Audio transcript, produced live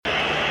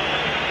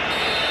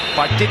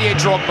by Didier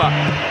Drogba.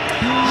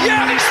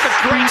 Yeah, it's the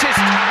greatest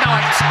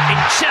night in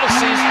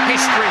Chelsea's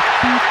history.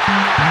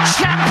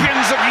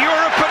 Champions of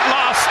Europe at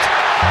last.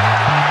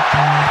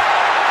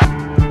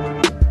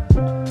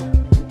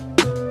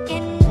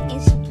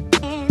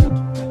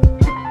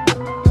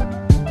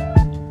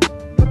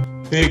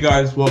 Hey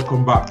guys,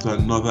 welcome back to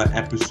another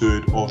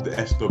episode of the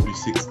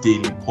SW6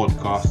 Daily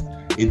Podcast.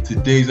 In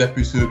today's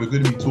episode, we're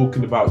going to be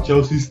talking about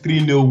Chelsea's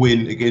 3-0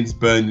 win against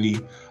Burnley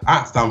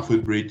at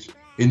Stamford Bridge.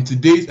 In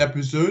today's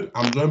episode,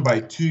 I'm joined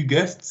by two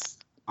guests.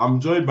 I'm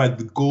joined by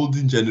the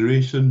Golden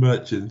Generation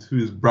merchant, who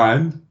is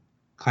Brian.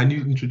 Can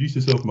you introduce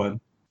yourself,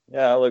 man?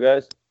 Yeah, hello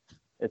guys.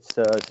 It's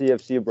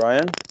CFC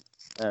Brian,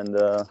 and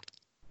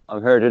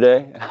I'm here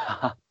today.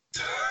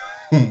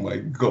 Oh my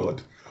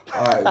God.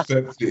 All right,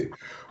 that's it.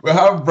 We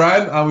have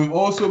Brian, and we've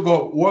also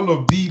got one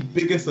of the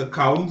biggest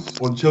accounts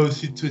on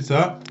Chelsea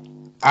Twitter,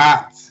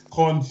 at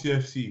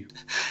ConCFC.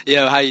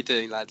 Yeah, how you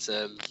doing, lads?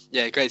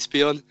 Great to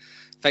be on.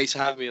 Thanks for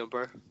having me on,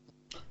 bro.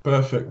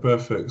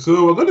 Perfect.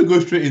 So we're going to go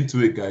straight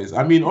into it, guys.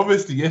 I mean,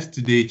 obviously,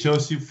 yesterday,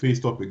 Chelsea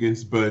faced up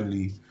against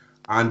Burnley,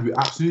 and we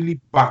absolutely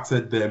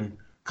battered them.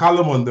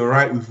 Callum on the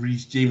right with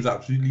Reece James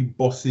absolutely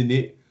bossing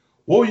it.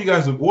 What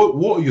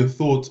are your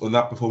thoughts on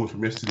that performance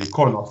from yesterday?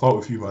 Con, I'll start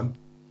with you, man.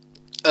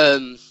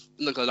 I'm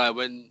not gonna lie,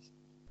 when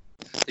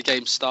the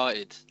game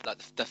started,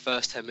 like the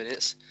first 10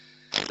 minutes,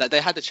 like they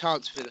had the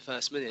chance within the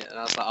first minute, and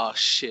I was like, "Oh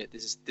shit,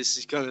 this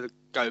is gonna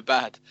go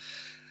bad."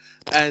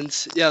 And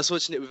yeah, I was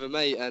watching it with a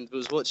mate, and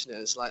was watching it.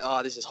 And it's like,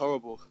 "Oh, this is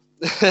horrible."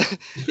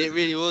 It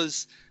really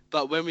was.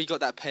 But when we got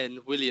that pen,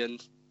 Willian,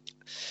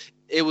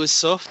 it was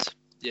soft.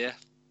 Yeah,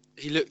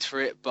 he looked for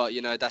it, but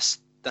you know that's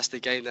the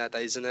game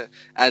nowadays, isn't it?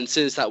 And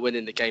since that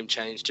winning, the game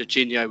changed.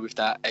 Jorginho with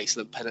that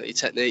excellent penalty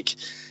technique,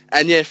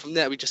 and yeah, from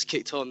there we just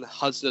kicked on.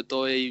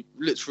 Hudson-Odoi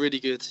looked really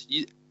good.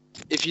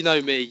 If you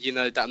know me, you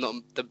know that I'm not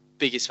the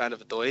biggest fan of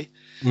Odoi,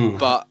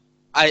 but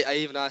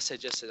I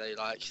said yesterday,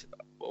 like,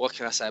 what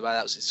can I say about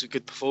that? It's a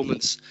good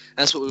performance.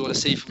 That's what we want to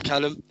see from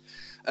Callum.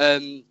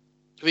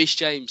 Reece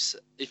James,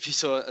 if you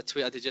saw a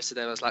tweet I did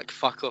yesterday, I was like,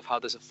 fuck off, how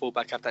does a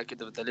fullback have that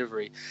good of a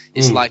delivery?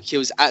 It's like he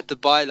was at the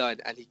byline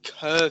and he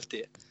curved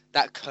it.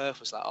 That curve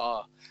was like,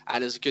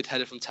 and it was a good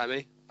header from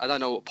Tammy. I don't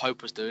know what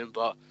Pope was doing,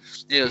 but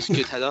yeah, it was a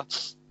good header.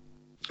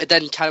 And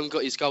then Callum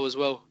got his goal as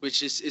well,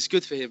 which is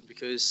good for him,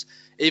 because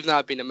even though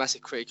I've been a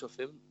massive critic of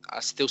him, I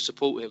still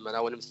support him and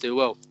I want him to do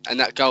well. And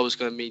that goal is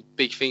going to mean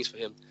big things for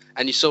him.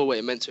 And you saw what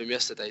it meant to him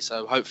yesterday,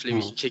 so hopefully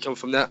we can kick on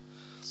from that.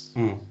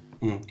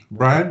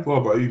 Brian, what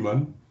about you,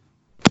 man?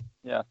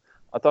 Yeah,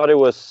 I thought it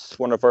was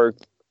one of our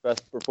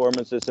best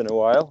performances in a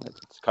while.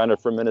 It's kind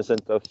of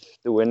reminiscent of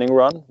the winning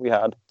run we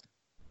had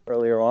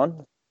earlier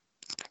on.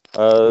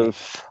 I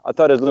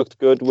thought it looked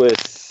good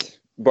with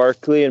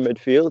Barkley in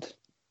midfield.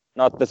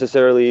 Not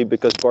necessarily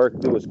because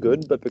Barkley was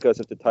good, but because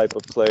of the type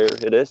of player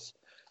it is.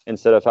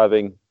 Instead of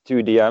having two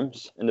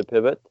DMs in the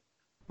pivot,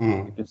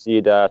 you could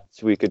see that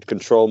we could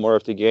control more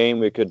of the game.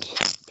 We could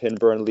pin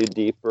Burnley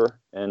deeper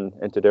and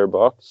into their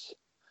box.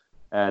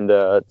 And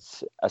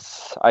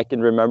as I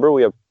can remember,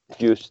 we have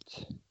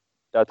used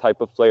that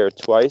type of player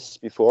twice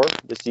before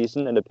the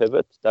season in the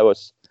pivot. That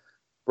was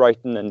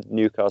Brighton and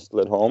Newcastle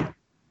at home.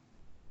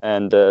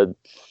 And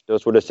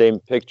those were the same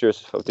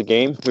pictures of the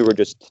game. We were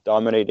just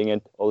dominating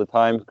it all the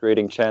time,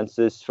 creating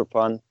chances for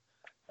fun.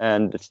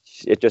 And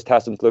it just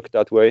hasn't looked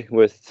that way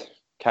with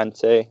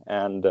Kante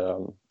and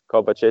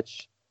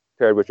Kovacic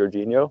paired with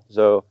Jorginho.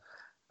 So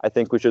I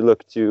think we should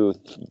look to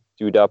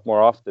do that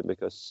more often,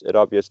 because it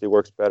obviously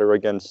works better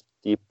against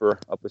deeper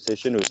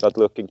opposition who's not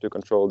looking to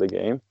control the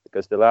game.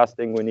 Because the last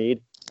thing we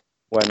need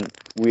when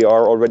we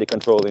are already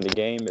controlling the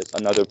game is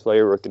another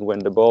player who can win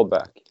the ball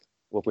back.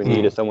 What we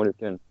need is someone who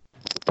can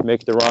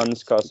make the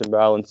runs, cause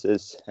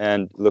imbalances,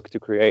 and look to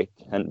create.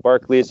 And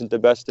Barkley isn't the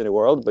best in the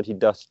world, but he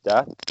does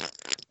that.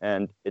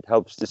 And it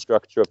helps the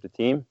structure of the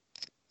team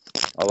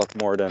a lot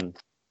more than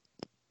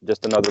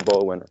just another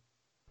ball winner.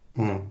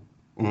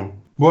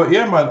 Well,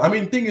 yeah, man. I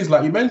mean, thing is,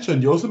 like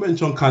you also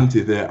mentioned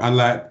Kante there. And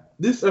like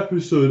this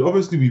episode,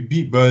 obviously we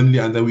beat Burnley,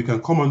 and then we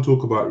can come and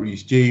talk about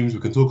Reece James.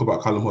 We can talk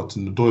about Callum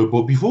Hudson-Odoi.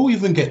 But before we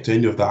even get to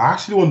any of that, I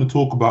actually want to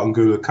talk about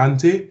N'Golo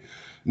Kante.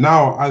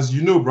 Now, as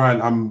you know,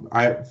 Brian,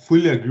 I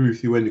fully agree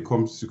with you when it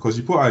comes to, because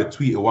you put out a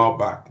tweet a while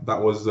back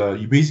that was,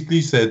 you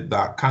basically said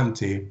that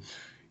Kante,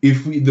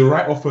 if the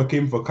right offer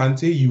came for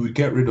Kante, you would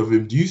get rid of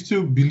him. Do you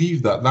still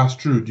believe that that's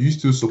true? Do you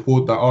still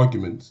support that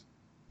argument?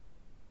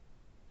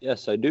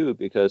 Yes, I do,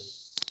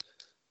 because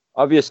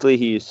obviously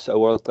he's a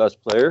world-class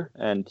player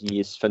and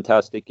he's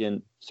fantastic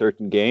in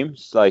certain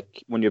games,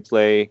 like when you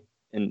play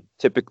in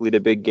typically the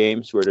big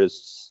games where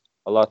there's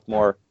a lot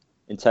more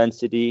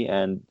intensity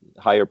and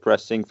higher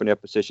pressing from the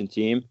opposition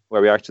team,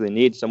 where we actually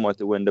need someone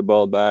to win the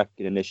ball back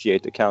and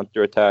initiate the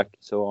counter-attack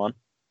and so on.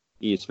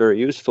 He's very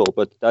useful,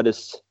 but that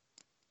is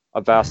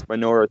a vast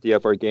minority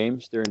of our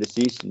games during the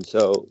season,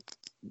 so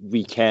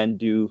we can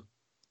do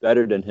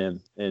better than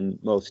him in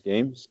most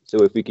games.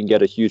 So if we can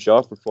get a huge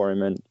offer for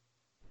him and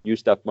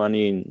use that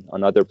money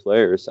on other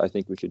players, I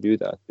think we should do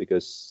that,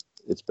 because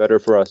it's better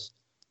for us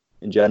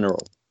in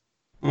general.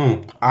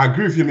 I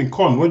agree with you. I mean,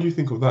 Con, what do you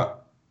think of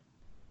that?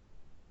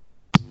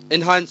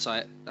 In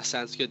hindsight, that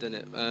sounds good, doesn't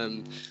it?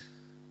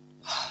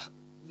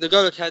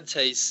 N'Golo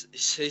Kante, he's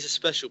a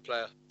special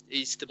player.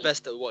 He's the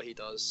best at what he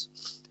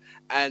does.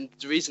 And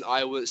the reason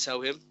I wouldn't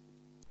sell him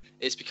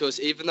is because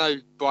even though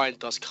Brian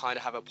does kind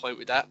of have a point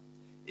with that,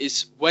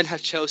 is when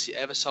have Chelsea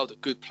ever sold a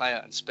good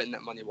player and spent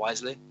that money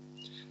wisely?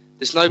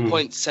 There's no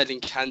point selling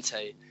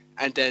Kante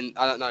and then,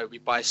 I don't know, we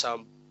buy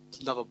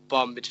another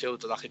bum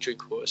midfielder like a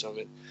Drinkwater or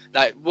something.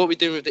 Like, what are we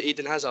doing with the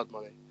Eden Hazard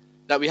money?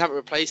 Like, we haven't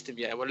replaced him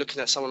yet, and we're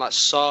looking at someone like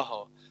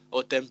Saha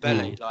or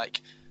Dembele.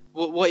 Like,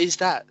 what is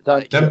that?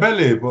 Like,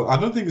 Dembele, but I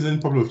don't think there's any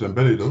problem with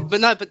Dembele, though.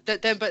 But no, but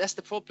that's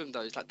the problem,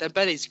 though. It's like,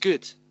 Dembele's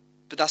good,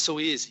 but that's all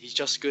he is. He's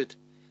just good.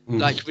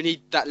 Like, we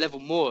need that level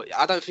more.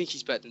 I don't think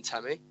he's better than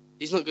Tammy.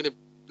 He's not going to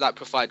like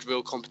provide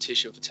real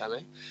competition for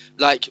Tammy.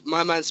 Like,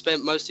 my man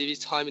spent most of his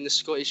time in the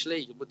Scottish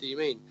League. What do you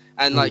mean?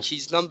 And like,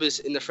 his numbers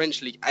in the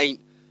French League ain't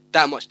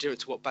that much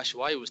different to what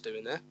Batshuayi was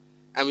doing there.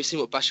 And we've seen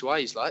what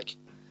Batshuayi's like.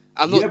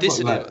 I'm not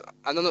dissing him,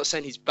 and I'm not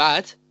saying he's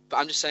bad, but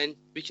I'm just saying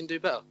we can do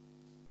better.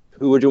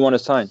 Who would you want to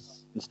sign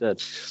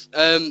instead?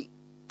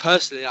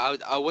 Personally,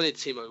 I wanted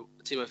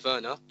Timo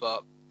Werner,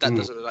 but that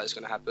doesn't look like it's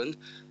going to happen.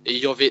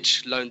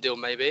 Jovic loan deal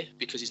maybe,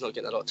 because he's not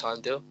getting a lot of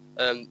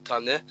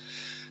time there.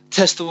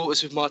 Test the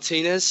waters with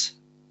Martinez,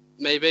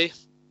 maybe.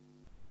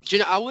 Do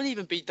you know, I wouldn't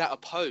even be that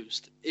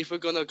opposed if we're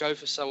going to go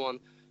for someone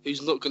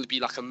who's not going to be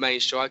like a main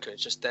striker.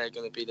 It's just they're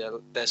going to be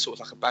their sort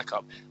of like a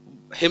backup.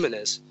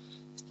 Jimenez,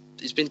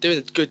 he's been doing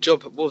a good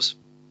job at Wolves.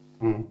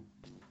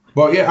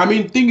 But yeah, I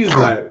mean, thing is,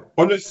 like,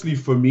 honestly,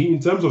 for me, in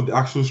terms of the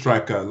actual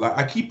striker, like,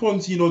 I keep on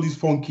seeing all these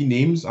funky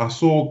names. I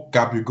saw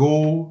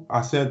Gabigol.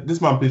 I said,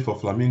 this man plays for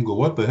Flamengo.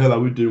 What the hell are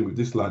we doing with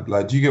this lad?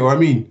 Like, do you get what I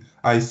mean?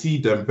 I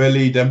see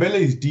Dembele. Dembele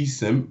is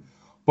decent.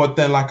 But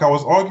then, like, I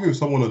was arguing with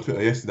someone on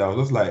Twitter yesterday. I was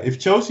just like, if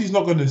Chelsea's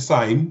not going to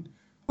sign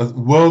a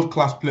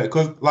world-class player,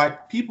 because,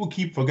 like, people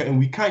keep forgetting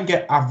we can't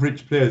get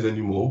average players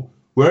anymore.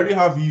 We already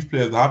have youth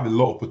players that have a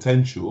lot of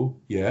potential,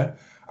 yeah?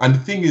 And the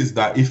thing is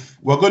that if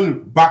we're going to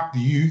back the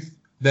youth,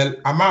 then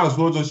I might as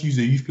well just use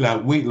a youth player,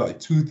 wait like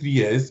 2-3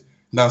 years,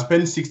 now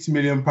spend £60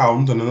 million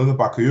on another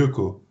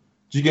Bakayoko.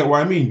 Do you get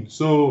what I mean?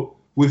 So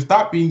with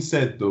that being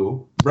said,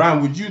 though,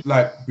 Brian, would you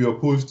like be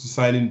opposed to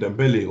signing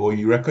Dembele, or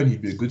you reckon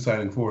he'd be a good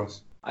signing for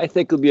us? I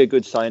think it'll be a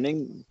good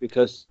signing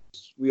because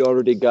we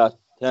already got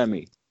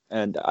Tammy.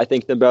 And I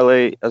think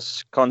Dembele,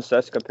 as Con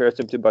says, compares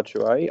him to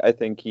Batshuayi. I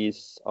think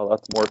he's a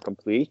lot more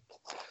complete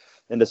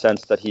in the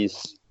sense that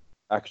he's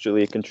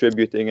actually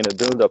contributing in a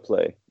build-up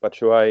play.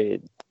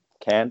 Batshuayi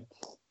can't.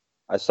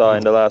 I saw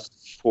in the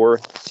last 4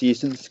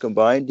 seasons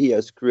combined, he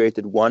has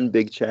created one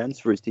big chance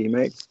for his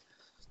teammates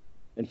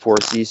in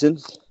 4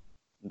 seasons.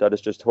 That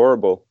is just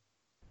horrible.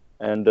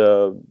 And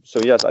so,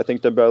 yes, I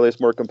think Dembele is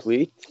more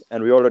complete.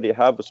 And we already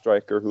have a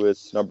striker who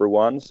is number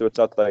 1. So it's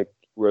not like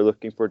we're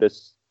looking for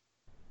this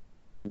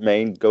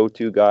main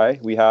go-to guy.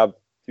 We have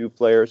 2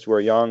 players who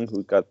are young,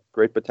 who got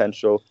great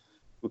potential,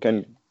 who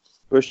can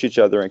push each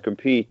other and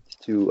compete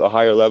to a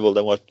higher level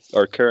than what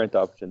our current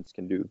options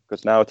can do.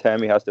 Because now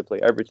Tammy has to play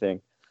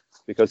everything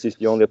because he's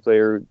the only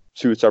player who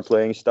suits our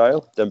playing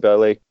style.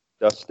 Dembele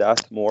does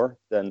that more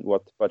than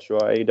what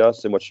Batshuayi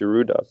does and what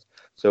Giroud does.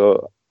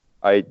 So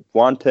I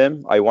want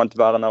him. I want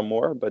Varane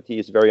more, but he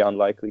is very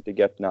unlikely to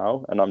get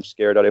now. And I'm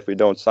scared that if we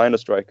don't sign a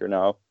striker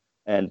now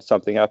and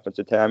something happens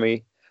to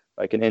Tammy,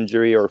 like an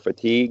injury or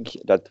fatigue,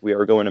 that we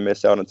are going to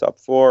miss out on top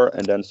 4.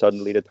 And then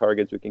suddenly the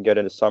targets we can get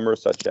in the summer,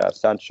 such as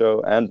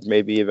Sancho and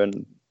maybe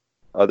even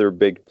other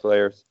big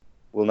players,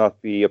 will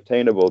not be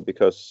obtainable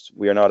because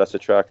we are not as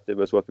attractive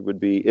as what we would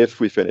be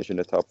if we finish in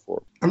the top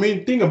 4. I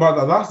mean, think about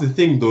that. That's the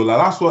thing, though. Like,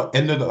 that's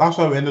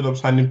why we ended up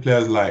signing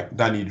players like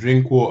Danny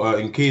Drinkwater.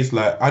 In case,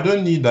 like, I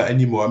don't need that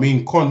anymore. I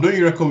mean, Con, don't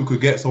you reckon we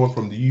could get someone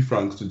from the youth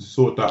ranks to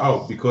sort that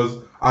out? Because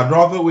I'd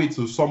rather wait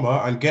till summer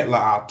and get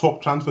like our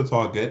top transfer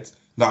targets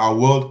that are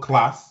world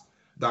class,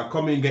 that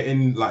come in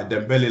getting like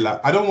Dembele. Like,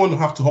 I don't want to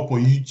have to hop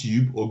on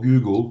YouTube or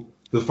Google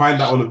to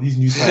find out all of these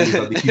new signings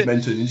that they keep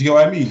mentioning. Do you get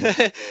what I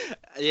mean?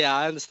 Yeah,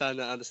 I understand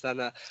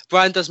that.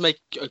 Brian does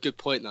make a good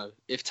point, though.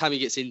 If Tammy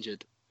gets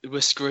injured,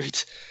 we're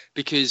screwed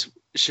because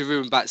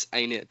Giroud and Bats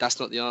ain't it. That's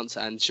not the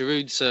answer. And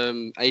Giroud's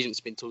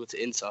agent's been talking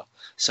to Inter,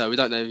 so we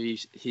don't know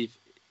if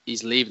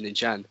he's leaving in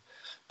Jan.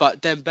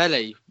 But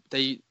Dembele,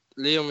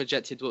 Leon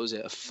rejected, what was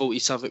it, a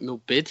 40-something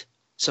mil bid?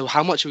 So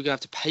how much are we going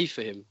to have to pay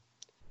for him?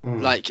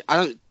 Like,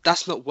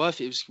 that's not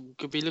worth it. We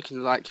could be looking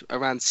like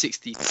around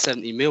 60 to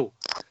 70 mil.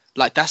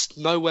 Like, that's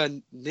nowhere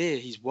near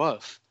his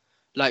worth.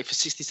 Like, for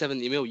 60,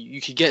 70 mil,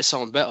 you could get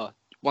someone better,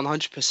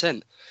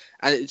 100%.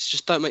 And it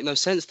just don't make no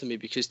sense to me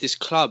because this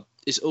club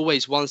is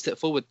always 1 step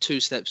forward, 2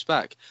 steps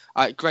back.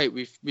 All right, great.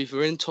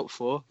 We're in top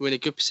 4. We're in a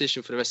good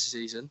position for the rest of the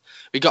season.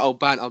 We got our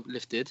ban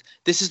uplifted.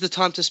 This is the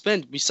time to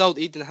spend. We sold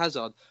Eden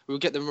Hazard. We'll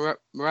get the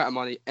Morata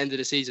money end of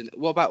the season.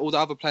 What about all the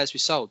other players we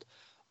sold?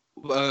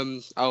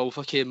 Our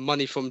fucking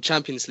money from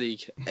Champions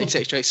League,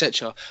 etc.,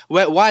 etc.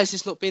 Why is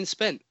this not being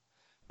spent?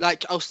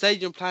 Like, our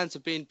stadium plans are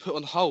being put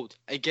on hold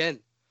again.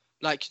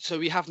 Like, so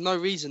we have no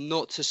reason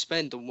not to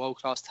spend on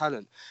world-class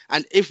talent.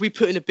 And if we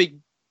put in a big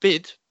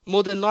bid,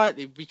 more than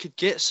likely we could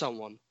get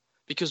someone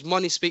because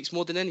money speaks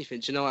more than anything.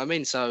 Do you know what I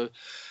mean? So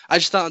I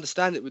just don't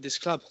understand it with this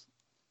club.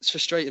 It's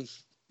frustrating.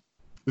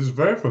 It's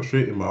very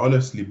frustrating, man,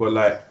 honestly. But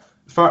like,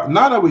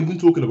 now that we're even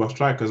talking about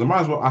strikers, I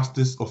might as well ask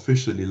this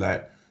officially.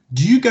 Like,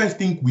 do you guys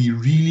think we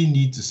really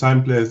need to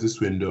sign players this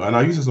window? And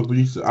I use this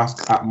opportunity to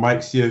ask at Mike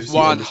CFC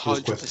on this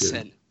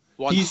question.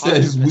 100%. He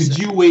says, would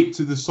you wait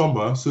to the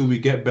summer so we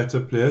get better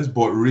players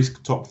but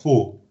risk top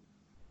 4?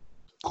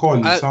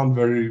 Con, you sound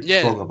very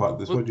strong about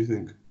this. What do you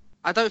think?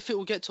 I don't think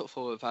we'll get top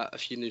 4 without a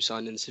few new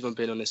signings, if I'm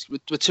being honest.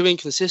 We're too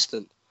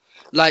inconsistent.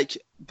 Like,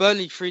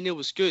 Burnley 3-0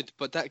 was good,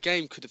 but that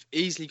game could have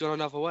easily gone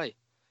another way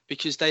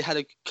because they had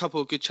a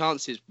couple of good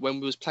chances when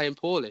we was playing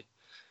poorly.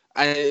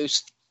 And it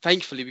was,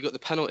 thankfully, we got the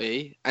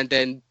penalty and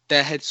then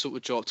their heads sort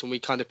of dropped and we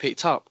kind of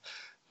picked up.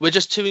 We're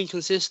just too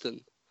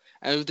inconsistent.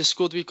 And with the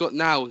squad we've got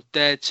now,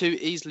 they're too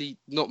easily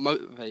not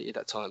motivated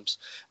at times.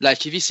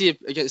 Like, if you see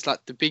against,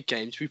 like, the big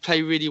games, we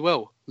play really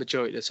well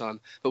majority of the time.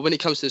 But when it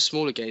comes to the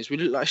smaller games, we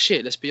look like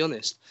shit, let's be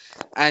honest.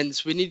 And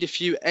we need a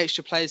few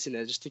extra players in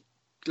there just to,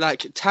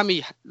 like,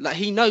 Tammy, like,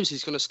 he knows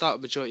he's going to start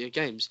a majority of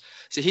games.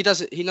 So he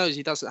knows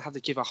he doesn't have to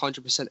give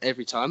 100%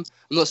 every time.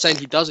 I'm not saying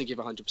he doesn't give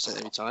 100%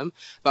 every time,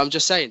 but I'm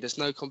just saying there's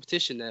no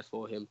competition there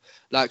for him.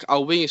 Like,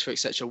 our wingers, for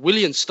etc.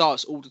 Willian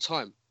starts all the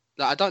time.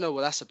 Like, I don't know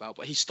what that's about,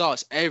 but he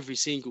starts every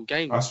single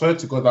game. I swear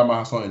to God that man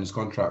has something in his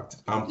contract.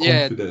 I'm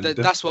confident.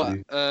 That's what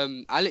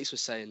Alex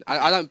was saying.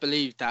 I don't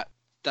believe that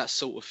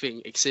sort of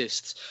thing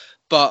exists.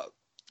 But,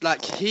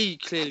 like, he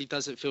clearly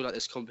doesn't feel like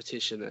there's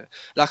competition there.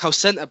 Like, our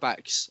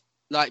centre-backs,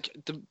 like,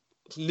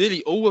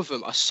 nearly all of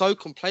them are so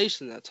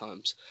complacent at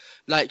times.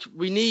 Like,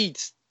 we need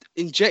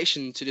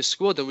injection to the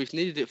squad, and we've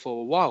needed it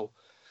for a while.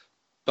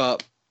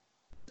 But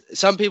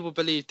some people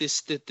believe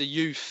the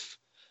youth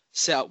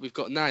setup we've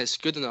got now is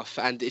good enough,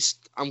 and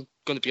I'm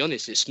going to be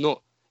honest, it's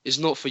not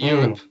for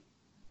Europe.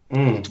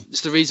 It's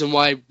the reason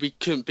why we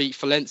couldn't beat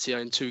Valencia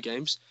in 2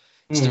 games.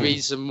 It's the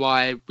reason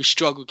why we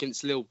struggled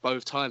against Lille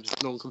both times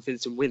with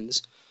non-convincing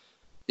wins.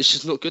 It's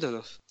just not good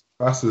enough.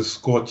 That's a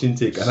scorching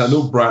take, and I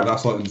know Brian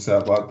has something to say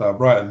about that.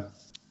 Brian?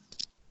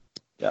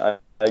 Yeah,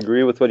 I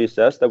agree with what he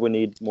says, that we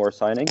need more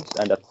signings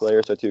and that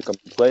players are too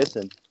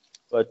complacent.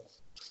 But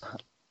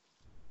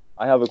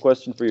I have a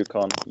question for you,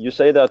 Con. You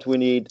say that we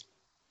need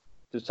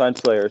to sign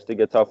players to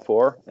get top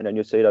 4, and then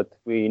you say that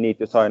we need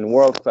to sign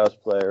world-class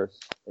players.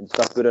 It's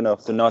not good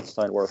enough to not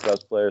sign world-class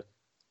players.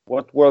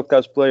 What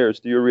world-class players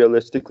do you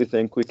realistically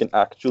think we can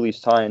actually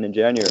sign in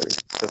January?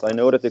 Because I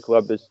know that the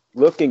club is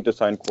looking to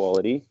sign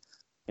quality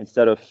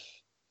instead of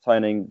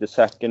signing the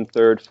 2nd,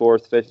 3rd,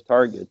 4th, 5th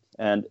target.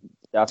 And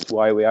that's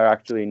why we are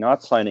actually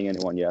not signing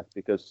anyone yet,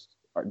 because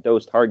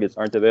those targets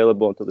aren't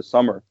available until the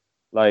summer.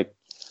 Like,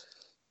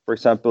 for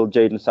example,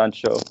 Jadon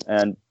Sancho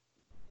and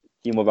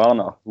Timo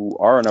Werner, who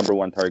are our number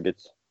 1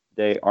 targets,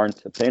 they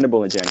aren't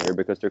obtainable in January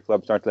because their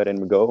clubs aren't letting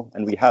them go.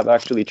 And we have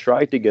actually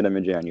tried to get them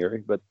in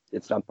January, but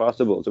it's not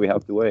possible, so we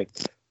have to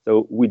wait.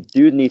 So we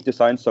do need to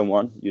sign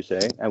someone, you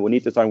say, and we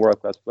need to sign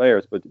world-class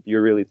players, but do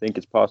you really think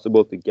it's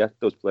possible to get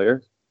those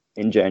players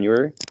in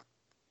January?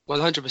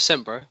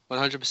 100%, bro.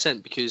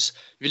 100%, because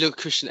if you look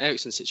at Christian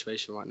Eriksen's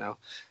situation right now,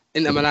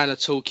 Inter Milan are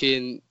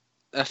talking,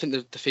 I think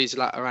the fees are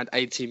like around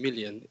 80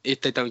 million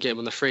if they don't get him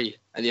on the free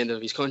at the end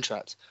of his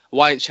contract.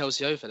 Why ain't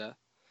Chelsea over there?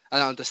 I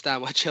don't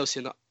understand why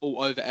Chelsea are not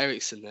all over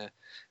Eriksen there.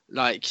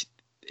 Like,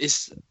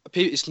 it's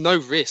no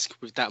risk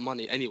with that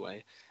money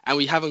anyway. And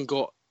we haven't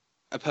got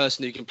a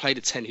person who can play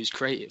the 10 who's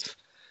creative.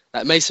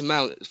 Like, Mason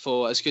Mount,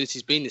 for as good as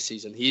he's been this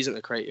season, he isn't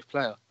a creative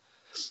player.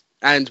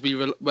 And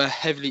we're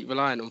heavily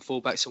reliant on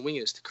fullbacks and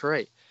wingers to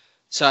create.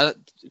 So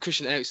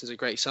Christian Eriksen's a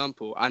great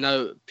example. I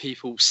know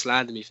people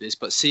slander me for this,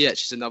 but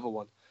CH is another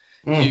one.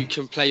 Who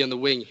can play on the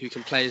wing, who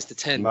can play as the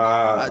 10.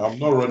 I'm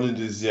not running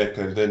this yet,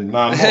 and then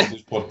not on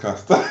this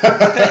podcast.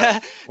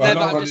 But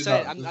I'm just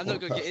saying, I'm not going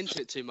to get into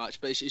it too much,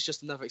 but it's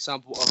just another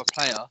example of a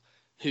player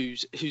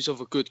who's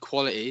of a good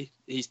quality.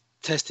 He's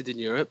tested in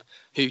Europe,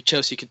 who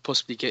Chelsea could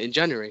possibly get in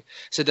January.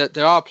 So that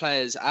there are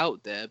players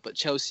out there, but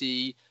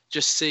Chelsea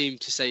just seem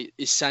to say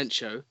is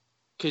Sancho,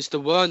 because the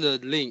Werner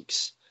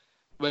links,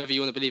 whether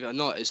you want to believe it or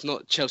not, is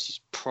not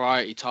Chelsea's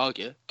priority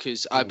target,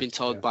 because I've been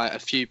told by a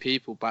few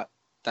people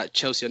that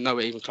Chelsea are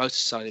nowhere even close to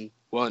signing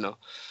Werner.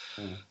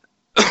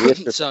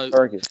 So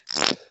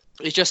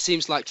it just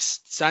seems like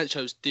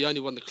Sancho's the only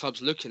one the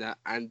club's looking at,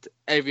 and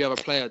every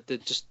other player they're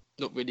just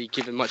not really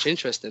giving much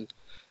interest in.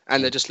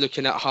 And they're just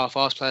looking at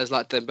half-assed players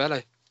like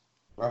Dembele.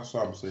 That's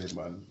what I'm saying,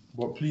 man.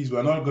 But please,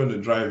 we're not going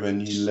to drive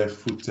any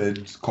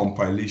left-footed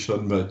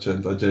compilation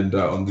merchant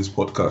agenda on this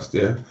podcast,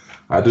 yeah?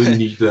 I don't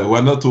need that.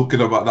 We're not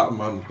talking about that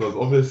man, because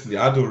obviously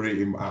I don't rate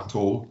him at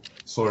all.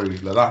 Sorry,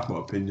 that's my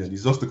opinion.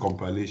 He's just a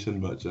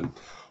compilation merchant.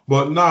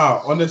 But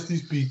now, honestly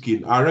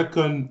speaking, I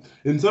reckon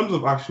in terms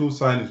of actual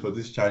signings for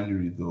this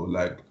January, though,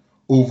 like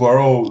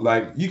overall,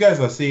 like you guys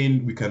are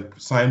saying we can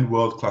sign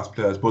world-class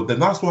players, but then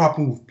that's what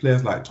happened with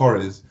players like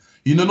Torres.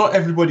 You know, not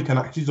everybody can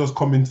actually just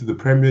come into the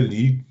Premier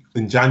League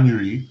in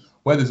January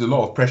where there's a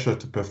lot of pressure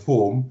to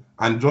perform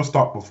and just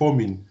start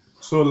performing.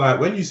 So, like,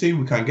 when you say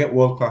we can get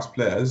world-class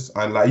players,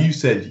 and like you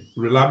said,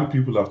 reliable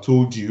people have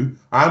told you,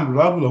 and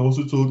reliable have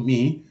also told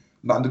me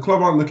that the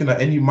club aren't looking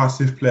at any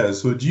massive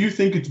players. So, do you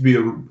think it'd be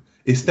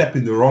a step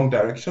in the wrong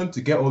direction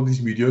to get all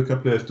these mediocre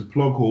players to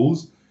plug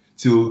holes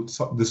till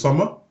the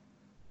summer?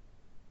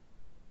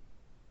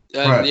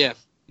 Right. Yeah,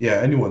 Yeah,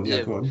 anyone. Yeah,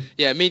 yeah, go on.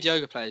 yeah.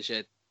 Mediocre players,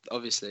 yeah,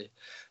 obviously,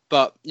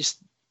 but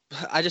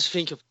I just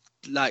think of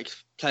like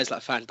players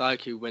like Van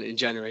Dijk who went in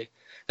January.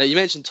 Now, you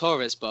mentioned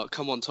Torres, but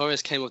come on,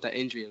 Torres came off that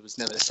injury and was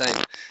never the same.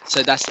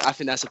 So I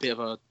think that's a bit of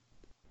a,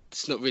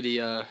 it's not really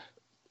a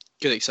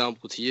good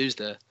example to use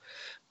there.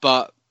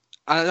 But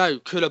I don't know,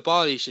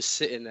 Koulibaly's just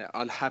sitting there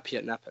unhappy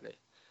at Napoli.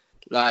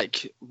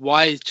 Like,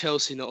 why is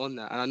Chelsea not on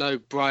that? And I know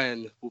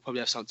Brian will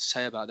probably have something to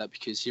say about that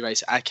because he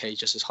rates Ake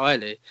just as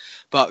highly.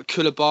 But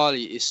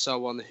Koulibaly is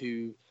someone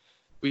who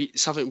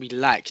something we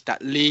lack,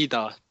 that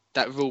leader,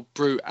 that real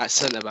brute at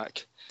centre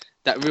back,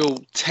 that real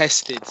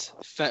tested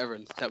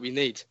veteran that we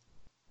need.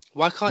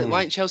 Why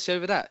ain't Chelsea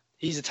over that?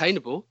 He's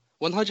attainable,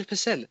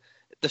 100%.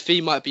 The fee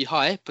might be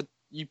high, but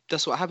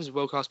that's what happens with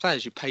world class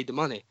players. You pay the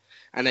money,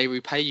 and they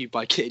repay you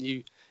by getting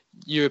you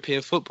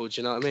European football. Do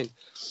you know what I mean?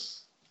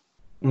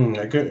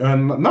 Okay.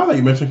 And now that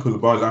you mentioned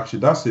Koulibaly, actually,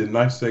 that's a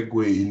nice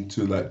segue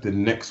into like the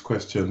next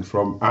question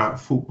from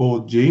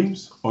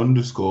 @footballjames_,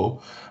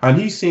 and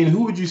he's saying,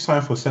 who would you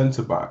sign for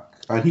centre back?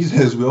 And he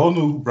says, we all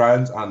know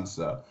Brian's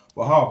answer,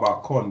 but how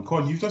about Con?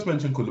 Con, you've just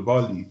mentioned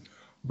Koulibaly.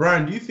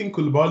 Brian, do you think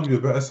Koulibaly will be a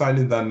better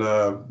signing than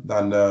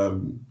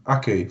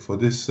Ake for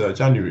this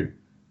January?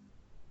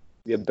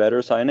 Be a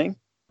better signing?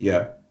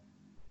 Yeah.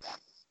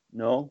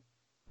 No,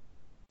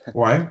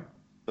 Why?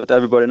 but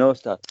everybody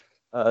knows that.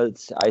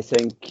 I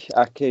think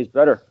Ake is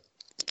better.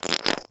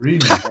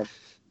 Really?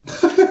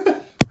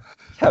 Yeah,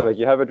 but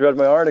you haven't read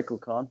my article,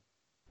 Con.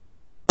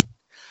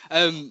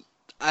 I'm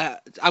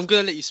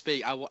gonna let you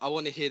speak. I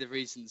want to hear the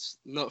reasons,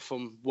 not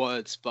from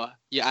words, but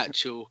your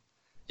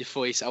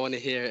voice. I want to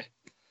hear it.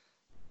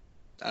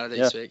 I'll let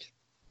you speak.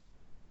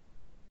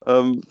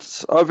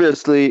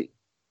 Obviously,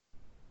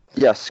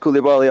 yes,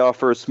 Koulibaly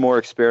offers more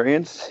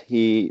experience.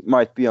 He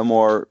might be a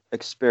more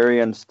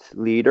experienced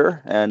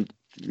leader, and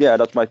yeah,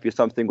 that might be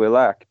something we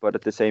lack. But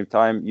at the same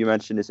time, you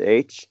mentioned his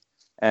age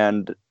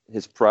and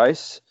his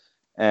price,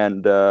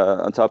 and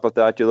on top of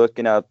that, you're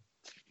looking at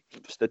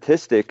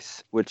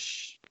statistics,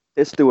 which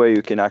is the way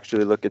you can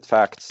actually look at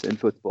facts in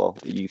football.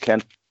 You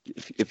can't,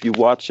 if you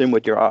watch him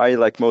with your eye,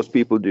 like most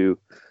people do.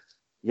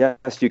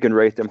 Yes, you can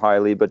rate them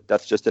highly, but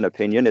that's just an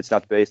opinion. It's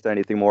not based on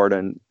anything more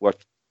than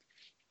what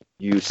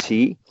you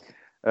see.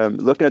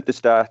 Looking at the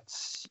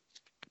stats,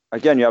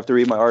 again, you have to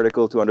read my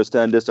article to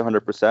understand this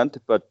 100%,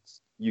 but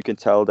you can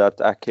tell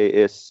that Ake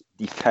is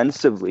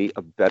defensively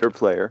a better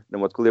player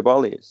than what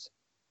Koulibaly is.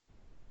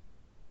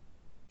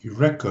 You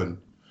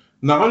reckon?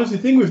 Now, honestly,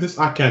 the thing with this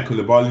Ake and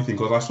Koulibaly thing,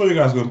 because I saw you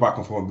guys going back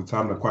and forth on the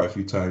timeline quite a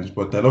few times,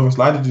 but then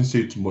obviously I didn't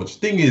say too much.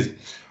 Thing is,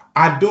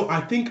 I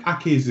think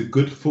Ake is a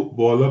good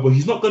footballer, but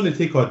he's not going to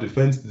take our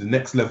defense to the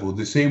next level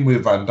the same way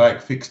Van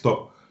Dijk fixed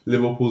up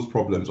Liverpool's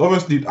problems.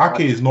 Obviously, Ake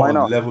is not on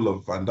the level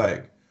of Van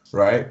Dijk,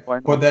 right?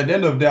 But at the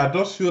end of the day, I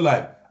just feel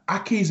like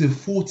Ake is a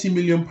 £40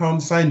 million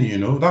signing. You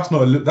know, that's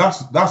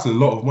a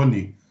lot of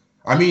money.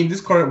 I mean,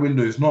 this current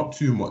window is not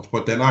too much,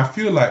 but then I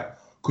feel like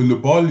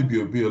Koulibaly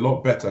will be a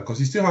lot better because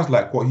he still has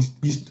like what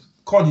he's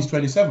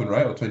 27,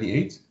 right, or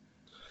 28?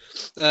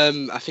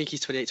 I think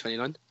he's 28,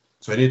 29.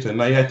 28,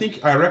 29.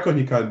 I reckon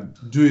he can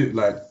do it.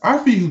 Like, I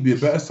think he'll be a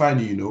better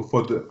signing, you know,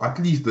 for at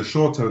least the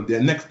short term, the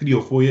next 3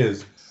 or 4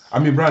 years. I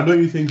mean, Brian,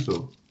 don't you think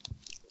so?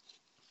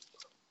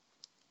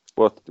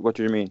 What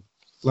do you mean?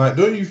 Like,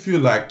 don't you feel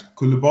like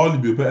Koulibaly will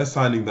be a better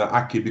signing than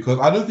Ake? Because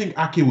I don't think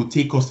Ake will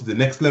take us to the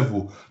next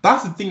level.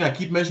 That's the thing I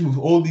keep mentioning with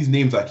all these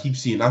names I keep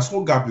seeing. I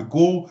saw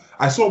Gabigol,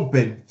 I saw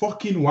Ben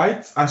fucking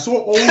White, I saw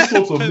all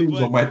sorts of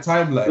names on my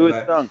timeline.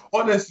 Like,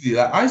 honestly,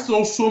 like, I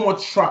saw so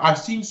much trash. I've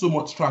seen so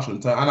much trash on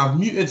time, and I've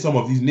muted some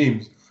of these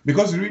names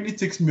because it really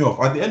ticks me off.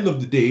 At the end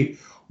of the day,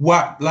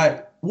 what's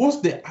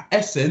the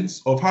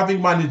essence of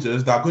having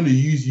managers that are going to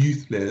use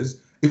youth players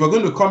if we're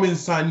going to come in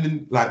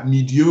signing like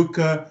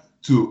mediocre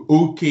to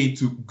okay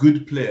to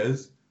good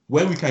players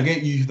when we can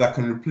get youth that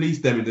can replace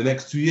them in the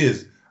next 2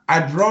 years?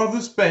 I'd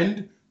rather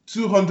spend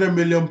 £200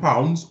 million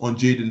on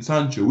Jadon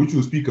Sancho, which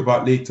we'll speak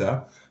about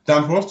later,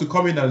 than for us to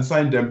come in and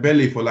sign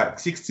Dembele for like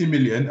 60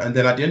 million, and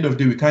then at the end of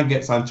the day we can't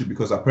get Sancho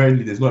because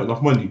apparently there's not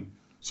enough money.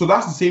 So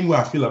that's the same way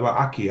I feel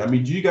about Ake. I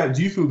mean, do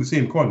you feel the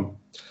same, Con?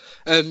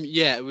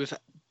 Yeah, with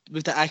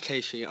the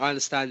Ake thing, I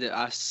understand it.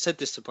 I said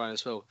this to Brian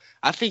as well.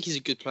 I think he's a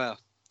good player.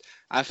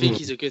 I think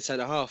he's a good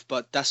centre half,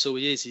 but that's all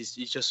he is. He's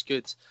just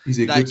good. He's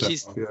a good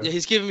centre half, yeah.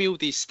 He's giving me all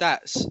these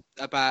stats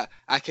about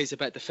Ake's a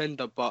better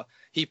defender, but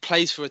he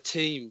plays for a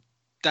team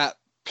that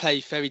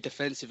play very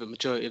defensive a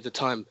majority of the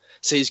time.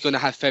 So he's going to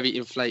have very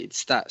inflated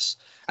stats.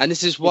 And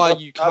this is why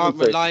you can't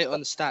rely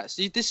on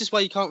stats. This is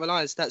why you can't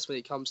rely on stats when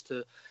it comes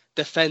to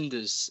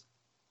defenders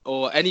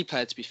or any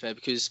player, to be fair,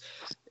 because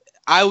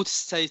I would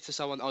say to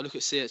someone, look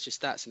at CH's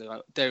stats,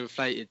 and they're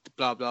inflated,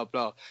 blah, blah,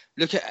 blah.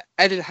 Look at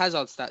Eden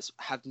Hazard's stats,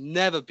 have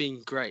never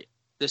been great.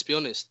 Let's be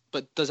honest.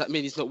 But does that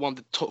mean he's not one of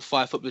the top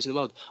 5 footballers in the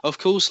world? Of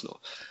course not.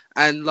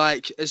 And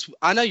like,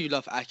 I know you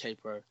love Ake,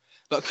 bro,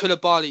 but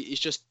Koulibaly is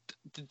just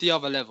the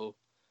other level.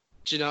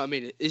 Do you know what I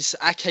mean? Is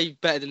Ake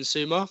better than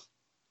Suma?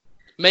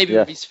 Maybe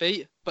with his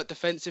feet, but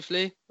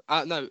defensively,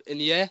 no. In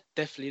the air,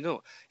 definitely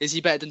not. Is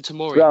he better than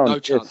Tomori? No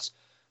chance.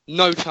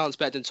 No chance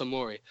better than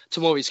Tomori.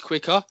 Tomori's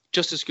quicker,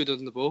 just as good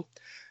on the ball.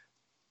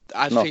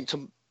 I think.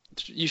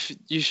 You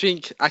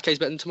think Ake's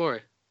better than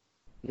Tomori?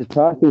 His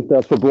passing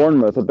stats for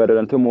Bournemouth are better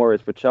than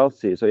Tomori's for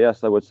Chelsea. So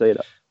yes, I would say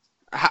that.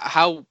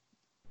 How?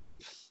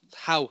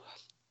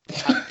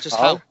 Just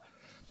how?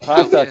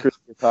 Pass accuracy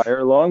is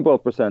higher, long ball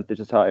percentage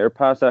is higher,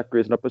 pass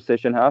accuracy in a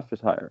position half is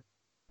higher.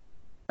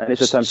 And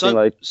he's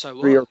attempting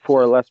 3 or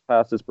 4 less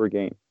passes per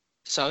game.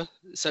 So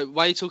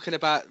why are you talking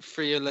about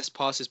 3 or less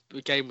passes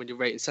per game when you're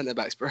rating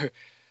centre-backs, bro?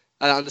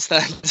 I don't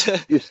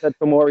understand. You said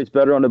Tomori's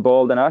better on the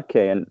ball than Ake,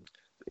 and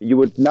you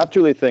would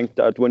naturally think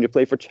that when you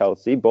play for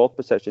Chelsea, both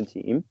possession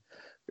team,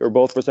 your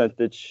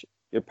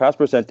pass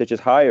percentage is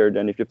higher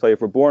than if you play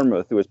for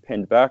Bournemouth, who is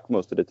pinned back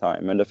most of the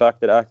time. And the fact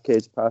that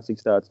Ake's passing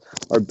stats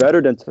are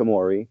better than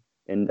Tomori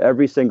in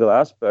every single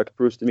aspect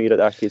proves to me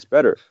that Ake is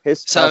better.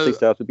 His passing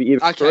stats would be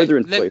even further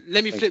in play.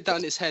 Let me flip that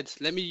on its head.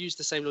 Let me use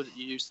the same logic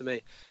you used to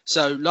me.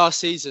 So last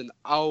season,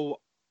 the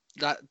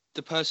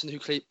person who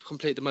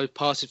completed the most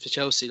passes for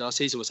Chelsea last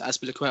season was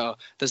Azpilicueta.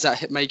 Does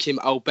that make him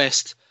our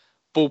best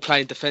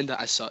ball-playing defender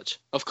as such?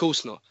 Of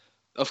course not.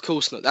 Of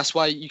course not. That's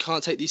why you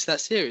can't take these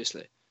stats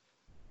seriously.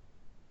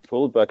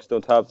 Fullbacks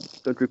don't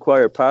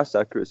require pass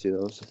accuracy,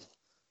 though.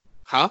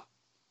 Huh?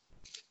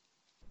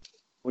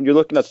 When you're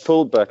looking at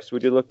fullbacks,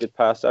 would you look at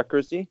pass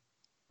accuracy?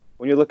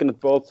 When you're looking at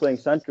ball-playing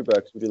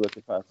centre-backs, would you look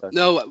at pass accuracy?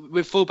 No,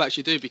 with fullbacks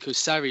you do, because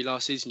Sarri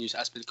last season used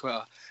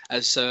Azpilicueta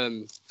as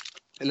an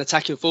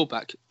attacking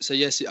fullback. So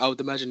yes, I would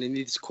imagine he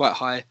needs quite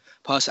high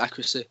pass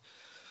accuracy.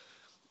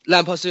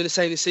 Lampard's doing the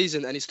same this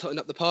season, and he's totting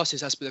up the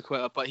passes,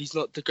 Azpilicueta, but he's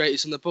not the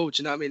greatest on the ball.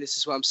 Do you know what I mean? This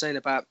is what I'm saying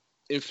about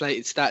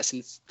inflated stats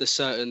in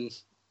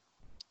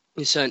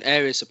certain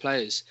areas of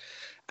players.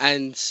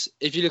 And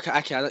if you look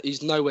at Ake,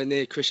 he's nowhere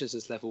near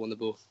Christensen's level on the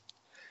ball.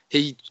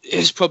 He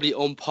is probably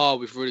on par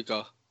with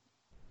Rudiger.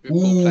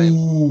 Probably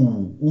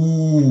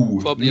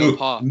on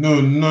par. No.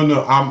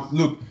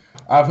 Look,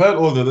 I've heard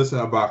all the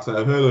listener backs.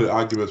 I've heard all the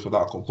arguments for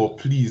that. But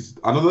please,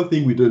 another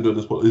thing we don't do on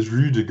this spot is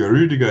Rudiger.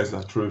 Rudiger is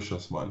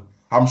atrocious, man.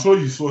 I'm sure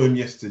you saw him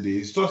yesterday.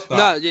 It's just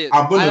that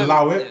I'm going to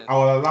allow it. Yeah. I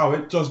will allow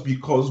it just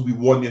because we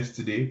won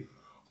yesterday.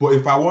 But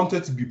if I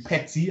wanted to be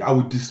petty, I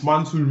would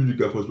dismantle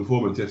Rudiger for his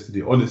performance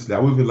yesterday. Honestly, I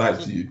wouldn't even lie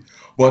to you.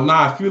 But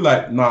now I feel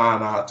like,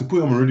 to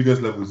put him on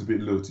Rudiger's level is a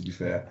bit low, to be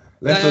fair.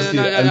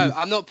 No.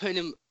 I'm not putting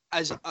him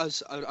as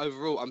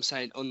overall. I'm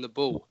saying on the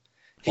ball.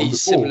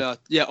 He's similar.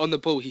 Yeah, on the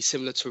ball, he's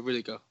similar to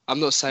Rudiger. I'm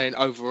not saying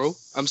overall.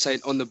 I'm saying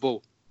on the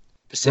ball.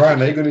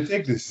 Brian, are you going to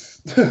take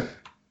this?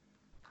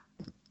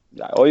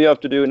 All you have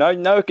to do now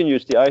you can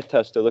use the eye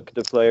test to look at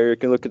the player. You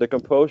can look at the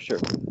composure.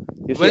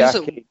 What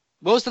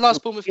was the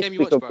last Bournemouth game you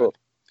watched, Brian?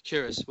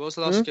 Curious. What was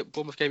the last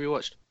Bournemouth game you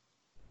watched?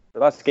 The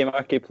last game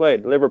Ake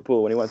played,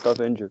 Liverpool, when he went off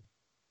injured.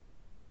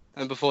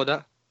 And before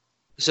that?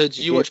 So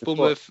do you watch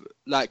Bournemouth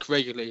like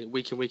regularly,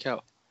 week in, week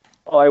out?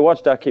 Oh, I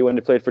watched Ake when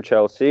they played for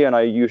Chelsea, and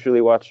I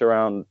usually watch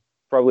around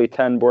probably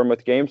 10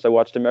 Bournemouth games. I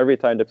watched them every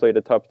time they played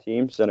the top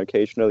teams and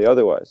occasionally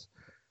otherwise.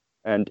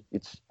 And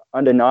it's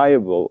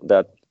undeniable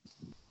that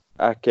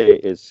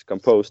Ake is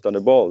composed on the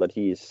ball, that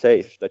he is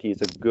safe, that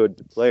he's a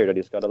good player, that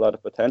he's got a lot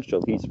of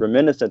potential. He's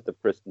reminiscent of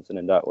Christensen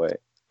in that way.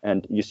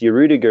 And you see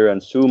Rudiger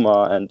and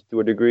Suma, and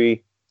to a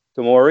degree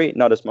Tomori,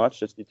 not as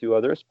much as the two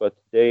others, but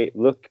they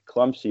look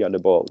clumsy on the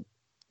ball.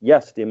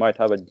 Yes, they might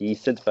have a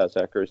decent pass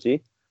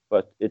accuracy,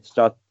 but it's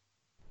not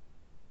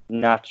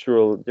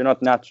natural. They're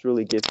not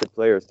naturally gifted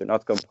players. They're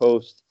not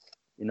composed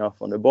enough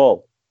on the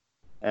ball.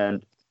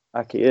 And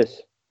Ake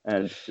is.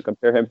 And to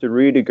compare him to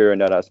Rudiger in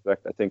that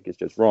aspect, I think is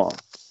just wrong.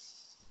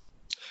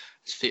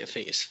 I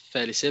think it's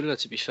fairly similar,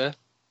 to be fair.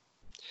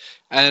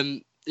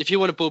 If you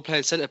want a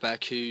ball-playing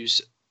centre-back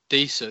who's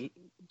decent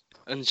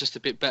and just a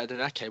bit better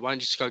than Ake, why don't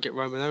you just go get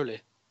Romagnoli?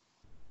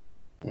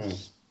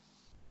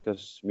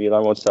 Because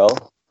Milan won't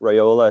sell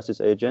Raiola as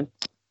his agent.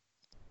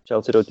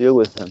 Chelsea don't deal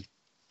with him.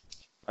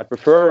 I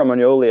prefer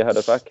Romagnoli ahead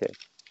of Ake.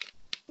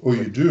 Oh,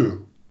 you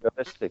do?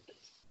 Realistic.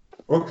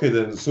 Okay,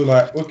 then. So,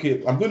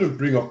 I'm going to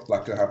bring up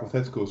a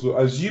hypothetical. So,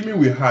 assuming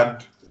we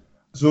had...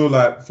 So,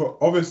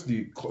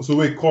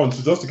 Con,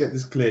 so just to get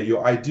this clear,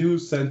 your ideal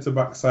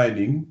centre-back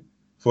signing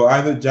for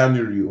either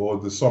January or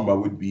the summer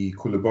would be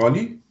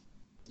Koulibaly?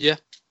 Yeah.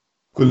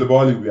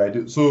 Koulibaly would be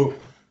ideal. So,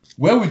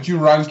 where would you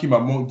rank him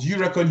among... Do you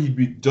reckon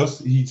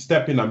he'd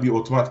step in and be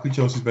automatically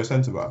Chelsea's best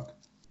centre-back?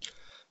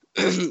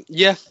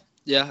 Yeah,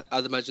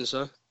 I'd imagine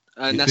so.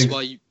 And that's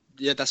why you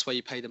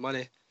pay the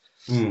money.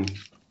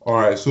 All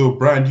right, so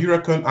Brian, do you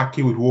reckon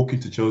Ake would walk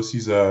into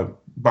Chelsea's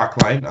back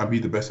line and be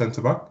the best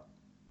centre-back?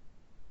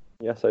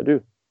 Yes, I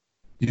do.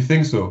 You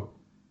think so?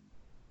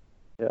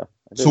 Yeah.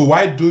 So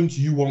why don't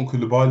you want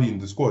Koulibaly in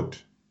the squad?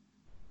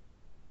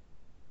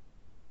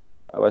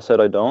 Have I said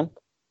I don't?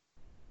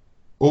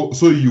 Oh,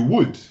 so you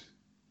would?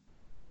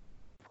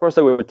 Of course,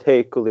 I would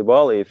take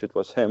Koulibaly if it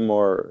was him,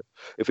 or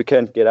if we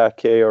can't get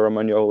Ake or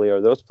Romagnoli or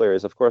those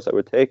players. Of course, I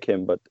would take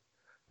him. But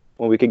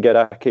when we can get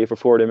Ake for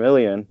 40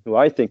 million, who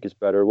I think is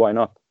better, why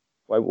not?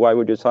 Why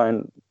would you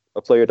sign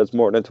a player that's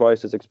more than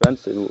twice as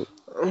expensive?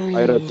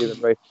 I don't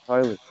even rate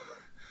highly.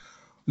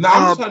 Now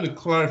I'm just trying to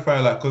clarify,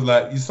 like, because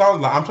like you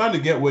sound like I'm trying to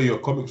get where you're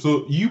coming.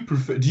 So you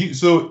prefer?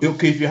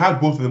 Okay? If you had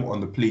both of them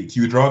on the plate,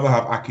 you would rather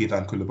have Ake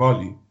than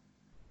Koulibaly?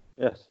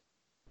 Yes.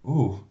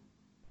 Oh,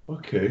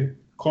 okay.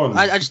 Con.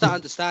 I just don't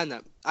understand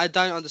that. I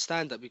don't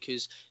understand that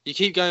because you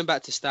keep going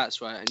back to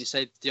stats, right? And you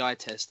say the eye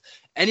test.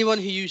 Anyone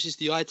who uses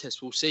the eye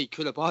test will see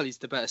Koulibaly's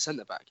the better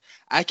centre back.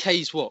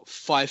 Ake's what,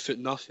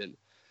 5'0".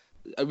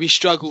 We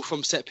struggle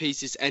from set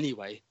pieces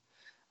anyway.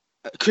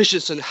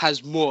 Christensen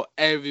has more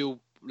aerial,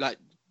 like,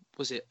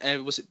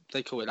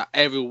 they call it like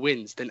aerial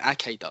wins than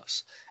Ake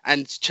does,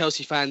 and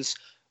Chelsea fans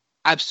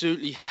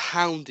absolutely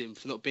hound him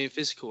for not being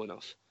physical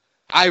enough.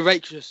 I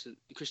rate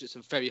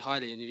Christensen very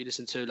highly, and if you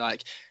listen to,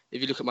 like,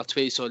 if you look at my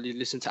tweets or you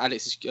listen to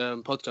Alex's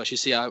podcast, you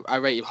see I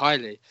rate him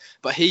highly.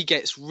 But he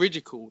gets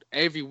ridiculed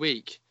every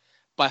week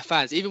by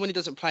fans, even when he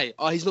doesn't play.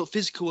 Oh, he's not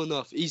physical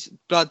enough. He's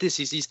blood this,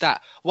 he's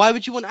that. Why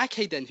would you want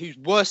Ake then, who's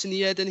worse in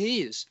the air than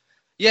he is?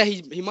 Yeah,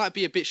 he might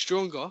be a bit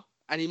stronger,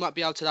 and he might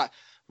be able to like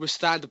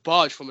withstand the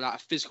barge from like a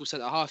physical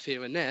centre half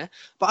here and there.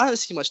 But I don't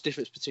see much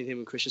difference between him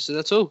and Christensen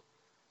at all.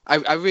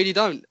 I really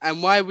don't.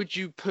 And why would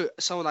you put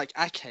someone like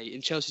Ake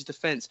in Chelsea's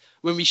defence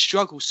when we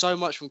struggle so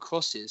much from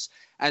crosses?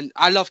 And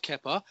I love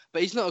Kepa,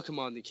 but he's not a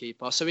commanding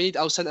keeper. So we need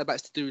our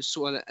centre-backs to do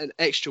sort of an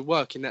extra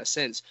work in that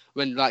sense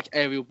when, like,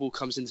 aerial ball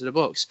comes into the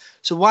box.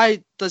 So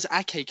why does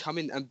Ake come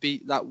in and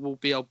will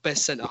be our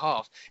best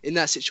centre-half? In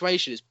that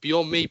situation, it's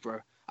beyond me, bro.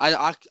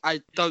 I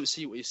don't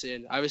see what you're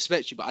saying. I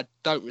respect you, but I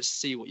don't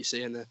see what you're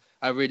saying there.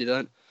 I really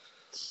don't.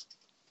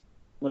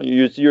 Well,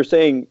 you're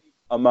saying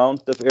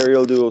amount of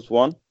aerial duels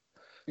won?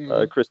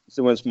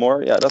 Christensen wins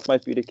more. Yeah, that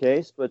might be the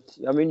case. But,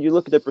 I mean, you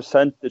look at the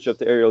percentage of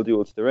the aerial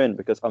duels they're in,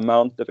 because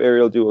amount of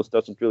aerial duels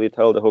doesn't really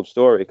tell the whole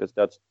story, because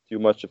that's too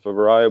much of a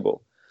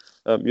variable.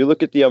 You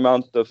look at the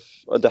amount of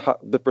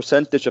the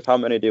percentage of how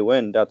many they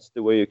win. That's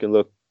the way you can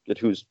look at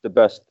who's the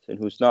best and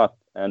who's not.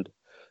 And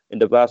in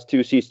the last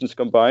 2 seasons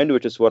combined,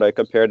 which is what I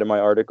compared in my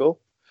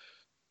article,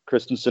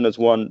 Christensen has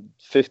won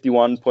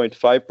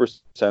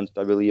 51.5%,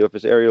 I believe, of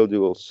his aerial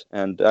duels,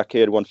 and Ake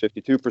had won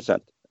 52%.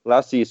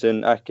 Last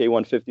season, Ake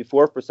won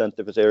 54%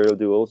 of his aerial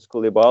duels.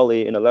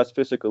 Koulibaly, in a less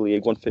physical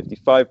league, won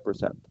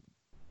 55%.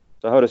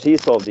 So how does he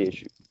solve the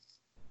issue?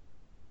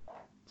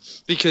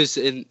 Because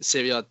in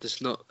Serie A,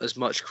 there's not as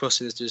much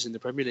crossing as there is in the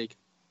Premier League.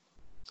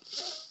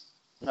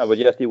 No, but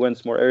yet he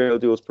wins more aerial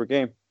duels per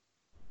game.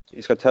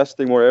 He's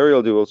contesting more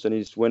aerial duels, and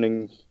he's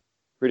winning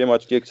pretty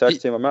much the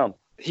exact same amount.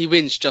 He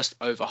wins just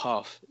over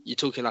half. You're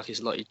talking like it's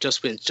a lot. He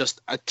just wins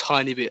just a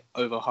tiny bit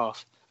over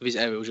half of his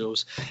aerial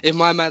duels. If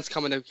my man's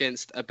coming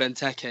against a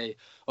Benteke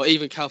or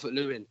even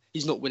Calvert-Lewin,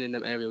 he's not winning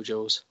them aerial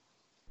duels.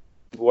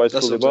 Why is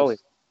Koulibaly?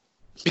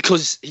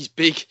 Because he's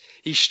big,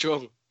 he's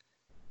strong.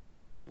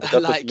 That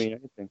doesn't mean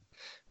anything.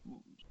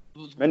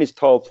 Many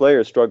tall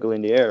players struggle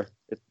in the air.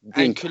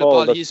 And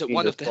Koulibaly isn't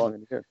one of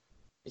them.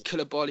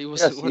 Koulibaly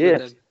wasn't one of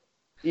them.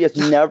 He has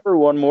never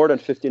won more than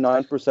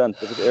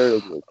 59% of his aerial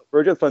duels.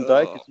 Virgil van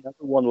Dijk has never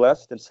won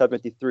less than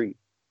 73%.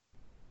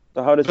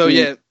 So how does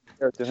he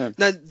compare to him?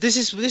 Now, this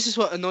is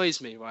what annoys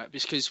me, right?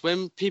 Because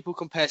when people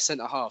compare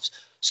centre-halves,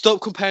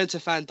 stop comparing to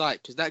Van Dijk,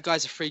 because that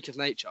guy's a freak of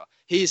nature.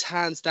 He is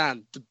hands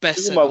down the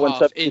best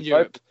centre-half in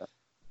Europe.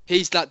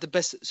 He's like the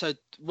best. So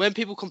when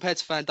people compare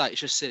to Van Dijk, it's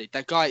just silly.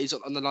 That guy is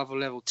on another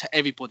level to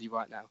everybody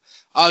right now.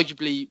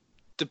 Arguably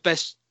the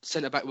best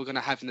centre-back we're going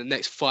to have in the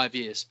next 5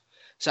 years.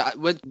 So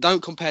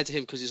don't compare to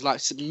him, because it's like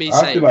me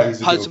saying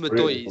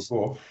Hudson-Odoi is.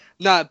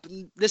 No,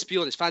 let's be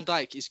honest. Van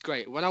Dijk is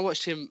great. When I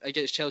watched him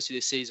against Chelsea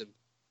this season,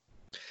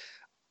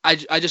 I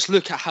just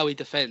look at how he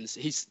defends,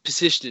 his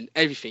positioning,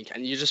 everything,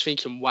 and you're just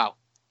thinking, wow,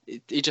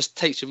 it just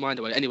takes your mind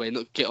away. Anyway,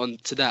 not get on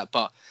to that,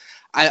 but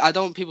I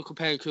don't want people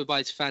comparing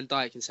Koulibaly to Van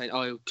Dijk and saying,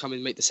 oh, he'll come in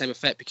and make the same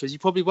effect, because he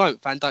probably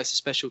won't. Van Dijk's a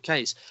special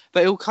case.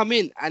 But he'll come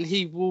in and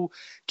he will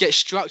get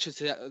structure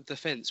to that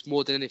defence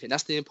more than anything.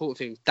 That's the important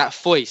thing. That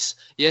voice.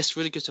 Yes,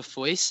 really good to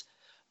voice.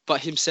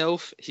 But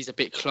himself, he's a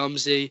bit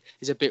clumsy.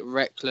 He's a bit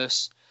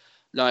reckless.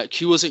 Like,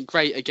 he wasn't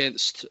great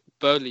against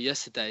Burnley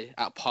yesterday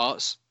at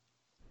parts.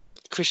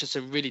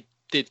 Christensen really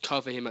did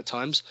cover him at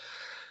times.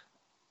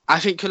 I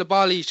think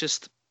Koulibaly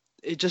is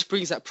it just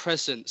brings that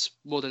presence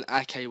more than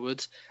Ake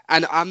would.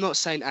 And I'm not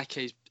saying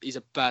Ake is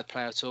a bad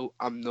player at all.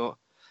 I'm not.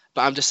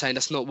 But I'm just saying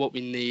that's not what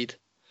we need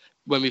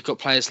when we've got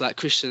players like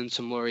Christian and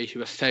Tomori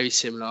who are very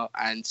similar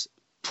and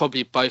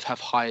probably both have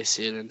higher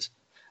ceilings.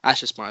 That's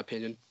just my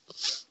opinion.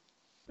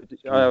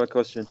 I have a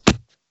question. Do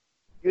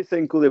you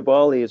think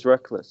Koulibaly is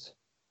reckless?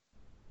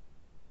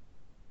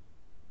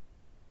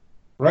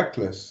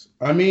 Reckless?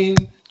 I mean...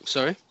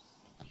 Sorry?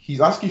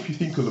 He's asking if you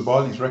think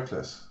Koulibaly is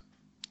reckless.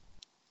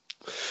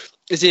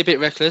 Is he a bit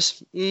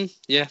reckless?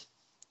 Yeah,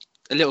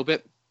 a little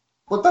bit.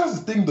 But that's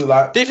the thing, though.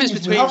 Like, difference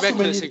between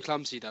reckless and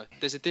clumsy, though.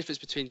 There's a difference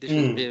between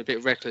being a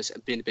bit reckless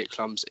and being a bit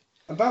clumsy.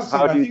 And that's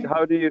how do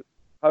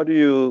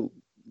you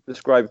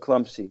describe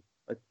clumsy?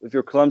 Like, if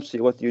you're clumsy,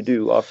 what do you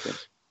do often?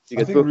 You I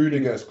get think booked.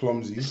 Rudiger is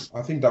clumsy.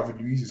 I think David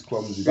Luiz is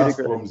clumsy. That's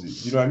Rudiger.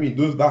 clumsy. You know what I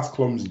mean? That's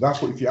clumsy.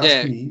 That's what, if you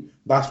ask me,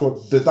 that's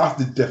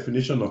the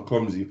definition of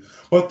clumsy.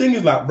 But the thing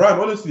is, like, Brian,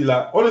 honestly,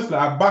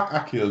 I back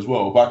Ake as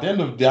well. But at the end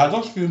of the day, I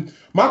just feel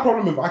my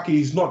problem with Ake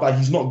is not that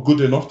he's not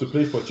good enough to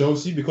play for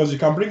Chelsea, because you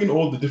can bring in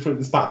all the different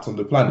stats on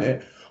the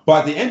planet.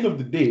 But at the end of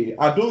the day,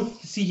 I don't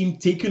see him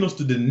taking us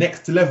to the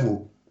next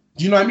level.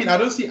 Do you know what I mean? I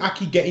don't see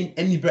Ake getting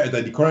any better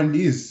than he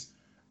currently is.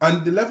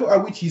 And the level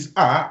at which he's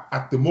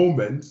at the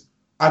moment,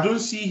 I don't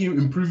see him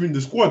improving the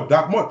squad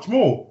that much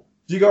more.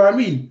 Do you get what I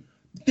mean?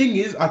 The thing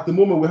is, at the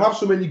moment, we have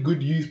so many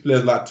good youth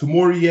players like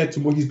Tomori.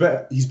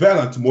 He's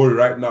better than Tomori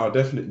right now,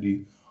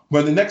 definitely. But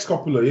in the next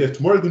couple of years,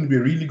 Tomori is going to be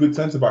a really good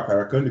centre-back, I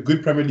reckon, a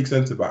good Premier League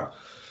centre-back.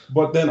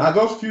 But then I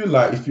just feel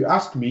like, if you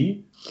ask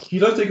me, he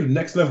does take it to the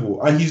next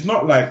level. And he's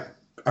not, like,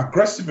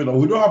 aggressive enough.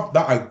 We don't have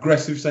that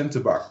aggressive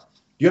centre-back.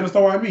 Do you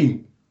understand what I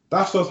mean?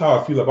 That's just how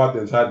I feel about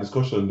the entire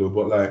discussion, though.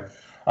 But, like,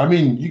 I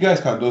mean, you guys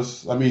can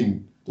just, I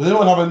mean, does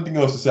anyone have anything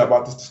else to say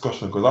about this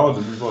discussion? Because I want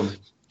to move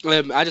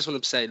on. I just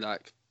want to say,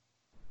 like,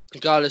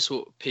 regardless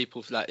what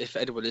people, like, if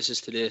anyone listens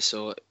to this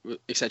or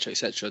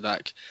etc.,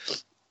 like,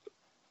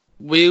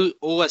 we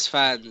all as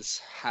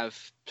fans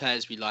have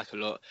players we like a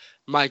lot.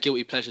 My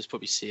guilty pleasure is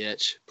probably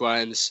CH.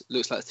 Brian's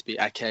looks like to be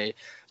Ake.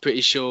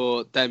 Pretty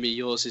sure, Demi,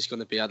 yours is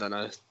going to be, I don't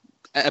know,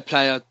 a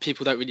player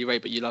people don't really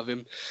rate, but you love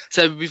him.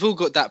 So we've all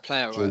got that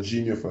player, right?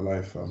 Jorginho for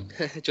life, fam.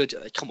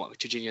 Come on,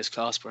 Jorginho's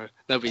class, bro.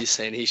 Nobody's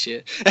saying he's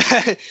shit.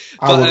 I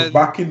was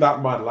backing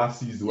that man last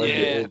season when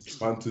they all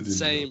dismantled him.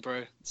 Same,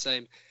 bro.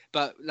 Same.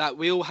 But like,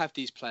 we all have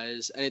these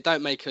players, and it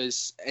don't make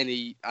us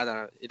any. I don't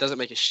know. It doesn't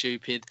make us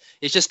stupid.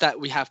 It's just that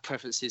we have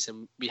preferences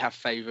and we have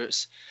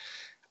favourites.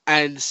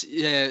 And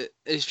yeah,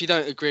 if you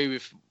don't agree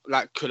with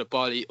like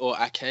Koulibaly or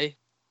Ake,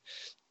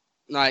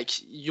 like,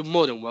 you're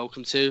more than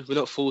welcome to. We're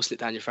not forcing it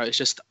down your throat. It's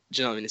just,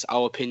 do you know what I mean? It's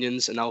our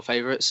opinions and our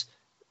favourites.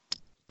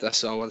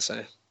 That's what I want to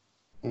say.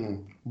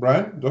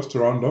 Brian, just to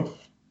round off.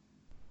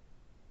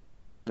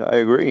 I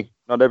agree.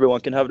 Not everyone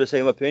can have the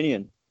same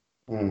opinion.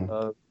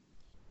 Yeah,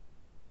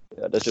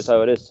 that's just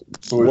how it is.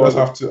 So we just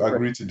have to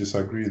agree to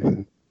disagree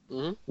then.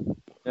 Mm-hmm.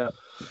 Yeah.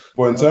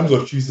 But in terms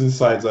of choosing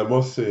sides, I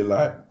must say,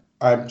 like,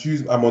 I'm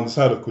on the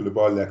side of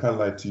Koulibaly. I can't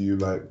lie to you.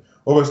 Like,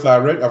 obviously,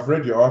 I've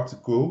read your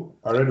article.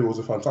 I read it was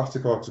a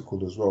fantastic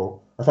article as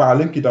well. In fact, I'll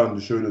link it down in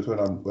the show notes when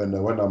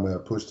I'm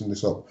posting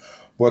this up.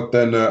 But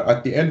then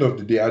at the end of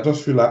the day, I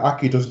just feel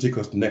like Ake doesn't take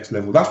us to the next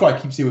level. That's why I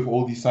keep saying with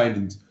all these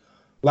signings.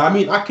 Like, I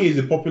mean, Ake is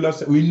a popular.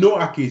 We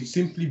know Ake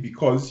simply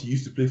because he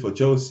used to play for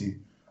Chelsea.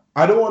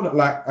 I don't want to,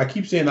 like, I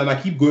keep saying, and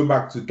I keep going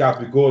back to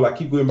Gabigol, I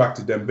keep going back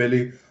to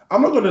Dembele.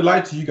 I'm not going to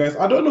lie to you guys.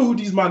 I don't know who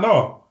these men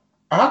are.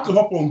 I had to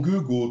hop on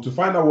Google to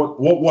find out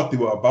what they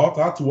were about.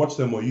 I had to watch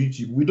them on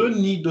YouTube. We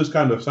don't need those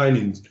kind of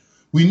signings.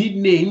 We need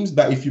names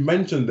that if you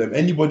mention them,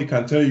 anybody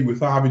can tell you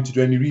without having to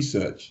do any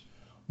research.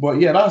 But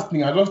yeah, that's the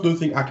thing. I just don't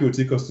think Ake will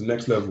take us to the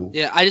next level.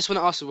 Yeah, I just want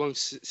to ask one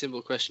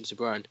simple question to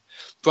Brian.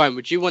 Brian,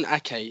 would you want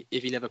Ake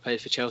if he never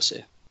played for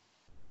Chelsea?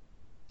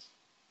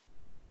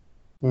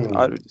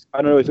 I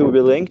don't know if it would be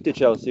linked to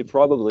Chelsea,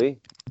 probably.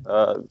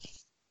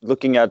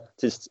 Looking at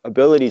his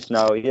abilities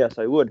now, yes,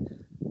 I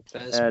would.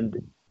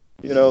 And,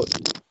 you know,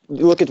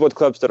 you look at what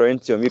clubs that are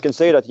into him. You can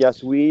say that,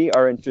 yes, we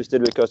are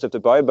interested because of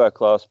the buyback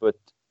clause, but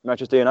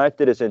Manchester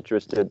United is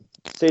interested,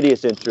 City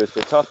is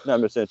interested,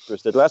 Tottenham is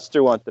interested,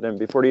 Leicester wanted him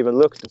before they even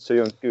looked at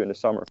Soyuncu in the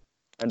summer.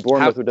 And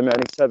Bournemouth were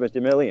demanding 70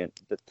 million.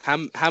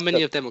 How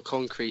many of them are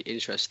concrete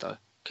interest, though?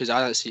 Because I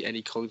don't see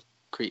any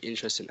concrete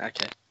interest in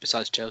Ake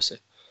besides Chelsea.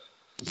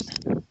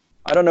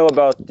 I don't know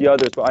about the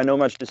others, but I know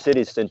Manchester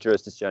City's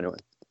interest is genuine.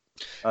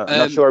 I'm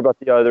not sure about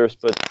the others,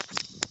 but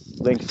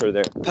links are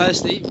there.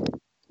 Personally,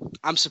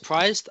 I'm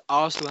surprised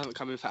Arsenal haven't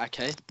come in for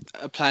Ake,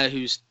 a player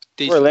who's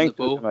decent on the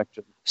ball,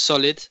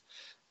 solid.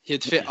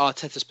 He'd fit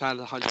Arteta's plan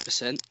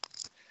 100%.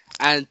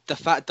 And the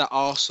fact that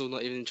Arsenal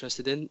not even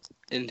interested in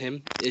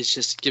him is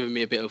just giving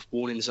me a bit of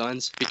warning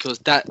signs, because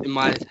that, in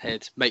my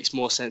head, makes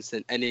more sense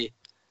than any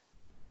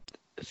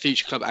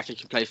future club Ake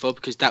can play for,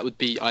 because that would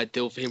be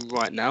ideal for him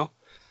right now.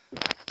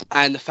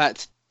 And the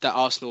fact that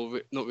Arsenal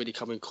not really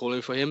coming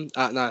calling for him,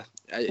 no,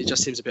 it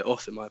just seems a bit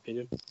off in my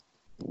opinion.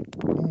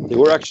 They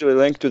were actually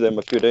linked to them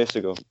a few days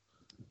ago.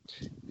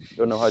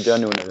 Don't know how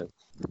genuine it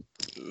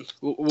is.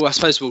 Well, I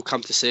suppose we'll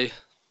come to see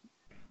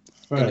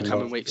in the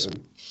coming weeks.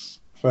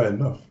 Fair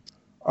enough.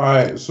 All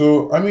right,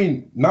 so, I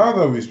mean, now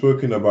that we've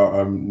spoken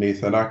about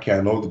Nathan Ake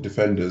and all the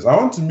defenders, I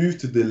want to move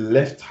to the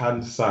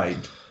left-hand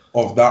side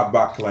of that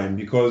back line,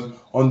 because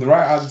on the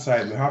right-hand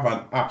side, we have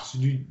an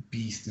absolute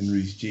beast in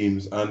Reece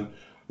James. And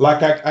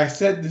like I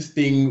said this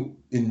thing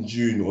in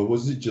June, or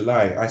was it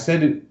July? I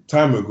said it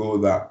time ago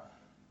that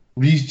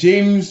Reece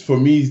James, for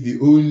me, is the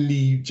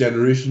only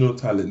generational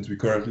talent we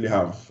currently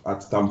have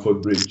at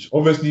Stamford Bridge.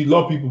 Obviously, a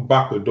lot of people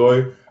back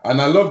Odoi,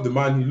 and I love the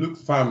man. He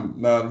looks fam.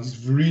 Now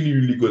he's really,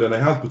 really good, and he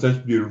has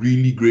potential to be a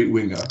really great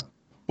winger.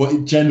 But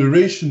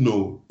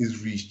generational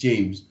is Reece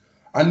James.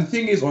 And the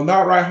thing is, on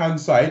that right-hand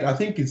side, I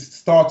think it's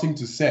starting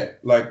to set.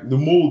 Like, the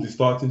mold is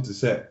starting to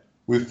set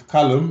with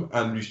Callum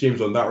and Reece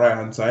James on that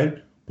right-hand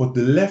side, but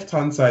the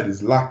left-hand side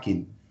is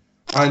lacking.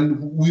 And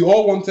we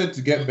all wanted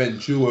to get Ben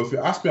Chilwell. If you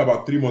asked me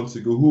about 3 months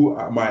ago who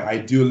my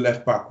ideal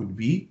left-back would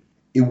be,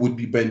 it would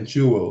be Ben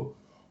Chilwell.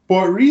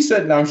 But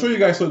recently, I'm sure you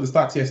guys saw the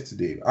stats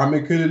yesterday,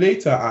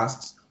 Later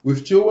asks,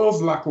 with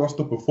Chilwell's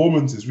lackluster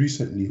performances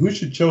recently, who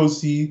should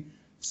Chelsea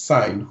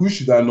sign? Who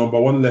should our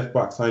number one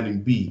left-back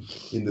signing be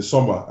in the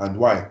summer and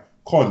why?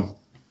 Con?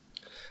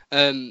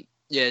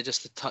 Yeah,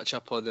 just to touch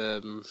up on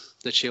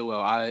the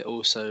Chilwell, I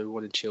also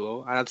wanted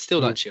Chilwell, and I'd still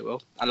like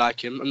Chilwell. I like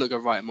him. I'm not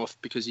going to write him off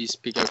because he's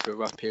been going through a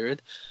rough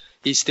period.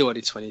 He's still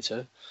only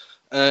 22.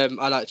 I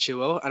like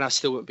Chilwell, and I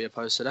still wouldn't be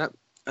opposed to that.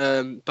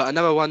 But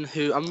another one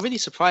who I'm really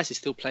surprised he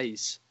still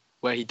plays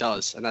where he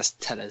does, and that's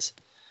Telles.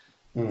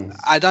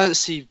 I don't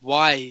see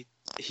why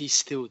he's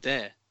still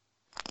there.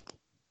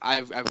 I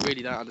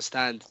really don't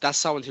understand. That's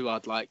someone who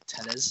I'd like,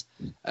 Telles.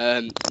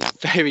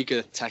 Very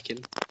good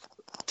attacking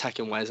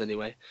wise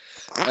anyway.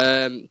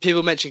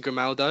 People mentioned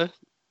Grimaldo.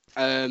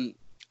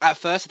 At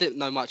first, I didn't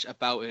know much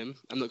about him.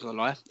 I'm not going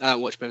to lie. I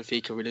don't watch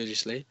Benfica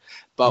religiously.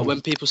 But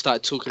when people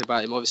started talking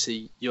about him,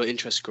 obviously your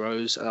interest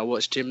grows. And I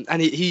watched him.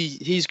 And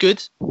he's good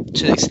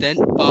to an extent.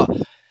 But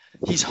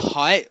his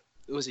height,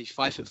 was he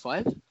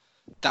 5'5"?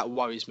 That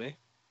worries me.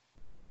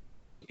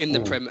 In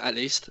the Prem, at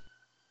least.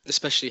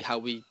 Especially how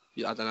we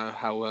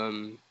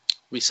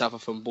suffer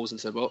from balls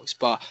into the box.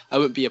 But I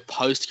wouldn't be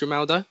opposed to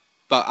Grimaldo.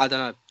 But I don't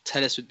know.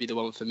 Telles would be the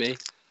one for me.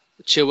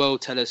 Chilwell,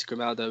 Telles,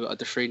 Grimaldo are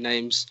the three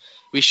names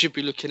we should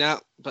be looking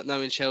at. But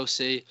knowing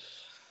Chelsea,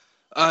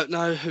 I don't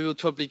know who would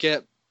probably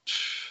get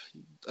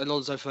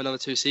Alonso for another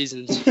 2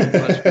 seasons.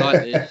 Most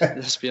likely,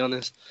 let's be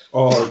honest.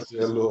 Oh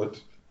dear Lord.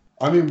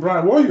 I mean,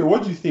 Brian,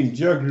 what do you think?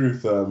 Do you agree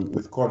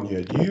with Con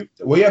here?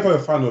 Were you ever a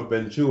fan of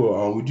Ben Chilwell,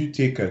 or would you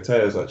take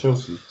Telles at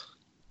Chelsea?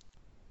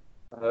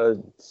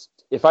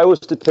 If I was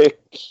to pick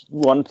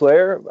one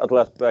player at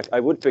left back, I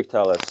would pick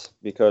Telles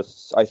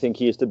because I think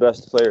he's the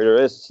best player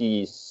there is.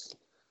 He's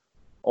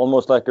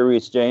almost like a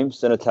Reece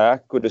James in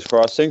attack with his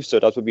crossing, so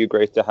that would be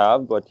great to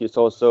have. But he's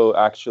also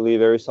actually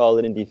very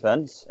solid in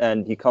defense,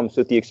 and he comes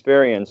with the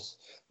experience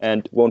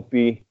and won't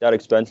be that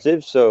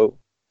expensive. So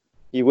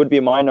he would be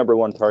my number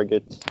one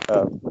target.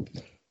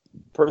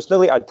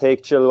 Personally, I'd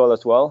take Chilwell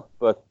as well,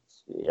 but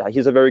yeah,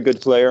 he's a very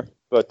good player.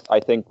 But I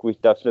think we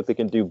definitely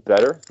can do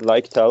better,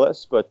 like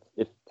Telles. But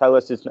if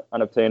Telles is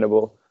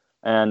unobtainable,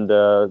 and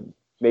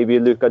maybe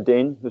Luka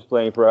Dean, who's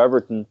playing for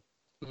Everton,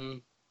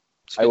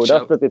 I would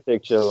definitely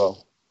take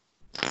Chilwell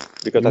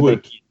because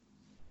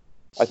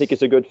I think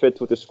he's a good fit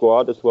with the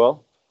squad as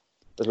well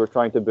that we're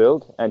trying to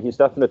build, and he's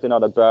definitely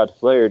not a bad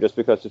player just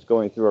because he's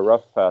going through a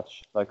rough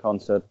patch, like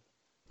Hans said.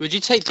 Would you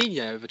take Digne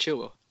over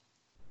Chilwell?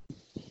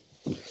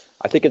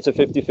 I think it's a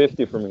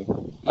 50-50 for me.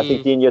 I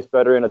think Digne is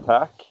better in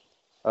attack.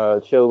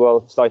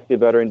 Chilwell slightly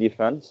better in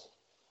defense.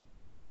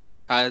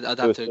 I'd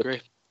have to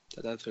agree.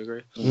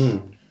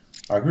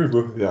 I agree with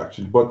both of you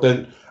actually, but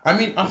then I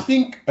mean I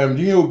think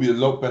Digne will be a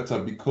lot better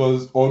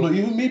because, or no,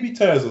 even maybe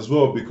Telles as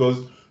well,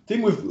 because the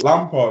thing with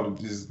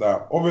Lampard is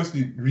that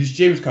obviously Reece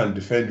James can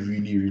defend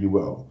really, really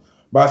well,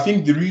 but I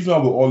think the reason why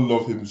we all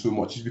love him so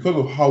much is because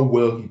of how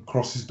well he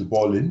crosses the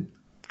ball in.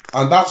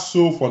 And that's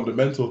so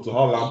fundamental to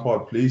how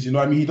Lampard plays. You know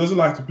what I mean? He doesn't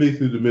like to play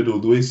through the middle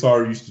the way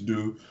Sarri used to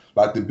do,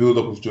 like the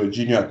build-up of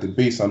Jorginho at the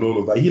base and all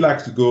of that. He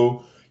likes to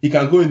go, he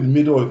can go in the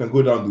middle or he can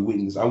go down the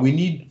wings. And we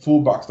need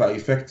fullbacks that are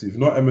effective,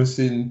 not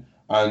Emerson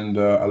and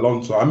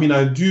Alonso. I mean,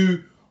 I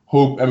do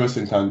hope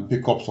Emerson can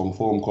pick up some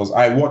form because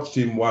I watched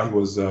him while he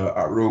was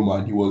at Roma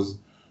and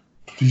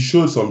he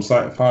showed some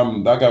sign.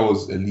 That guy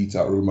was elite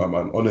at Roma,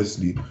 man,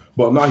 honestly.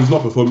 But now he's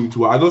not performing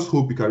too well. I just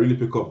hope he can really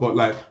pick up. But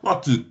like,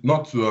 not to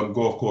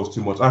go off course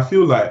too much. I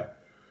feel like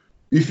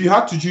if you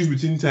had to choose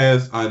between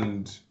Telles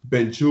and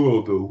Ben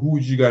Chilwell, though, who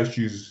would you guys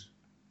choose?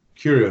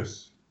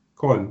 Curious,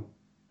 Colin.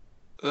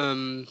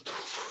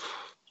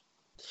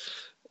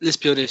 Let's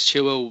be honest.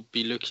 Chilwell will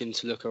be looking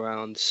to look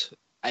around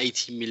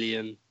 80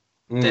 million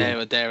there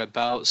or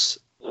thereabouts.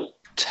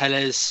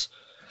 Telles,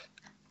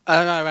 I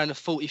don't know, around the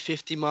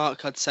 40-50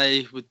 mark, I'd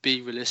say would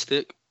be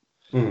realistic.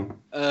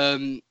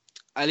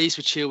 At least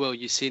with Chilwell,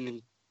 you've seen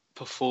him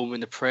perform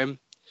in the Prem.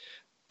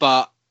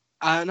 But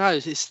I don't know,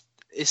 it's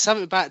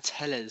something about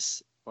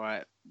Telles,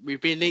 right?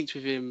 We've been linked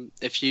with him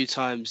a few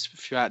times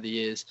throughout the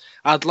years.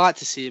 I'd like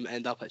to see him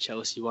end up at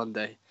Chelsea one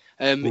day.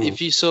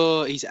 If you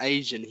saw his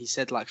agent, he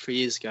said like 3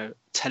 years ago,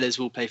 Telles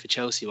will play for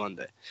Chelsea one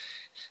day.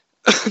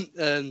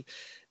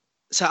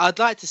 So I'd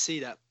like to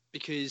see that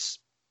because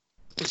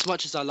as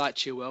much as I like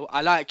Chilwell,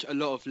 I like a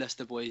lot of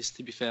Leicester boys,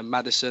 to be fair.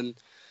 Maddison,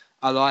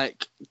 I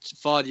like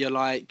Vardy, I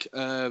like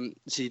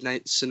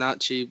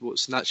Sinachi,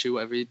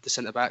 whatever, the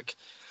centre-back.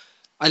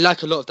 I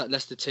like a lot of that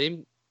Leicester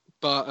team.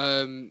 But,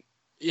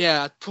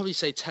 yeah, I'd probably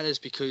say Telles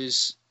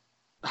because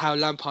how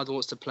Lampard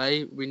wants to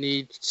play, we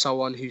need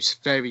someone who's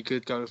very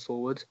good going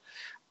forward.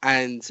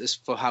 And as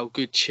for how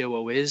good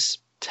Chilwell is,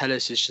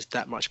 Telles is just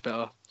that much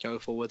better going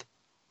forward.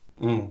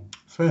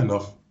 Fair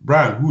enough.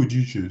 Brian, who would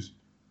you choose?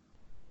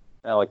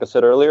 Yeah, like I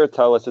said earlier,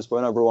 Telles is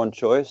my number one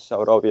choice. I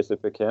would obviously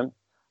pick him.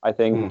 I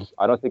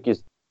don't think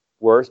he's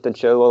worse than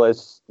Chilwell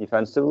is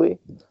defensively.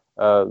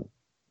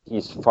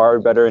 He's far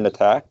better in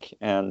attack,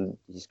 and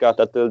he's got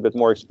that little bit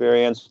more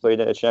experience, played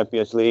in the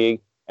Champions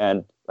League,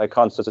 and like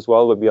Constance as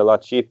well would be a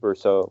lot cheaper.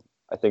 So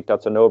I think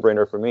that's a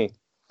no-brainer for me.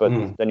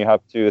 But then you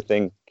have to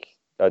think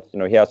that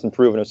he hasn't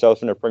proven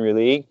himself in the Premier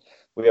League.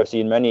 We have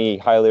seen many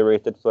highly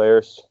rated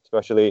players,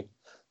 especially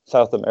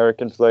South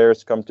American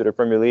players, come to the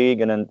Premier League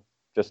and then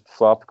just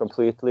flop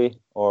completely,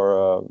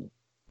 or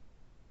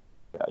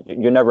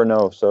you never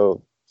know.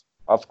 So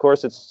of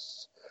course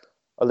it's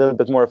a little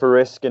bit more of a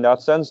risk in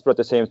that sense, but at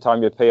the same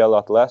time you pay a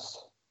lot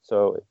less.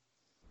 So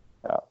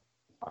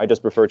I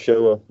just prefer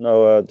Chilwell.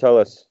 No, tell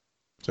us.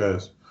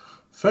 Cheers.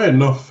 Fair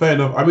enough.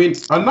 I mean,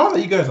 and now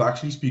that you guys are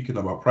actually speaking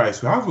about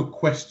price, we have a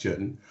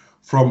question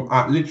from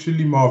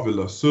Literally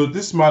Marvelous. So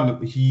this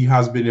man, he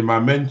has been in my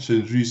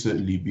mentions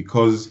recently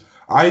because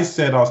I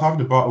said I was having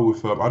a battle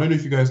with I don't know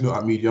if you guys know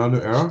at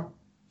Mediano Era.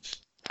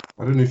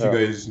 I don't know if you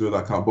guys know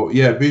that account, but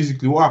yeah,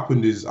 basically what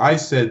happened is I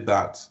said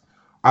that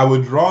I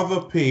would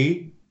rather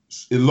pay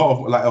a lot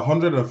of like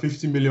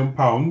 £150 million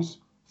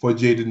for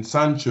Jadon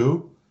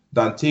Sancho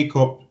than take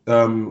up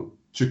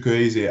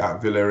Chukwueze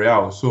at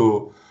Villarreal.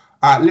 So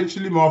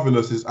Literally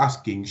Marvelous is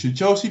asking, should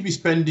Chelsea be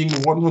spending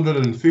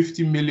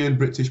 150 million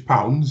British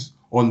pounds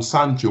on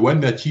Sancho when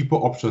there are cheaper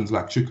options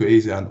like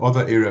Chukwueze and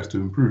other areas to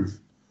improve?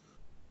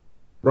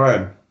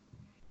 Brian?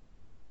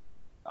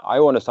 I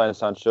want to sign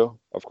Sancho.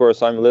 Of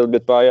course, I'm a little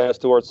bit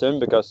biased towards him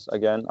because,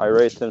 again, I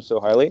rate him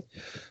so highly.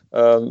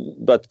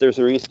 But there's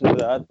a reason to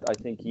that. I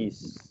think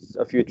he's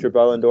a future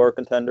Ballon d'Or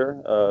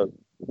contender.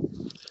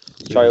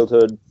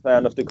 Childhood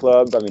fan of the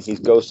club. I mean, he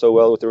goes so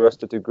well with the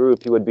rest of the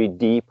group. He would be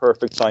the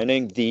perfect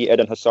signing, the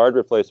Eden Hazard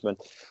replacement.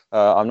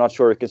 I'm not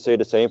sure we can say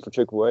the same for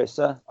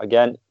Chukwueze.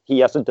 Again, he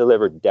hasn't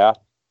delivered that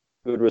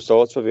good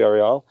results for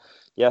Villarreal.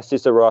 Yes,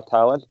 he's a raw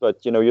talent,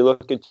 but you're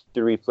looking to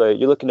replay.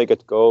 You're looking to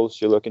get goals.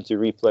 You're looking to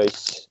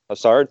replace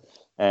Hazard,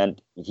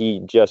 and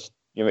he just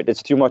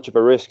it's too much of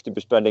a risk to be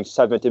spending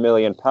 £70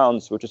 million,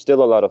 which is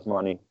still a lot of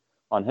money,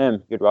 on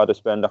him. You'd rather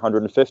spend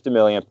 £150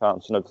 million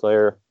on a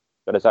player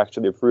that has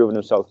actually proven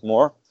himself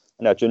more,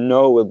 and that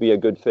will be a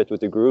good fit with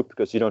the group,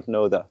 because you don't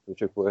know that with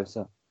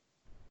Chukwueze.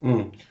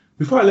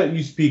 Before I let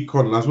you speak,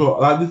 Colin, as well,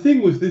 like the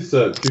thing with this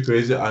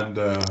Chukwueze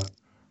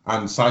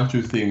and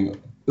Sancho thing,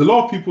 a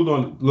lot of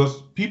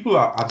people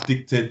are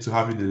addicted to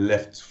having a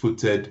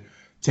left-footed,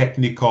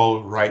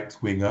 technical right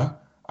winger,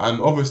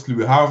 and obviously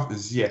we have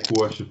Ziyech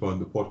worshipper on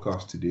the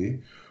podcast today.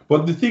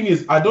 But the thing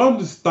is, I don't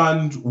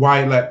understand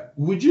why. Like,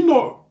 would you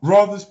not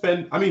rather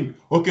spend? I mean,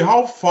 okay,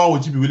 how far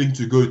would you be willing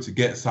to go to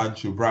get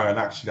Sancho, Brian?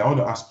 Actually, I want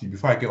to ask you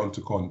before I get on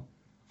to Con.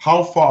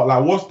 How far?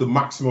 Like, what's the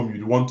maximum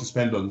you'd want to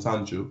spend on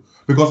Sancho?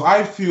 Because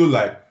I feel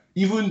like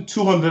even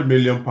 £200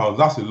 million,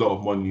 that's a lot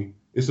of money.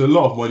 It's a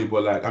lot of money,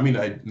 but like, I mean,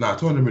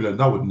 200 million,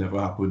 that would never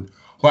happen.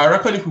 But I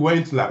reckon if we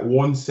went to like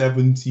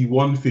 170,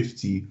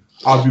 150,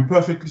 I'd be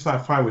perfectly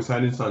fine with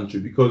signing Sancho,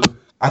 because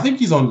I think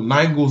he's on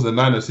 9 goals and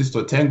 9 assists,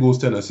 or 10 goals,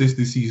 10 assists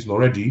this season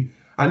already.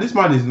 And this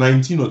man is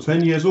 19 or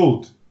 20 years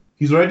old.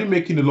 He's already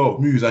making a lot of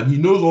moves, and he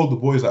knows all the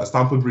boys at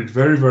Stamford Bridge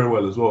very, very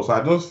well as well. So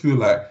I just feel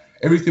like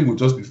everything would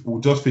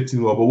just fit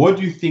in well. But what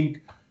do you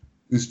think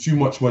is too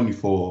much money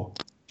for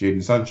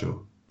Jadon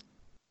Sancho,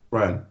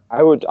 Brian?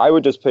 I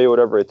would just pay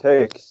whatever it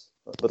takes.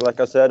 But like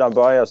I said, I'm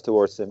biased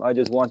towards him. I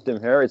just want him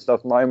here. It's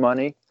not my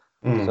money.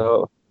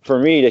 So for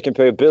me, they can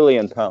pay £1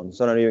 billion. I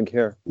don't even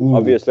care. Ooh.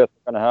 Obviously, that's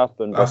not going to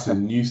happen. That's a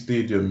new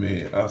stadium,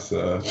 mate. That's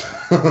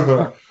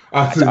I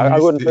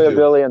wouldn't pay £1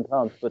 billion,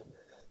 but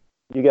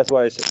you get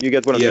what I'm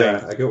saying.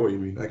 Yeah, I get what you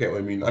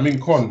mean. I mean,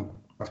 Con,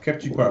 I've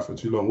kept you quiet for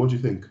too long. What do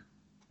you think?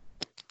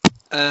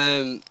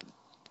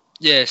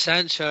 Yeah,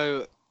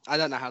 Sancho. I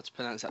don't know how to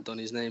pronounce that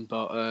Donny's name,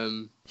 but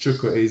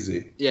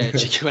Chukwueze. Yeah,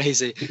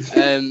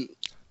 Chukwueze.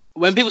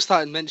 When people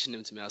started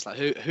mentioning him to me, I was like,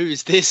 "Who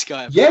is this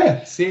guy?"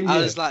 Yeah, same here. I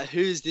was like, "Who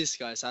is this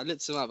guy?" So I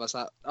looked him up. I was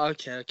like,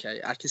 "Okay,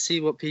 I can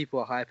see what people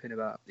are hyping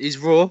about. He's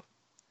raw,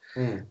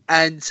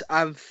 and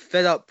I'm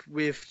fed up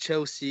with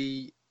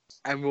Chelsea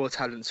and raw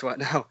talents right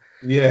now.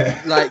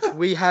 Yeah, like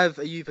we have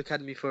a youth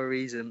academy for a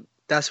reason.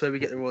 That's where we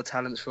get the raw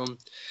talents from.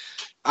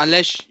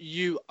 Unless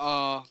you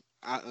are,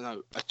 I don't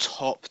know, a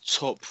top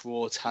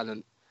raw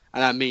talent,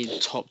 and I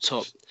mean top.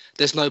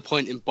 There's no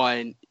point in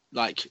buying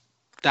like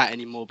that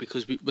anymore,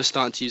 because we're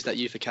starting to use that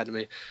youth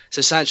academy.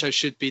 So Sancho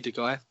should be the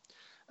guy.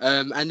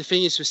 And the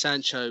thing is with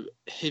Sancho,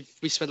 if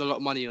we spend a lot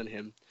of money on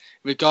him,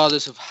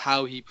 regardless of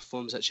how he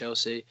performs at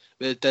Chelsea,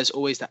 there's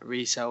always that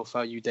resale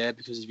value there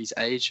because of his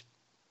age.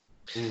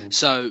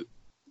 So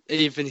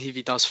even if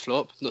he does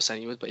flop, I'm not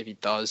saying he would, but if he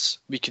does,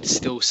 we could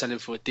still sell him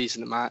for a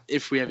decent amount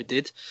if we ever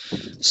did.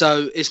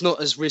 So it's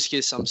not as risky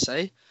as some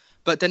say.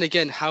 But then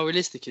again, how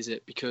realistic is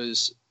it?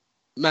 Because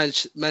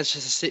Manchester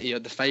City are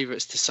the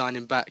favourites to sign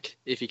him back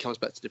if he comes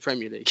back to the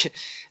Premier League.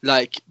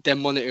 Like, they're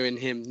monitoring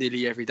him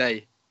nearly every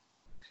day.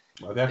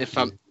 Well, if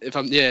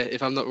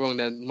I'm not wrong,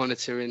 they're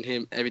monitoring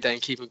him every day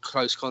and keeping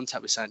close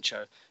contact with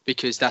Sancho,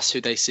 because that's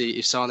who they see.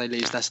 If Sane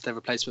leaves, that's their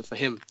replacement for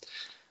him.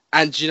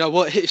 And you know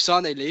what? If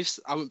Sane leaves,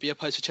 I wouldn't be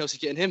opposed to Chelsea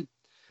getting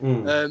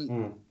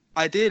him.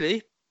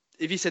 Ideally,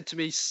 if you said to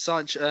me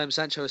Sancho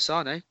or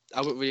Sane, I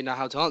wouldn't really know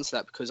how to answer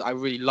that because I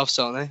really love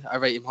Sane. I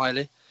rate him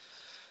highly.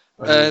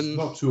 And he's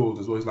not too old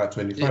as well. He's like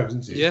 25,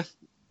 isn't he? Yeah,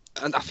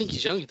 and I think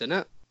he's younger than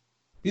that.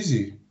 Is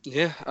he?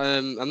 Yeah,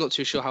 I'm not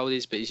too sure how old he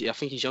is, but I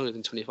think he's younger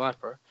than 25,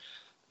 bro.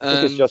 I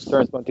think he's just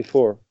turned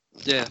 24.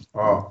 Yeah.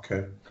 Oh,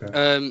 okay.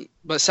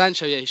 But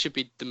Sancho, he should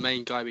be the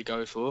main guy we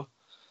go for.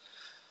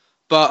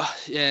 But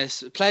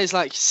yes, players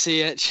like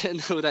CH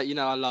and all that,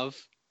 I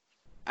love.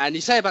 And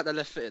you say about the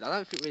left footed, I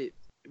don't think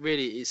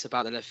really it's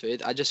about the left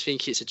footed. I just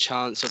think it's a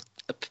chance of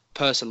a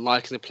person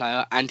liking the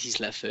player and he's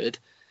left footed.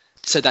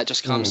 So that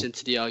just comes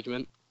into the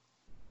argument.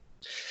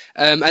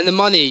 And the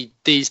money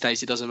these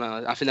days, it doesn't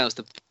matter. I think that was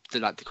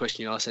the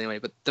question you asked anyway.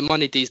 But the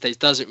money these days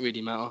doesn't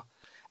really matter,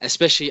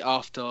 especially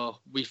after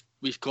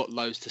we've got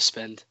loads to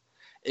spend.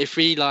 If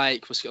we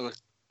was on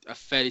a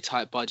fairly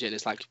tight budget and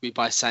it's like we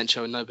buy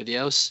Sancho and nobody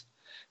else,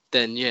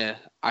 then yeah,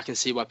 I can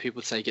see why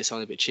people say get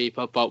someone a bit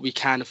cheaper. But we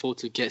can afford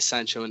to get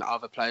Sancho and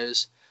other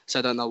players, so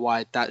I don't know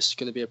why that's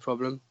going to be a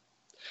problem.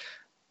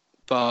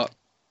 But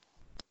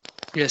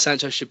yeah,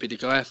 Sancho should be the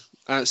guy.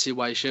 I don't see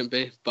why he shouldn't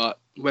be. But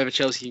whether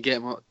Chelsea can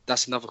get him,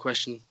 that's another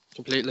question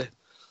completely.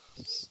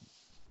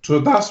 So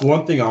that's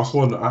one thing I also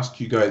want to ask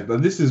you guys.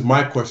 But this is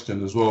my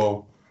question as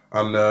well.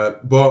 And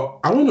but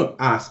I want to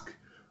ask,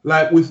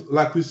 like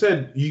we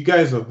said, you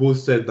guys have both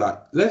said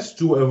that let's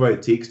do whatever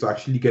it takes to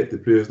actually get the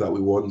players that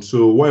we want.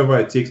 So whatever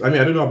it takes. I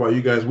mean, I don't know about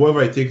you guys.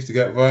 Whatever it takes to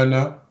get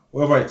Werner,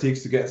 whatever it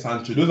takes to get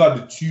Sancho. Those are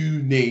the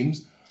two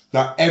names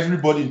that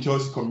everybody in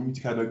Chelsea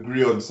community can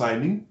agree on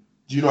signing.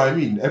 Do you know what I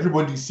mean?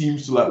 Everybody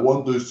seems to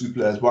want those two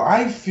players. But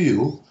I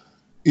feel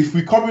if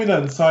we come in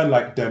and sign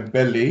like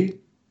Dembele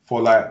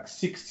for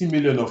 60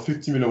 million or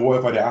 50 million,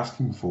 whatever they're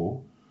asking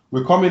for,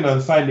 we come in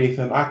and sign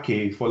Nathan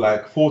Ake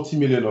for 40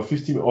 million or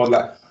 50 million,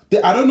 or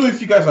I don't know if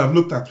you guys have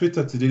looked at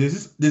Twitter today.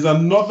 There's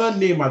another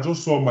name I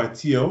just saw on my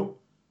TL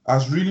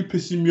that's really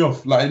pissing me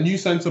off. A new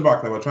centre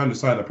back that we're trying to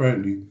sign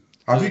apparently.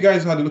 Have you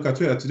guys had a look at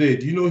Twitter today?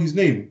 Do you know his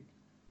name?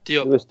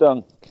 Diop. Lewis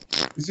Dunk.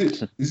 Is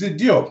it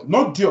Diop?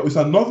 Not Diop. It's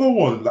another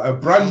one, a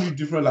brand new,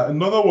 different,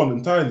 another one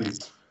entirely.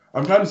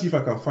 I'm trying to see if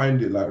I can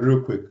find it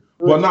real quick.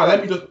 But now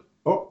let me just.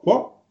 Oh,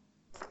 what?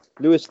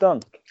 Lewis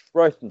Dunk,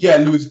 Brighton. Yeah,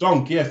 Lewis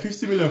Dunk. Yeah,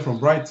 50 million from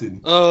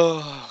Brighton.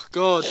 Oh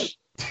God.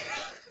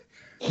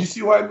 You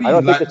see what I mean? I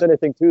don't think there's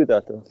anything to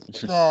that though.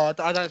 No,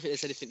 I don't think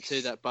there's anything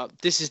to that. But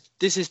this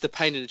is the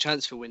pain in the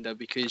transfer window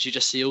because you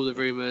just see all the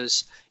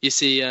rumours. You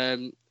see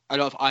a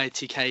lot of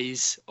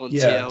ITKs on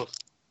TL.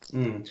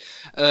 And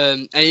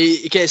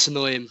it gets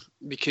annoying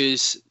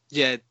because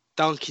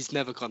Dunk is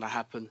never gonna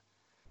happen.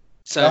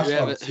 So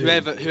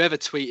whoever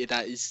tweeted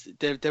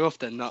that they're off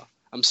their nut.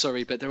 I'm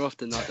sorry, but they're off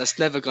the nut. That's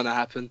never gonna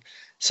happen.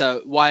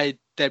 So why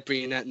they're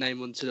bringing that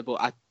name onto the board?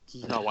 I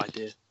no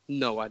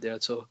idea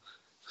at all.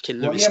 But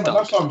yeah, man,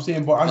 that's what I'm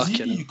saying. But as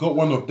you got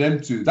one of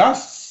them too,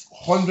 that's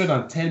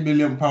 110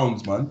 million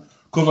pounds, man.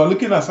 Because we're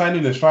looking at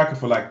signing a striker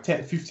for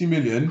 50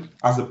 million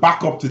as a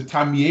backup to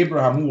Tammy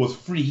Abraham, who was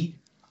free.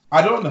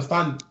 I don't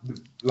understand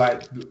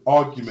the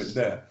argument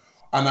there.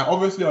 And I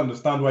obviously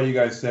understand why you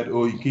guys said,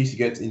 oh, in case he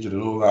gets injured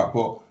and all that.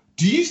 But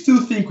do you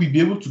still think we'd be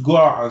able to go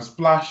out and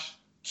splash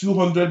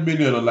 200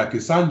 million on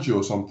a Sancho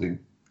or something?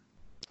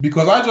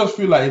 Because I just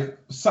feel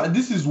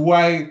this is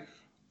why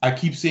I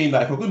keep saying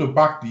that if we're going to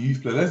back the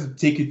youth player, let's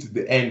take it to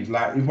the end.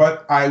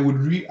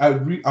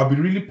 I'll be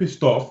really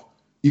pissed off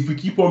if we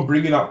keep on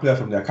bringing out players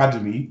from the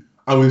academy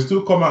and we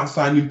still come out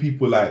signing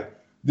people like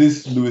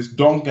this Lewis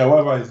Dunk,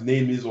 whatever his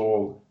name is,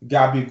 or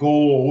Gabby Go,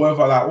 or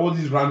whoever, all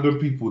these random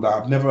people that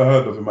I've never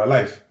heard of in my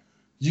life.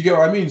 Do you get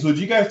what I mean? So do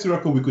you guys still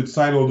reckon we could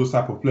sign all those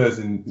type of players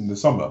in the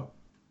summer?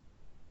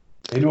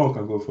 Anyone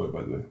can go for it,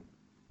 by the way.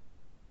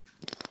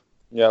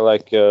 Yeah,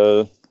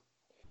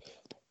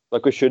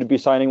 we should be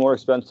signing more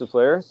expensive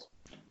players.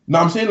 No,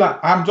 I'm saying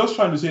I'm just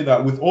trying to say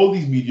that with all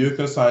these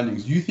mediocre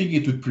signings, do you think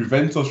it would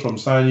prevent us from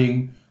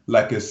signing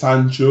a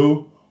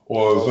Sancho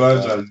or a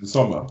Virgil in the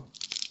summer?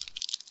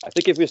 I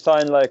think if we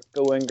sign a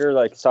winger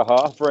like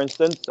Saha, for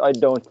instance, I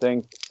don't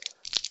think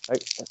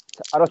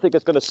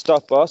it's going to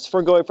stop us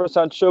from going for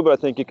Sancho, but I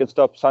think it can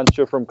stop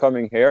Sancho from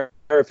coming here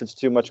if it's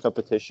too much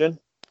competition.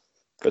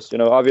 Because,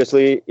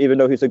 obviously, even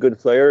though he's a good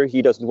player,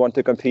 he doesn't want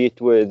to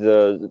compete with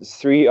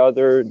 3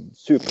 other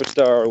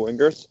superstar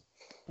wingers.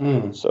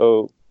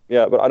 So,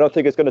 yeah, but I don't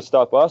think it's going to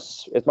stop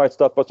us. It might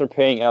stop us from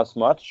paying as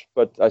much,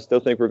 but I still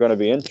think we're going to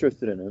be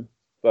interested in him.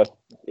 But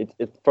it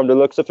from the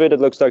looks of it, it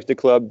looks like the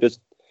club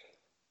just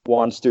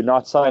wants to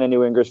not sign any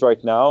wingers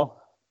right now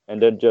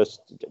and then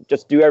just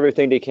do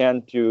everything they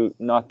can to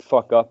not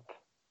fuck up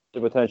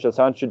the potential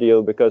Sancho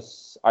deal,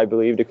 because I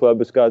believe the club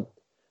has got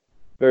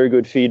very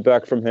good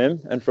feedback from him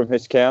and from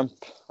his camp.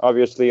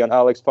 Obviously, on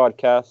Alex's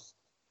podcast,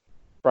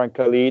 Frank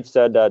Khalid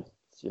said that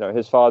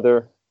his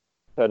father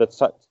said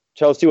that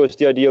Chelsea was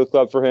the ideal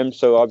club for him,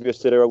 so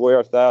obviously they're aware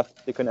of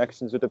that, the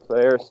connections with the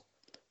players.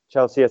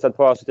 Chelsea has had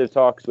positive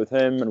talks with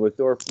him and with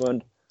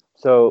Dortmund,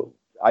 so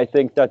I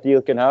think that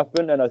deal can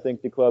happen, and I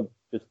think the club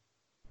just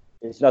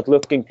is not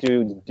looking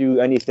to do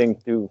anything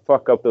to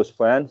fuck up those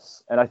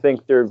plans. And I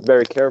think they're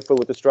very careful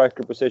with the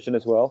striker position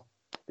as well,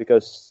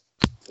 because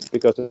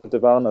because of the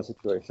Valna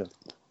situation.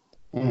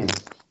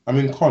 I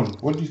mean, Con,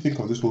 what do you think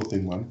of this whole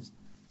thing, man?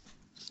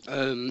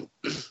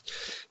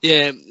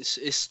 Yeah,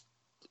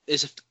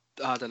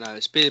 I don't know.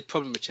 It's been a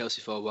problem with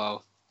Chelsea for a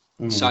while,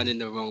 signing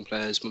the wrong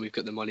players when we've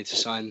got the money to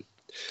sign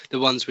the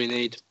ones we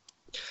need.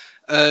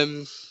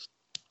 With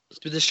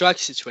the striker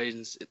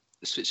situation,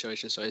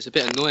 sorry, it's a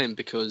bit annoying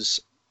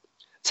because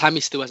Tammy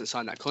still hasn't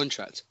signed that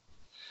contract,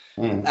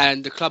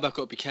 and the club have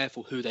got to be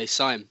careful who they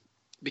sign,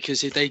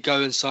 because if they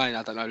go and sign,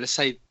 I don't know, let's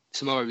say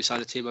tomorrow we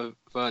sign a Timo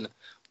Werner,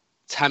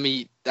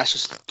 Tammy, that's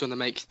just going to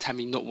make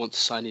Tammy not want to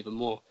sign even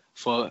more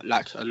for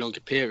like a longer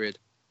period.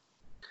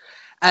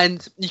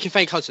 And you can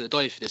thank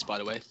Hudson-Odoi for this, by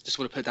the way. Just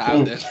want to put that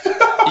out there.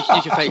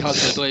 You can thank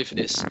Hudson-Odoi for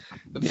this.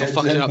 For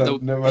fucking up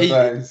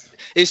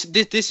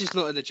this is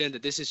not an agenda.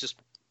 This is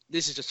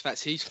just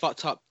facts. He's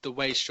fucked up the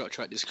wage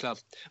structure at this club.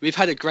 We've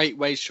had a great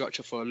wage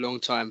structure for a long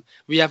time.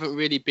 We haven't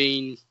really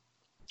been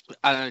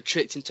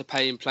tricked into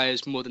paying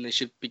players more than they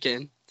should be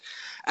getting.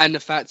 And the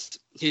fact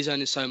he's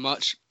earning so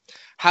much,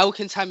 how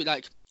can Tammy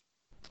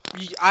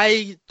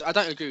I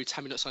don't agree with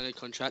Tammy not signing a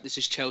contract. This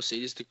is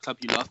Chelsea. This is the club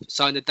you love.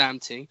 Sign the damn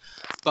thing.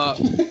 But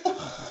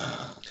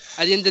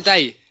at the end of the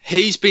day,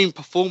 he's been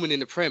performing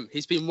in the Prem.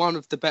 He's been one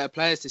of the better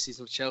players this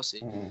season for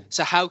Chelsea.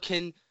 So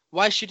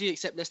why should he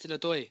accept less than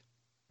Odoi?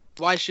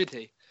 Why should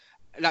he?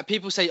 Like,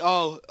 people say,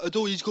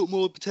 Odoi's got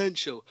more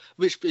potential,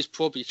 which is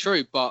probably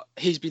true, but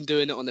he's been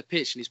doing it on the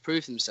pitch and he's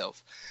proved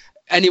himself.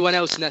 Anyone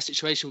else in that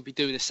situation would be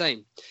doing the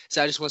same.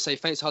 So I just want to say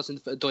thanks to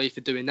Hudson-Odoi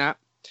for doing that.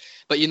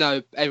 But,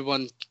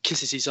 everyone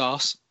kisses his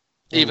ass,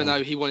 even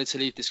though he wanted to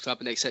leave this club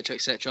and etc.,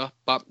 etc.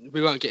 But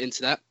we won't get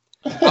into that.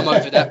 I'm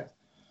over that.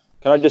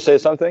 Can I just say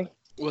something?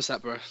 What's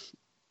that, bro?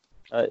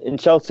 In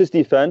Chelsea's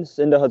defense,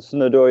 in the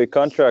Hudson-Odoi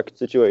contract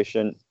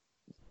situation,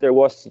 there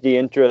was the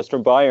interest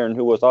from Bayern,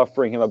 who was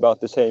offering him about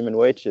the same in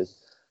wages.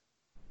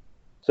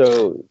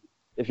 So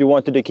if you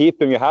wanted to keep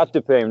him, you had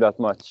to pay him that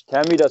much.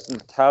 Tammy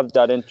doesn't have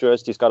that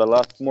interest. He's got a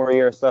lot more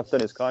years left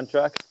on his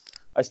contract.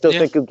 I still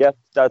think he'll get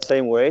that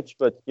same wage,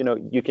 but,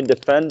 you can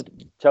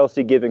defend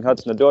Chelsea giving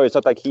Hudson-Odoi. It's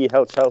not like he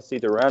held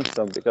Chelsea to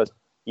ransom, because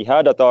he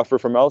had that offer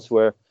from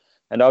elsewhere.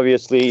 And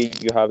obviously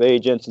you have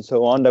agents and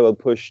so on that will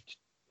push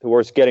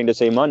towards getting the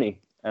same money.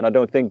 And I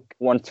don't think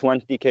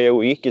 120k a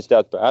week is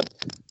that bad.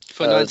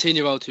 For a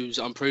 19-year-old who's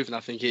unproven, I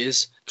think it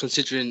is,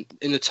 considering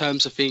in the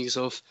terms of things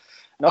of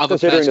not other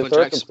considering the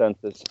contracts.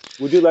 Circumstances.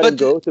 Would you let him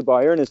go to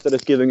Bayern instead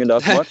of giving him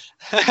that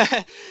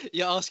much?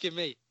 You're asking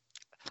me.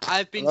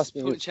 I've been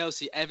supporting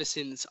Chelsea ever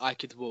since I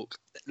could walk.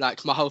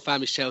 Like, my whole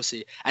family's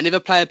Chelsea. And if a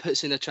player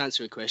puts in a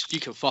transfer request, you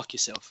can fuck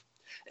yourself.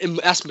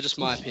 That's just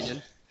my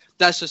opinion.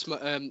 That's just my...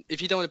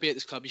 if you don't want to be at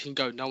this club, you can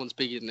go. No one's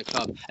bigger than the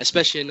club.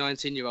 Especially a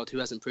 19-year-old who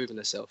hasn't proven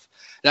herself.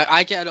 Like,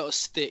 I get a lot of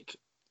stick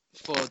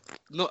for...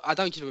 I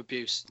don't give him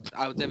abuse.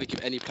 I would never give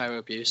any player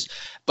abuse.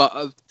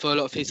 But for a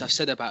lot of things I've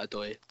said about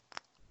Odoi.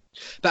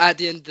 But at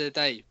the end of the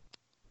day,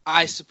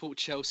 I support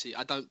Chelsea.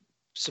 I don't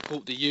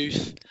support the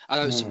youth. I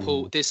don't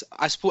support this.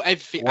 I support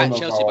everything at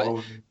Chelsea,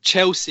 but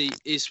Chelsea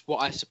is what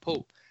I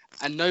support,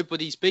 and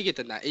nobody's bigger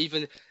than that.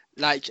 Even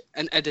like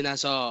an Eden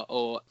Hazard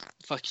or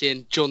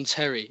fucking John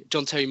Terry.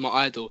 John Terry, my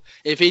idol.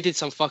 If he did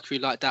some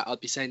fuckery like that, I'd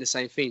be saying the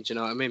same thing. Do you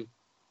know what I mean?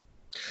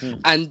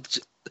 And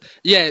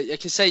yeah, I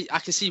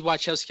can see why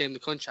Chelsea gave him the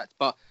contract,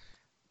 but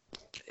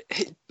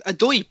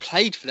Odoi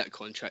played for that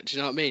contract. Do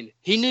you know what I mean?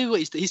 He knew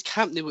what his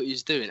camp knew what he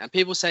was doing, and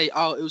people say,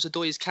 "Oh, it was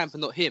Odoi's camp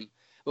and not him."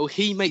 Well,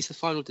 he makes the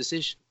final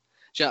decision.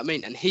 Do you know what I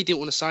mean? And he didn't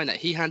want to sign that.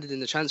 He handed in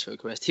the transfer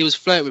request. He was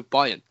flirting with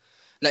Bayern.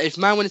 Like, if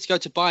man wanted to go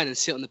to Bayern and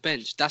sit on the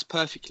bench, that's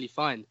perfectly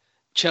fine.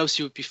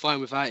 Chelsea would be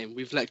fine without him.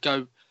 We've let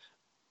go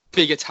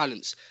bigger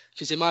talents.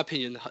 Because in my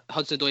opinion,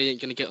 Hudson-Odoi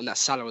ain't going to get on that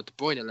Salah or De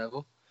Bruyne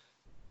level.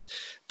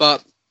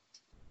 But...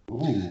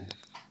 Ooh.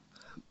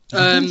 Do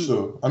you think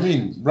so? I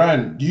mean,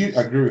 Ryan, do you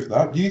agree with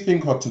that? Do you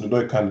think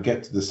Hudson-Odoi can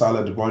get to the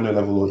Salah De Bruyne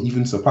level or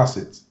even surpass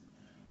it?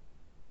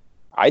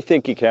 I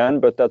think he can,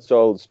 but that's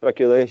all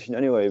speculation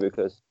anyway,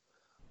 because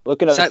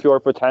looking at pure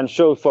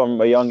potential from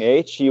a young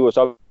age, he was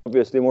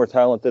obviously more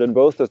talented than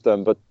both of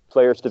them, but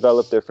players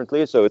develop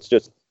differently, so it's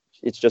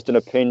just an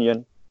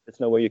opinion. There's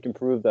no way you can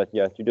prove that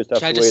yet. You just have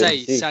to wait and see. Can I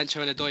just say,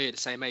 Sancho and Odoi are the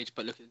same age,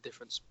 but look at the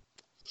difference.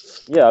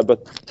 Yeah,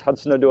 but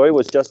Hudson-Odoi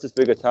was just as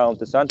big a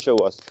talent as Sancho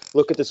was.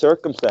 Look at the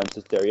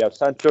circumstances there. You have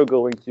Sancho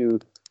going to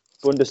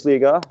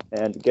Bundesliga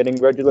and getting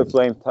regular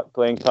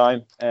playing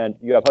time, and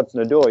you have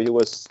Hudson-Odoi who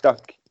was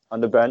stuck on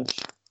the bench,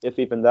 if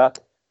even that,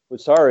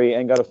 was sorry,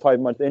 and got a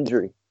 5-month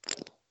injury.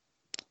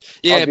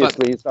 Yeah,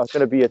 obviously, he's not going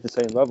to be at the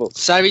same level.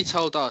 Sarri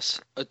told us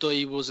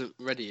Odoi wasn't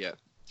ready yet.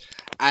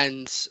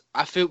 And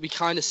I feel we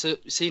kind of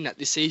seen that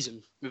this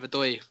season with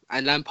Odoi,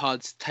 and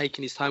Lampard's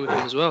taking his time with him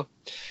as well.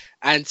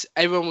 And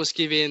everyone was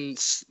giving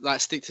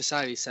stick to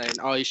Sarri, saying,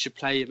 "Oh, you should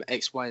play him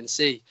X, Y, and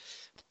Z."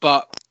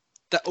 But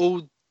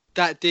all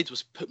that did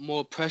was put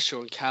more pressure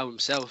on Cal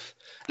himself.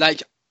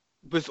 Like,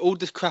 with all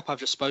the crap I've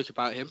just spoke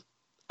about him,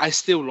 I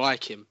still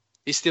like him.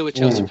 He's still a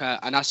Chelsea player,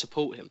 and I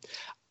support him.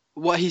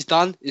 What he's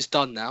done is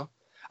done now.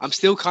 I'm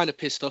still kind of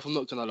pissed off, I'm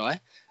not going to lie.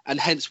 And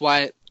hence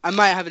why I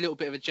might have a little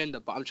bit of agenda,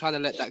 but I'm trying to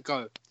let that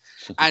go.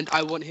 and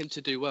I want him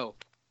to do well.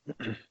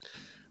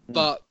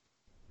 But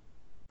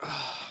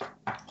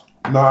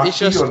No, I it's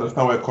fully just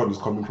understand where Con is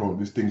coming from with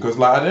this thing, because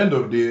like at the end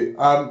of the day,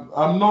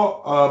 I'm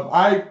not.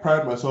 I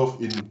pride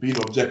myself in being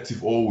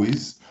objective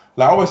always.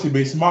 Like obviously,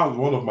 Mason Mount is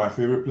one of my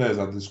favorite players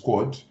at the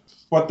squad.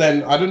 But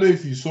then I don't know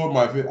if you saw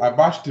I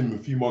bashed him a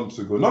few months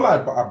ago. Not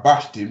like I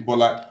bashed him, but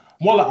like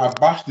more like I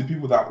bashed the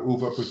people that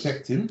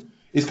overprotect him.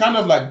 It's kind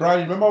of like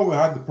Brian. Remember when we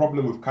had the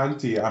problem with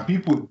Kante and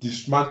people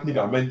dismantling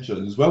our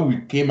mentions when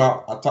we came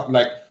out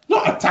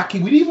not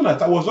attacking. We didn't even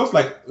attack. It was just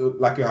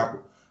like a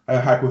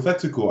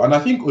hypothetical. And I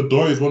think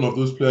Odoi is one of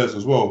those players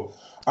as well.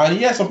 And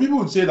yeah, some people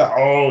would say that,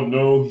 oh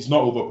no, he's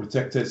not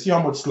overprotected. See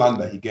how much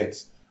slander he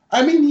gets.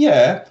 I mean,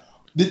 yeah.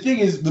 The thing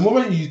is, the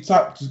moment you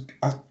start to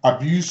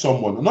abuse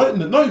someone, not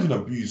even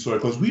abuse, sorry,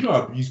 because we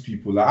don't abuse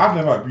people. Like I've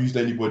never abused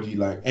anybody,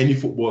 like any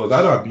footballers.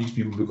 I don't abuse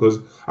people because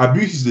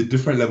abuse is a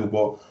different level.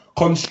 But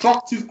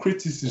constructive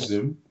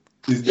criticism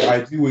is the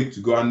ideal way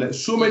to go. And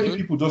so many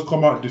people just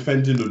come out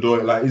defending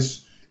Odoi. Like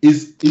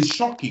it's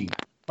shocking.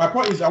 My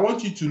point is, I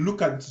want you to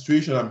look at the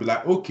situation and be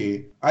like,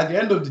 okay, at the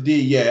end of the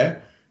day, yeah,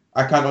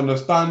 I can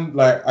understand.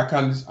 Like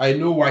I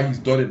know why he's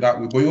done it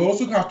that way. But you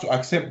also have to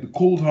accept the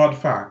cold hard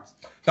fact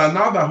that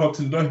now that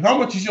Hudson, how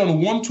much is he on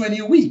 120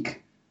 a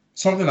week?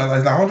 Something like that.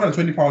 It's like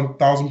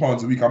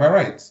 £120,000 a week. Am I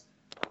right?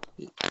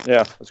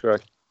 Yeah, that's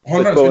correct.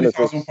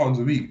 £120,000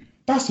 a week.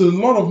 That's a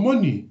lot of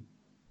money.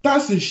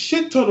 That's a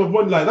shit ton of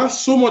money. Like that's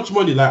so much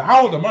money. Like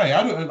how old am I?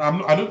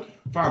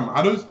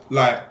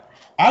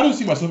 I don't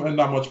see myself earning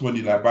that much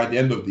money. Like by the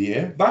end of the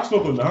year, that's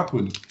not going to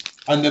happen.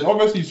 And then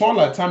obviously someone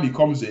like Tammy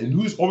comes in,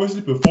 who's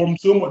obviously performed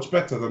so much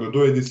better than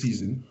Odoi this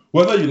season,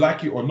 whether you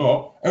like it or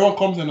not. Everyone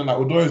comes in and like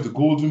Odoi is the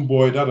golden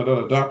boy, da da da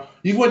da da.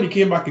 Even when he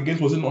came back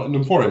against was in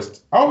Nottingham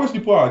Forest, I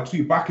obviously put out a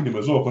tweet backing him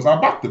as well because I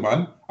backed the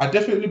man. I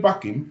definitely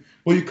back him,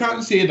 but you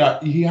can't say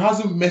that he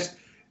hasn't messed.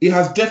 He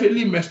has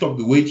definitely messed up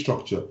the wage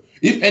structure.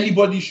 If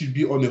anybody should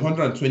be on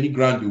 120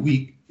 grand a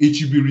week, it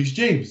should be Reece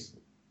James.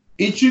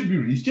 It should be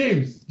Reece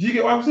James. Do you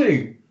get what I'm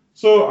saying?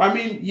 So, I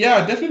mean, yeah,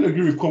 I definitely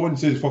agree with Con when he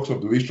says it fucks up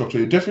the wage structure.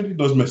 It definitely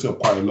does mess up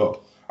quite a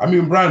lot. I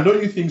mean, Brian,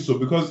 don't you think so?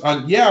 Because,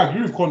 and yeah, I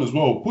agree with Con as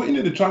well. Putting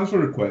in the transfer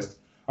request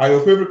at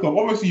your favorite club,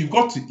 obviously you've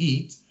got to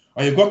eat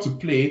and you've got to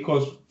play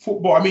because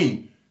football, I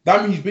mean,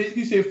 that means he's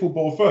basically saying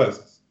football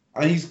first.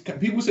 And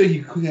people say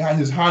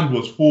his hand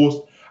was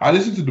forced. I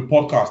listened to the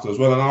podcast as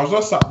well, and I was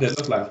just sat there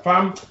just like,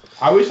 fam,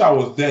 I wish I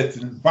was there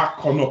to back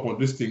Con up on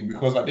this thing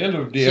because at the end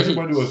of the day,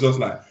 everybody was just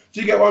like, do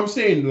you get what I'm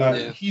saying?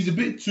 Like, he's a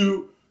bit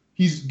too...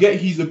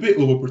 He's a bit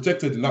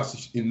overprotected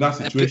in that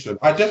situation.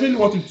 I definitely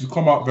want him to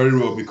come out very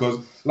well because,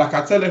 like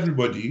I tell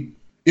everybody,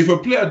 if a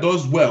player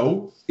does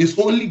well, it's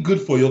only good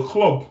for your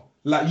club.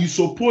 Like you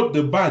support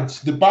the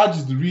badge. The badge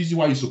is the reason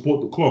why you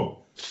support the club.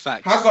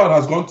 Facts. Hazard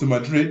has gone to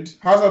Madrid,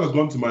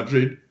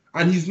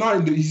 and he's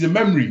not. He's a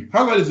memory.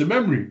 Hazard is a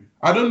memory.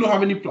 I don't know how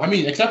many. I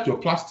mean, except your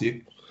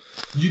plastic,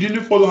 you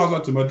didn't follow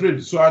Hazard to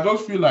Madrid. So I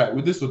just feel like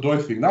with this Odoi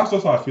thing, that's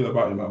just how I feel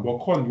about him, man.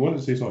 But Con, you want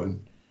to say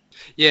something?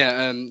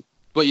 Yeah.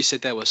 What you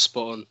said there was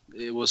spot on.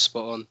 It was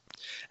spot on.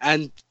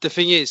 And the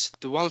thing is,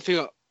 the one thing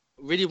that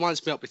really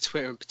winds me up with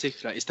Twitter in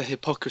particular is the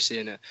hypocrisy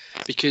in it.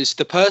 Because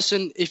the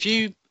person, if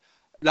you,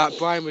 like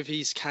Brian with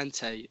his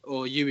Kante,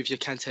 or you with your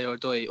Kante or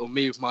Odoi, or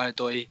me with my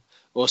Odoi,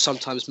 or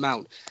sometimes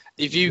Mount,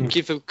 if you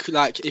give them,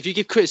 if you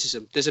give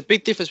criticism, there's a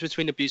big difference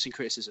between abuse and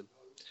criticism.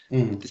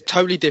 It's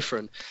totally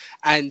different.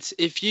 And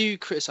if you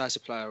criticise a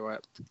player,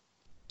 right,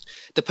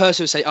 the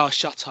person would say, oh,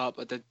 shut up,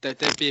 or they'd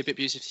be a bit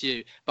abusive to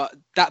you. But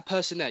that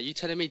person there, you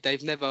telling me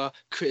they've never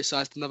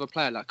criticised another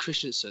player like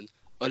Christensen,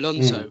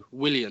 Alonso,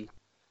 Willian?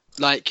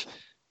 Like,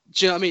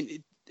 do you know what I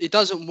mean? It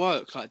doesn't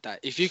work like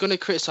that. If you're going to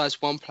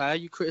criticise one player,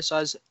 you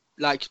criticise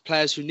like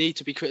players who need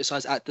to be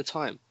criticised at the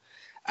time.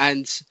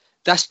 And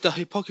that's the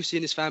hypocrisy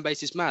in this fan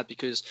base is mad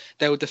because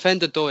they will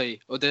defend Odoi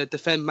or they'll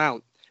defend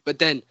Mount, but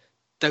then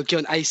they'll go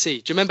on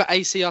AC. Do you remember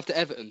AC after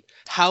Everton?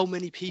 How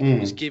many people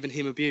was giving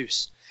him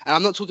abuse? And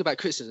I'm not talking about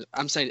criticism,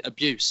 I'm saying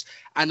abuse.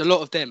 And a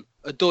lot of them,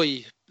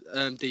 Odoi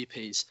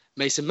DPs,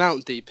 Mason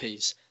Mount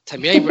DPs,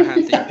 Tammy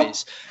Abraham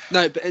DPs.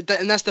 No, but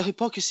and that's the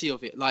hypocrisy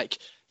of it. Like,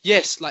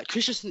 yes, like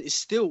Christensen is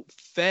still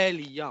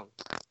fairly young.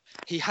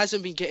 He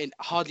hasn't been getting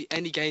hardly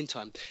any game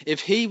time. If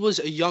he was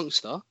a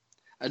youngster,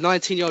 a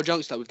 19-year-old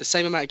youngster with the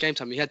same amount of game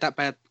time, he had that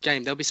bad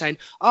game, they'll be saying,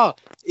 oh,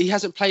 he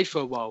hasn't played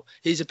for a while.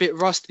 He's a bit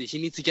rusty. He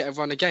needs to get a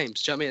run of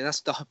games. Do you know what I mean? And that's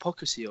the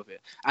hypocrisy of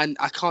it. And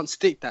I can't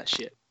stick that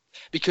shit.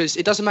 Because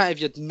it doesn't matter if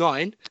you're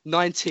 9,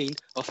 19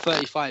 or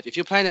 35. If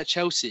you're playing at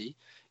Chelsea,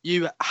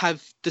 you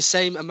have the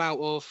same amount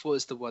of, what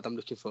is the word I'm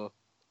looking for?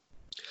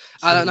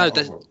 I don't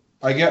know.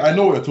 I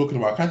know what you're talking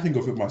about. I can't think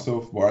of it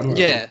myself, but I know what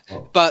you're talking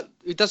about. But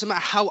it doesn't matter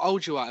how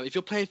old you are. If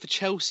you're playing for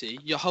Chelsea,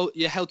 you're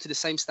held to the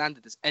same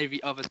standard as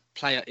every other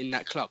player in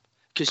that club.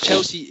 Because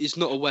Chelsea is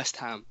not a West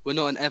Ham. We're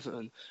not an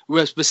Everton.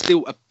 We're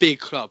still a big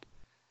club.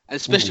 And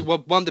especially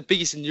one of the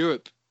biggest in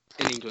Europe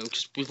in England,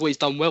 because we've always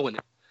done well in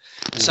it.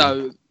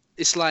 So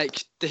it's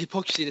like the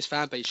hypocrisy in this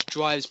fan base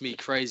drives me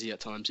crazy at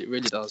times. It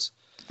really does.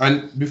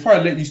 And before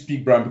I let you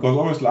speak, Brian, because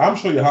obviously I'm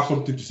sure you have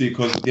something to say,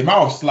 because the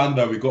amount of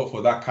slander we got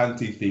for that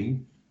Kante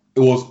thing, it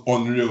was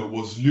unreal. It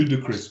was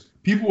ludicrous.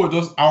 People were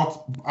just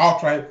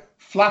outright,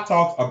 flat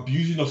out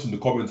abusing us in the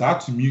comments. I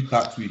had to mute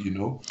that tweet, you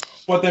know.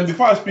 But then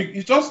before I speak,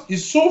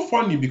 it's so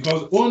funny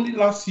because only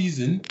last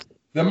season,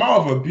 the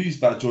amount of abuse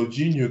that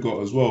Jorginho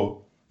got as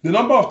well, the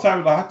number of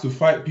times I had to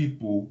fight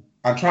people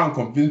and try and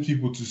convince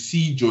people to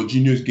see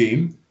Jorginho's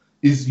game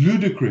is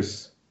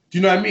ludicrous. Do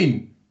you know what I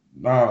mean?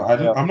 Nah,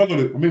 I'm not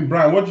gonna. I mean,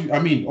 Brian, what do you? I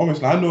mean,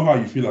 obviously, I know how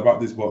you feel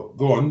about this, but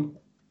go on.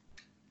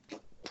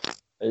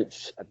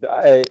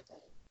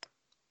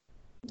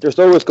 There's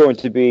always going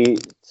to be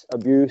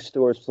abuse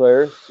towards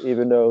players,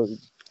 even though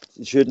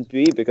it shouldn't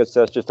be, because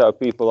that's just how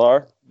people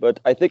are. But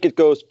I think it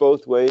goes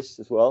both ways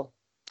as well.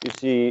 You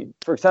see,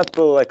 for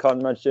example, like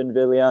Con mentioned,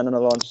 Willian and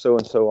Alonso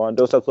and so on.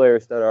 Those are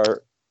players that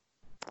are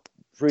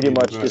pretty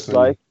much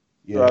disliked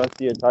throughout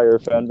the entire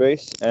fan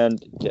base.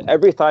 And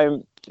every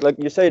time, like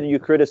you say, you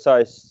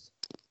criticize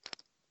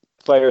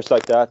players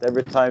like that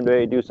every time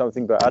they do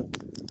something bad,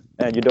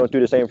 and you don't do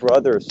the same for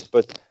others.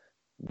 But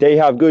they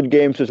have good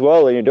games as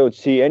well, and you don't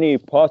see any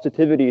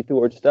positivity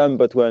towards them.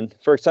 But when,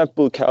 for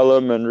example,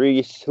 Callum and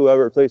Reece,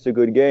 whoever plays a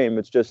good game,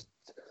 it's just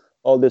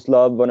all this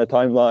love on a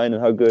timeline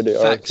and how good they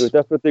are. So it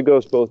definitely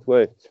goes both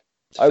ways.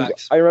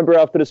 I remember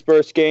after the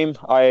Spurs game,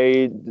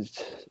 I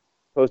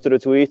posted a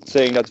tweet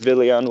saying that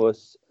Willian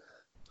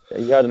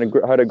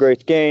had a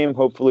great game.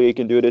 Hopefully he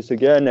can do this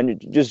again.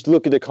 And you just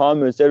look at the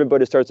comments,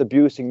 everybody starts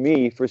abusing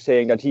me for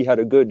saying that he had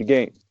a good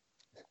game.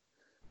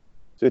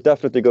 So it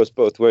definitely goes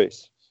both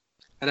ways.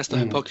 And that's the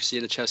hypocrisy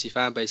in the Chelsea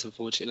fan base,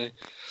 unfortunately.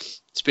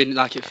 It's been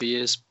like it for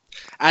years.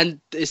 And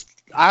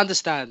I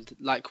understand,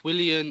 like,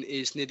 Willian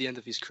is near the end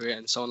of his career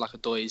and someone like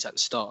Odoi is at the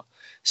start.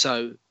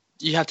 So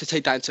you have to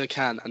take that into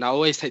account. And I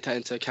always take that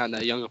into account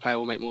that a younger player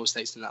will make more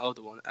mistakes than that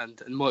older one.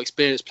 And more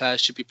experienced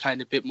players should be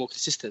playing a bit more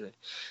consistently.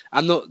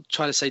 I'm not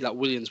trying to say, like,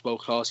 Willian's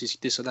world-class, he's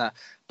this or that.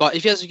 But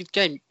if he has a good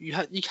game,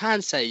 you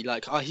can say,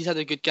 like, oh, he's had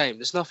a good game.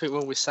 There's nothing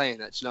wrong with saying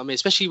that, do you know what I mean?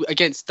 Especially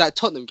against that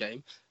Tottenham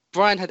game.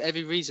 Brian had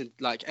every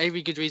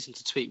good reason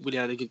to tweet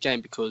Willian had a good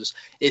game because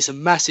it's a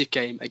massive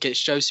game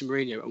against Jose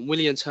Mourinho and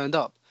Willian turned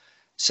up.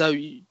 So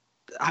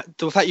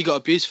the fact you got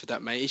abused for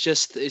that, mate,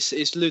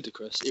 it's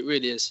ludicrous. It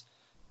really is.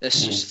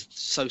 It's just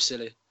so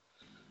silly.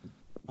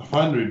 I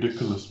find it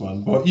ridiculous,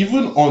 man. But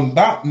even on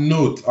that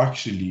note,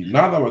 actually,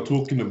 now that we're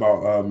talking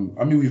about,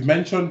 I mean, we've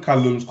mentioned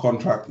Callum's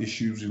contract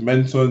issues. We've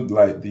mentioned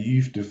like the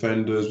youth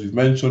defenders. We've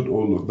mentioned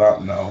all of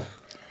that now.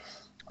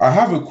 I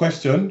have a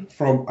question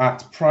from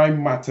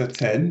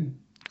 @PrimeMatter10,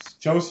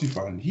 Chelsea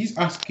fan. He's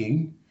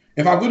asking,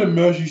 if I'm going to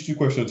merge these two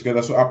questions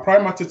together, so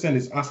 @PrimeMatter10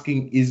 is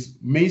asking, is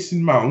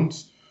Mason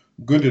Mount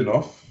good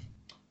enough?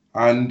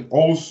 And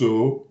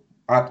also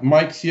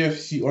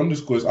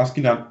 @MikeCFC_ is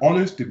asking an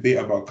honest debate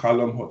about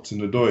Callum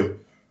Hudson-Odoi.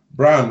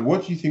 Brian,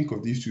 what do you think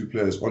of these two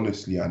players,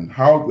 honestly? And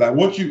how, like,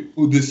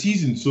 the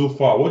season so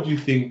far, what do you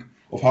think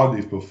of how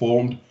they've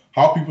performed?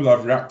 How people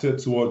have reacted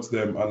towards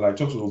them, and like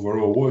just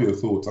overall, what are your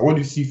thoughts? And what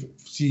do you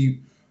see?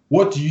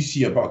 What do you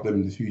see about them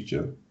in the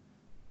future?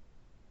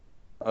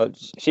 A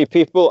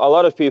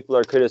lot of people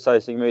are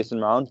criticizing Mason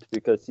Mount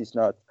because he's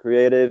not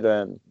creative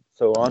and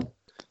so on,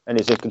 and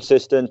he's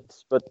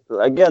inconsistent. But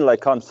again,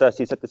 like Con says,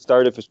 he's at the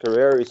start of his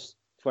career. He's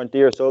 20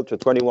 years old, to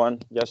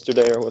 21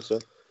 yesterday or so.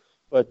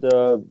 But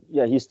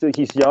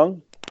he's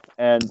young.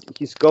 And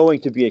he's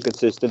going to be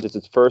inconsistent. It's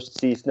his first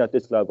season at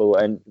this level.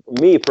 And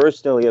me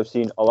personally, I've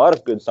seen a lot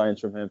of good signs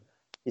from him.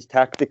 He's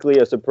tactically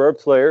a superb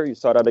player. You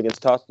saw that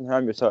against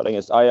Tottenham. You saw it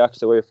against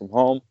Ajax away from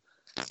home.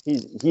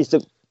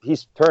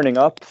 He's turning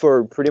up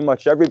for pretty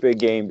much every big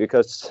game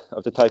because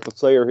of the type of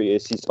player he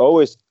is. He's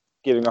always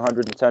giving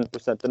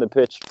 110% on the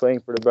pitch, playing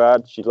for the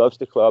badge. He loves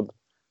the club.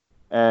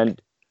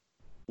 And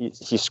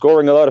he's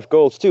scoring a lot of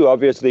goals too.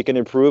 Obviously, he can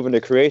improve in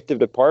the creative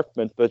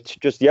department, but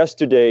just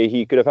yesterday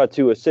he could have had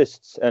 2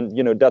 assists, and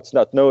that's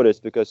not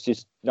noticed because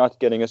he's not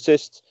getting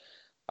assists.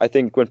 I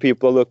think when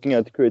people are looking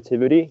at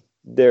creativity,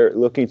 they're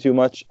looking too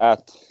much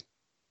at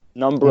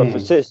number of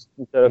assists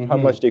instead of how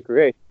much they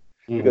create.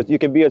 Because you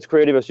can be as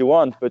creative as you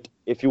want, but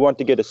if you want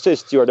to get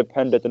assists, you are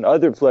dependent on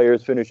other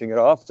players finishing it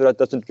off. So that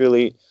doesn't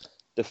really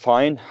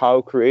define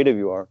how creative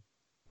you are.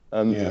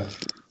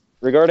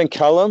 Regarding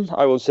Callum,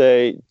 I will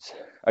say,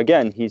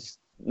 again, he's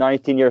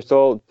 19 years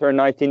old, turned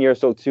 19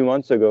 years old 2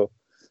 months ago.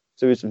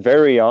 So he's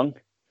very young.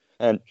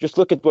 And just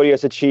look at what he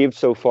has achieved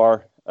so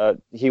far.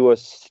 He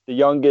was the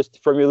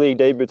youngest Premier League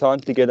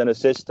debutant to get an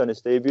assist on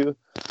his debut.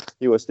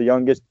 He was the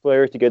youngest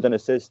player to get an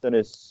assist on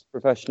his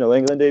professional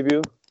England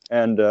debut.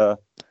 And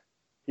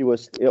he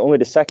was only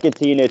the second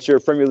teenager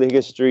in Premier League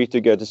history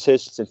to get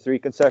assists in 3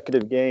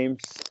 consecutive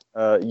games.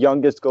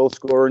 Youngest goal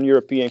scorer in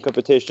European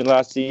competition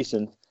last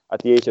season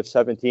at the age of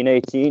 17,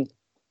 18.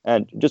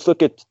 And just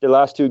look at the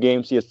last 2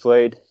 games he has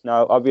played.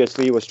 Now,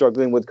 obviously, he was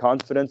struggling with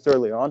confidence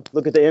early on.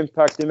 Look at the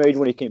impact he made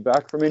when he came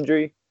back from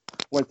injury,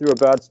 went through a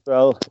bad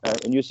spell,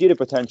 and you see the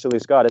potential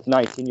he's got at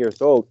 19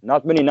 years old.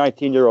 Not many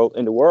 19-year-olds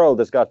in the world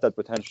has got that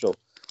potential.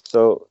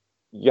 So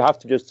you have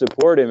to just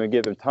support him and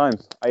give him time.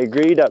 I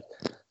agree that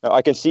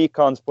I can see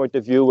Con's point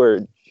of view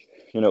where,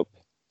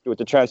 with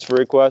the transfer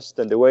request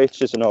and the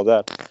wages and all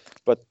that,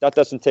 but that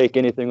doesn't take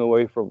anything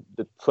away from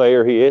the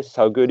player he is,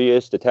 how good he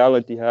is, the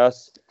talent he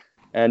has.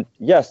 And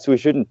yes, we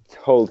shouldn't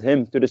hold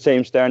him to the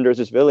same standards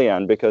as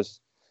Willian, because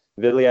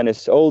Willian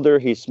is older,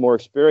 he's more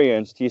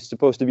experienced, he's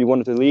supposed to be one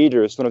of the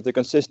leaders, one of the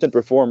consistent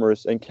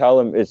performers, and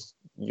Callum is,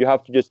 you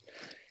have to just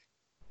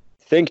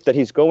think that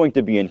he's going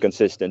to be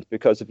inconsistent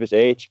because of his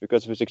age,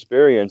 because of his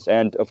experience,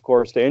 and of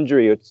course the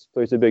injury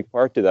plays a big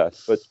part to that.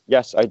 But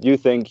yes, I do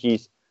think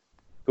he's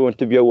going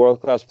to be a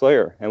world-class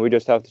player, and we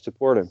just have to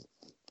support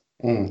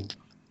him.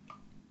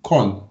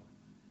 Con?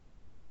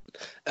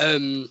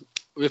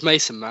 With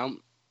Mason Mount,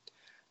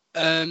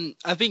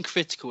 I've been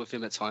critical of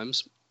him at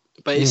times,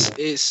 but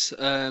it's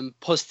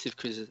positive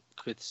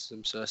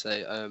criticism, so I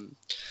say.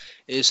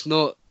 It's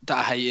not that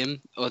I hate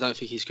him or I don't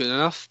think he's good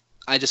enough.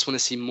 I just want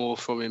to see more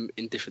from him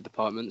in different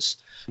departments.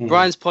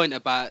 Brian's point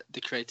about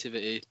the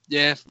creativity,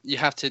 yeah, you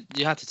have to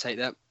take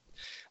that.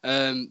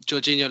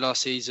 Jorginho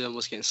last season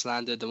was getting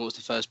slandered, and what was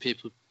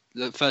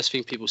the first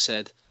thing people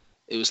said?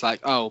 It was like,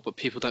 oh, but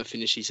people don't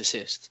finish these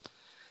assists.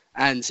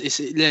 And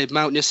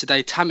Mount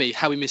yesterday, Tammy,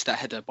 how he missed that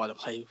header, by the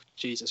way,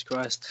 Jesus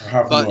Christ.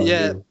 But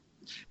yeah,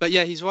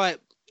 he's right,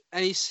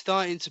 and he's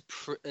starting to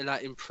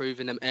improve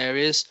in them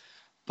areas.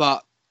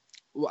 But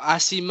I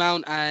see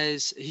Mount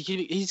as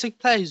he's a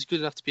player who's good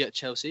enough to be at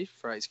Chelsea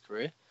throughout his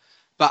career,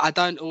 but I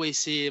don't always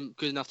see him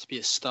good enough to be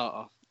a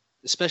starter,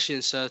 especially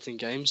in certain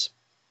games,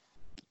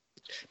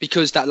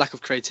 because that lack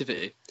of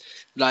creativity.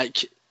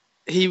 Like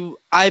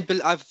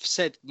I've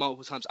said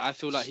multiple times, I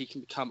feel like he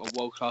can become a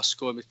world-class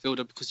scorer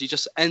midfielder because he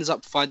just ends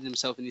up finding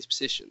himself in these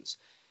positions.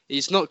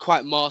 He's not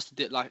quite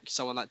mastered it like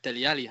someone like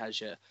Dele Alli has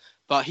yet,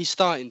 but he's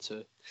starting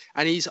to,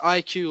 and his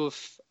IQ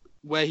of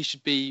where he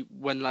should be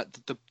when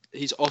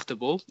he's off the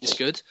ball is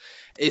good.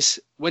 It's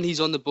when he's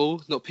on the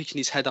ball, not picking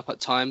his head up at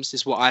times,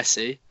 is what I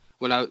see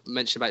when I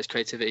mention about his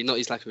creativity, not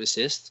his lack of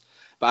assists.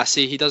 But I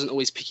see he doesn't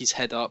always pick his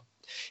head up.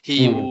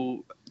 He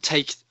will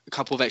take a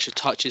couple of extra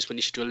touches when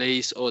he should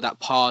release, or that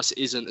pass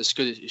isn't as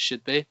good as it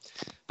should be.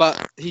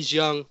 But he's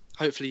young.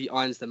 Hopefully he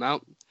irons them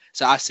out.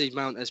 So I see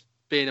Mount as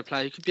being a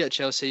player who could be at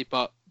Chelsea,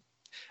 but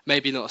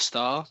maybe not a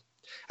star.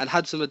 And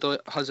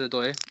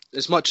Hudson-Odoi,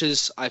 as much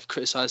as I've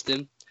criticised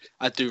him,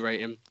 I do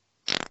rate him.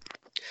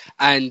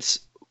 And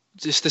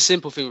just the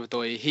simple thing with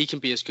Odoi, he can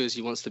be as good as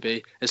he wants to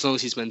be as long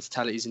as his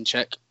mentality is in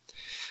check.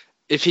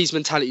 If his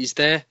mentality is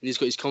there and he's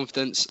got his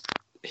confidence,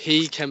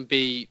 he can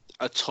be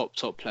a top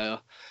player.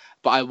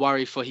 But I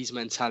worry for his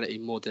mentality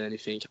more than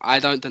anything. I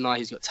don't deny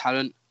he's got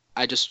talent.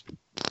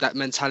 That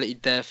mentality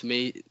there for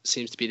me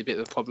seems to be a bit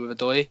of a problem with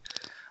Odoi.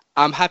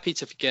 I'm happy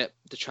to forget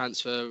the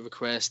transfer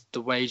request,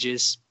 the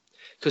wages,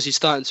 because he's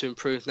starting to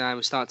improve now.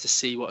 We're starting to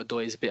see what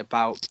Odoi is a bit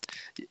about.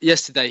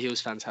 Yesterday, he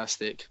was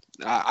fantastic.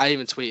 I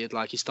even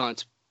tweeted, he's starting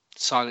to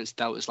silence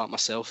doubters like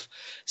myself.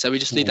 So we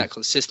just need that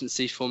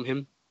consistency from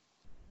him.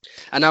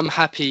 And I'm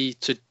happy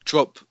to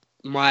drop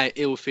my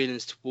ill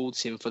feelings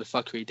towards him for the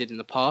fuckery he did in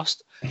the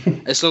past,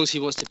 as long as he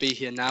wants to be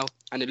here now.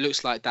 And it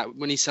looks like that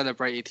when he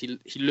celebrated,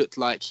 he looked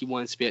like he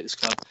wanted to be at this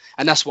club.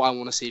 And that's what I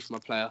want to see from a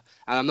player.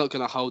 And I'm not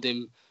going to hold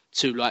him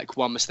to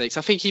one mistake.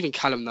 I think even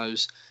Callum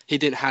knows he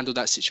didn't handle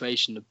that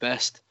situation the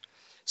best.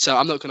 So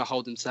I'm not going to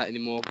hold him to that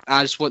anymore.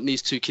 I just want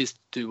these two kids to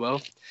do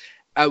well.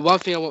 One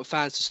thing I want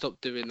fans to stop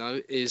doing though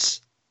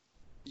is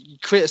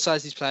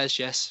criticise these players,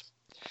 yes,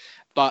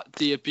 but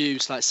the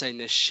abuse, like saying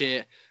they're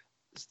shit,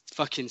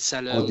 fucking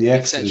sell them,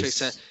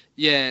 etc.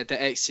 Yeah,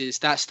 the exes,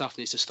 that stuff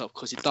needs to stop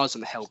because it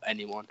doesn't help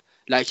anyone.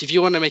 If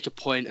you want to make a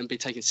point and be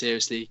taken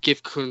seriously,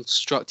 give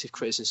constructive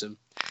criticism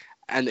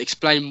and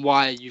explain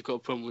why you've got a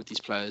problem with these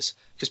players,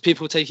 because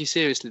people take you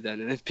seriously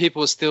then. And if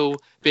people are still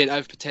being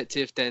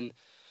overprotective, then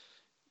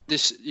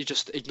you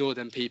just ignore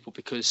them people,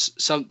 because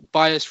some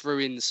bias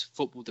ruins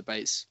football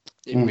debates.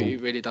 It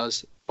really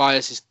does.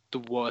 Bias is the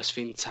worst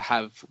thing to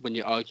have when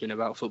you're arguing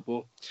about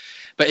football.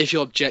 But if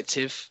you're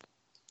objective,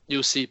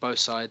 you'll see both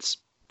sides.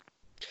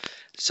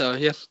 So,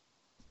 yeah.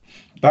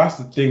 That's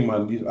the thing,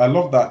 man. I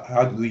love that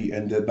how we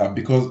ended that,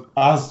 because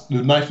as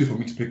the nice way for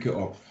me to pick it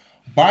up,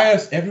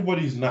 bias,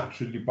 everybody is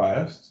naturally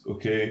biased,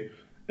 okay?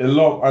 A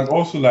lot, and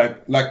also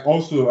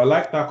also I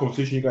like that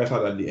conversation you guys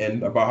had at the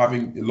end about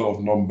having a lot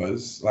of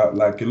numbers,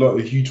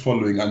 a huge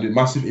following and a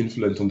massive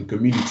influence on the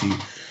community.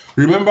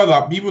 Remember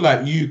that people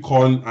like you,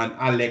 Con, and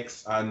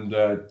Alex, and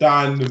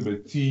Dan,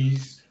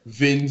 Matisse,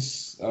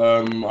 Vince,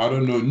 I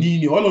don't know,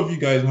 Nini, all of you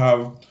guys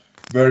have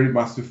very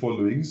massive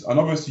followings, and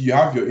obviously you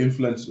have your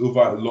influence over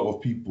a lot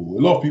of people.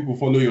 A lot of people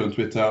follow you on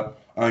Twitter,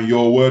 and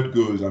your word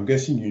goes. I'm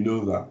guessing you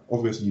know that.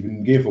 Obviously, you've been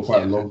in the game for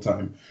quite a long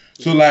time.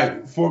 So,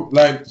 that's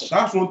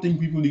one thing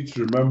people need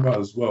to remember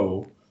as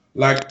well.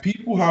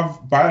 People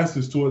have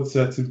biases towards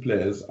certain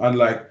players,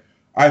 and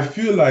I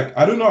feel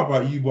I don't know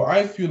about you, but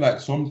I feel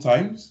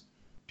sometimes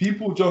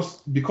people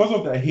just, because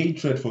of their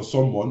hatred for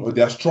someone or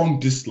their strong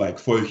dislike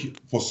for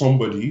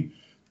somebody,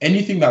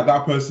 anything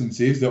that person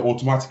says, they're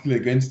automatically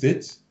against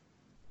it.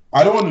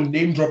 I don't want to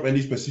name drop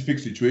any specific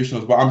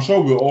situations, but I'm sure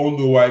we all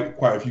know why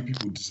quite a few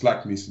people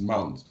dislike Mason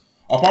Mount.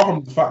 Apart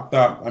from the fact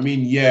that,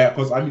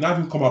 because I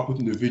didn't come out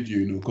putting the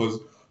video, because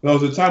There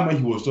was a time when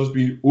he was just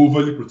being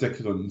overly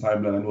protected on the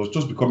timeline and it was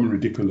just becoming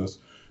ridiculous.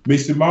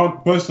 Mason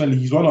Mount, personally,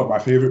 he's one of my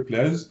favorite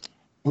players.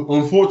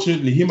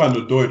 Unfortunately, him and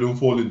Odoi don't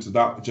fall into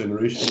that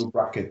generational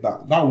bracket.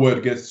 That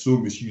word gets so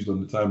misused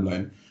on the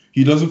timeline.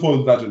 He doesn't fall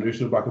into that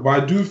generational bracket.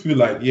 But I do feel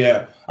like,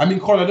 yeah. I mean,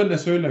 Colin, I don't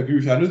necessarily agree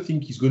with you. I don't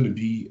think he's going to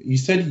be. You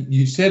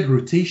said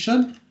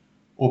rotation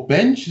or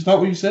bench. Is that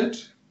what you said?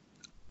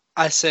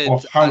 I said or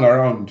hang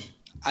around.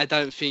 I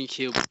don't think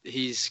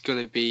he's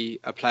going to be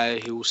a player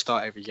who will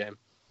start every game.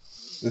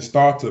 The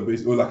starter,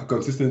 or like a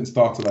consistent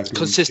starter, like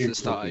consistent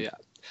starter. Yeah.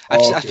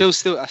 Okay. I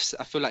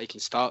feel like he can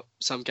start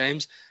some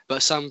games,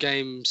 but some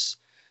games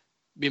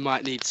we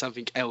might need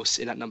something else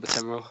in that number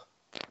 10 role.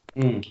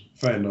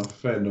 Fair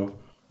enough.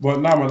 But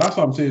nah, man, that's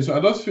what I'm saying. So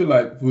I just feel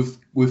like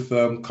with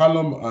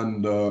Callum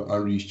and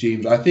Reece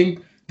James, I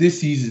think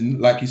this season,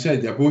 like you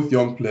said, they're both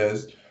young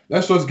players.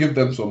 Let's just give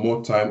them some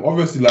more time.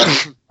 Obviously,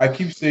 like I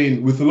keep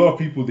saying, with a lot of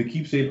people, they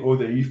keep saying, "Oh,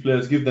 they're youth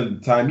players, give them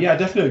the time." Yeah, I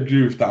definitely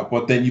agree with that.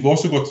 But then you've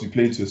also got to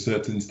play to a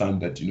certain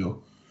standard, you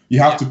know. You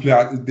have to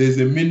play. There's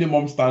a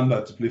minimum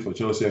standard to play for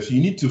Chelsea. So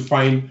you need to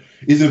find.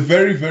 It's a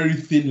very, very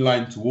thin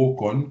line to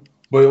walk on,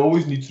 but you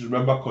always need to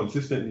remember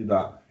consistently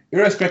that,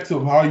 irrespective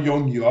of how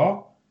young you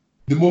are,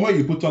 the moment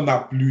you put on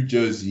that blue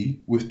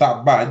jersey with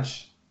that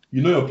badge,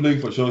 you know you're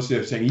playing for Chelsea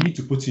FC, and you need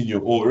to put in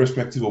your all,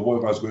 irrespective of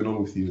whatever's going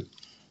on with you.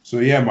 So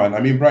yeah, man.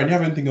 I mean, Brian, do you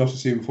have anything else to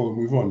say before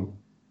we move on?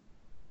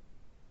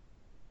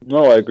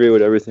 No, I agree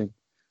with everything.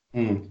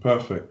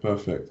 Perfect.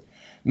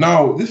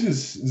 Now, this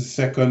is the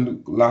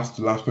second last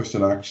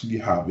question I actually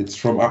have. It's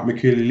from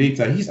 @Michele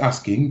Later. He's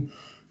asking,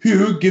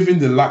 who, given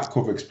the lack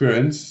of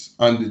experience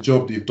and the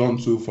job they've done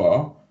so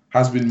far,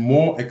 has been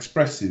more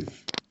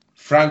expressive,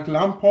 Frank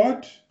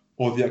Lampard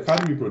or the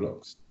academy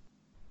products?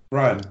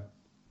 Brian?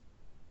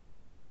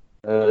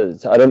 I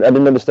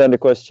didn't understand the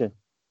question.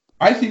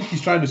 I think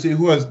he's trying to say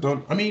who has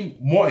done,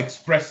 more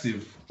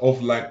expressive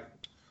of like,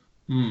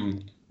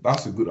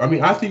 that's a good,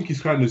 I think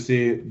he's trying to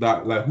say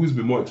that, like, who's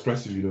been more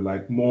expressive, you know,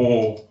 like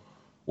more,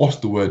 what's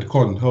the word?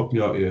 Con, help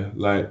me out here.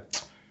 Like,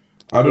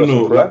 I don't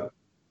know, like,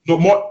 not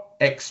more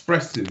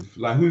expressive,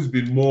 like who's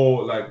been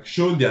more, like,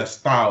 showing their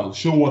style,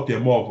 show what they're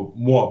more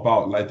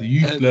about, like the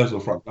youth players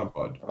of Frank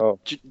Lampard. Oh.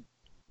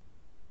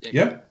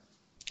 Yeah?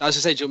 I was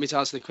going to say, do you want me to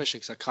answer the question?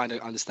 Because I kind of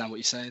understand what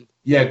you're saying.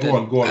 Yeah, go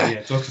on.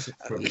 Yeah, just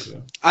to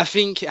say I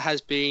think it has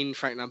been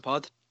Frank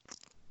Lampard.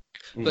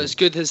 But as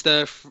good as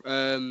the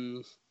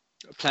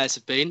players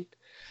have been,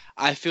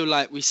 I feel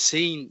like we've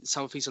seen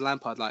some things of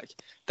Lampard. Like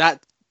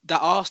that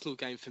Arsenal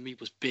game for me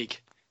was big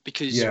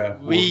because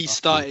we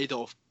started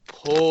off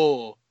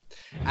poor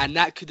and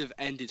that could have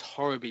ended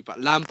horribly. But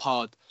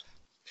Lampard,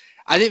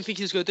 I didn't think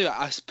he was going to do it.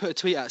 I put a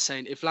tweet out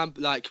saying,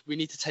 we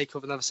need to take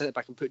off another centre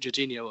back and put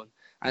Jorginho on.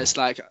 And it's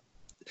like,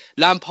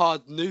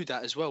 Lampard knew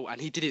that as well, and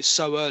he did it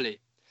so early,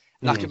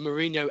 like a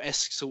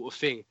Mourinho-esque sort of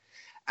thing.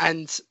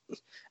 And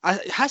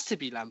it has to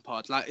be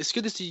Lampard. Like, as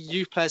good as the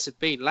youth players have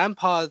been,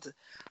 Lampard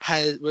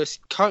was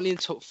currently in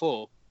top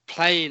 4,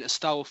 playing a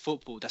style of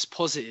football that's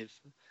positive.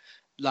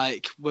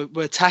 Like, we're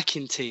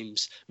attacking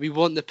teams. We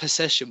want the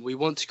possession. We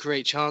want to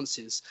create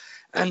chances.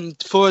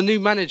 And for a new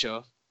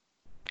manager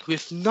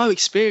with no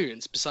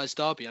experience besides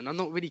Derby, and I'm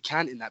not really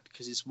counting that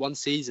because it's one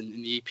season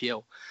in the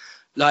EPL,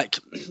 like,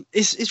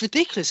 it's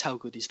ridiculous how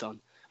good he's done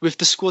with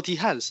the squad he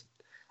has.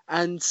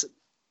 And,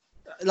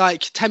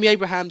 like, Tammy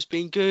Abraham's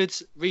been good,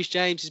 Reece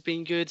James has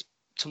been good,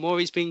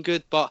 Tomori's been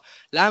good, but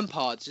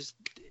Lampard,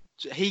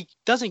 he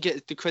doesn't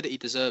get the credit he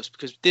deserves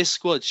because this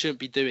squad shouldn't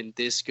be doing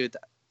this good,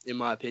 in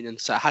my opinion.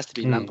 So it has to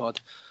be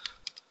Lampard.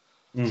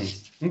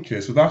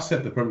 Okay, so that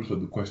set the premise of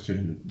the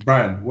question.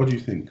 Brian, what do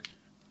you think?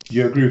 Do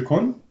you agree with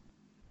Con?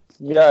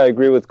 Yeah, I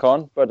agree with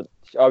Con, but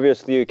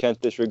obviously you can't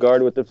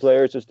disregard what the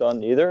players has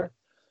done either.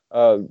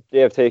 They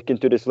have taken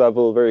to this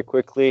level very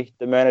quickly.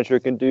 The manager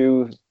can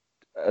do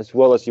as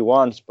well as he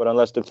wants, but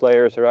unless the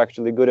players are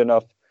actually good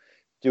enough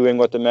doing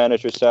what the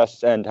manager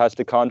says and has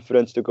the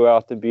confidence to go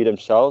out and be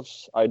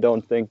themselves, I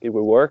don't think it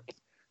will work.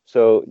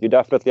 So you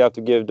definitely have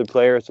to give the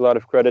players a lot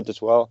of credit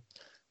as well.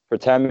 For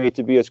Tammy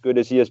to be as good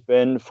as he has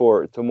been,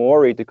 for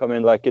Tomori to come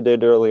in like he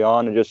did early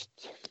on and just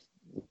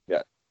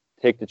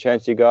take the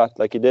chance he got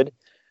like he did.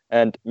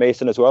 And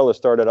Mason as well has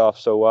started off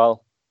so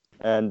well.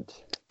 And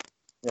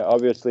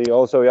obviously,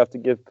 also you have to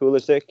give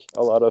Pulisic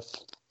a lot of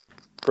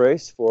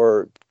praise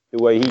for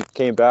the way he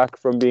came back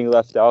from being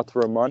left out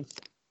for a month,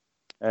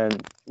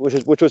 and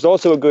which was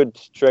also a good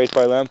trait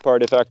by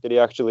Lampard, the fact that he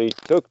actually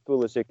took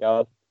Pulisic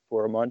out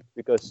for a month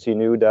because he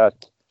knew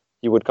that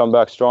he would come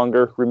back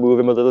stronger, remove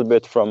him a little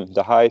bit from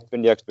the hype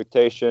and the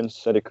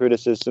expectations and the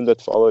criticism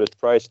that followed his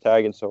price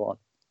tag and so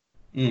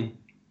on.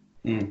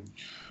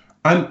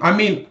 And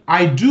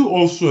I do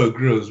also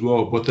agree as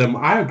well, but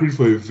I agree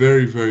for a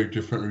very, very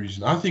different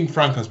reason. I think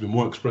Frank has been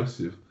more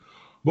expressive,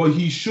 but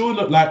he's shown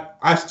up, like,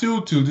 I still,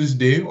 to this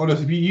day,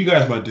 honestly, you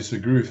guys might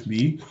disagree with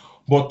me,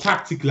 but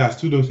tactically, I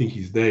still don't think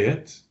he's there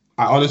yet.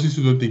 I honestly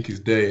still don't think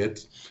he's there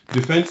yet.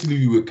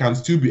 Defensively, we can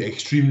still be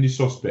extremely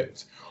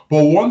suspect.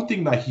 But one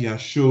thing that he has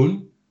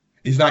shown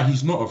is that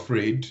he's not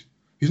afraid.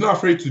 He's not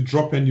afraid to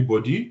drop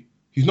anybody.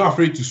 He's not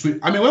afraid to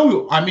switch.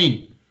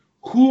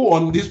 Who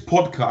on this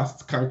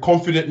podcast can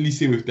confidently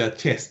say with their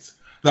chest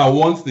that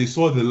once they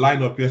saw the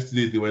lineup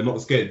yesterday, they were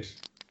not scared?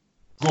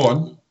 Go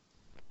on.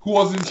 Who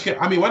wasn't scared?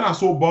 I mean, when I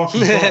saw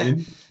Barkley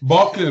starting,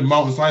 Barkley and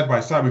Mount side by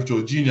side with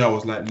Jorginho, I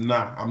was like,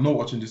 nah, I'm not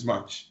watching this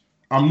match.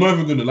 I'm not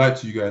even going to lie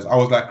to you guys. I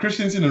was like,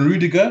 Christensen and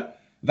Rudiger,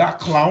 that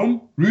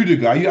clown,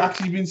 Rudiger, are you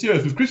actually being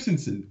serious with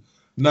Christensen?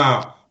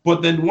 Nah.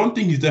 But then one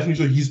thing he's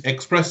definitely shown, he's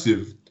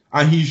expressive.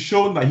 And he's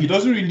shown that he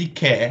doesn't really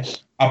care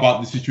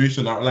about the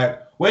situation. Like,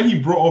 when he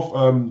brought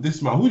off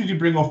this man, who did he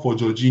bring off for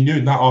Jorginho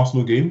in that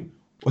Arsenal game?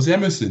 Was it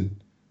Emerson?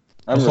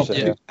 Emerson,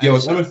 yeah. Yeah, it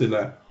was Emerson.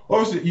 Like,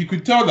 obviously, you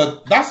could tell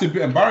that that's a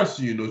bit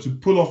embarrassing, to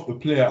pull off the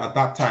player at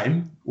that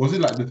time. Was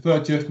it like the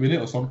 30th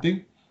minute or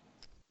something?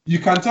 You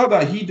can tell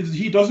that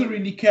he doesn't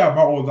really care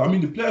about all that. I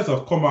mean, the players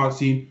have come out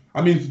saying,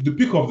 the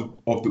pick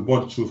of the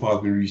bunch so far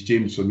has been Reece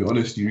James for me.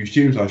 Honestly, Reece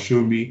James has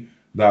shown me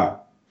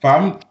that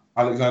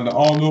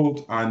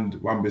Alexander-Arnold and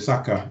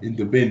Wan-Bissaka in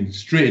the bin,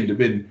 straight in the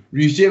bin.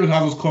 Reece James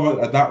has us covered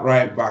at that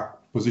right back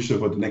position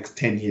for the next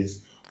 10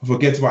 years.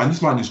 Forget about it. And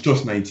this man is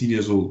just 19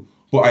 years old.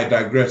 But I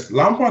digress.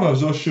 Lampard has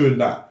just shown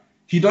that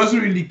he doesn't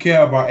really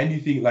care about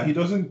anything. Like, he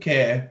doesn't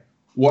care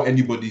what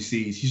anybody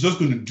says. He's just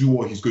going to do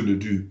what he's going to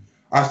do.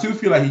 I still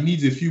feel like he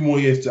needs a few more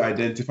years to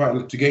identify,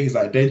 to get his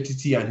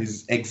identity and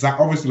his exact.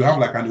 Obviously, we have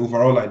like an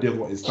overall idea of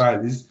what his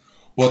style is.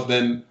 But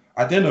then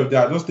at the end of the day,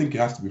 I just think it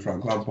has to be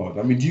Frank Lampard.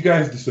 I mean, do you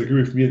guys disagree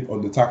with me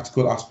on the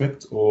tactical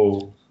aspect?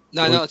 Or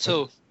No, not at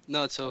all.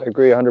 Not at all. I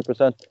agree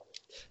 100%.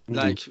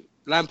 Like,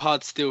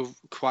 Lampard's still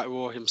quite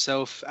raw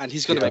himself, and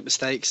he's going to make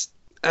mistakes.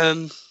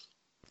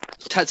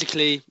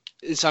 Tactically,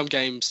 in some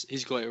games,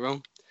 he's got it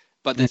wrong,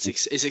 but that's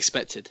it's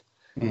expected.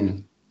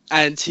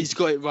 And he's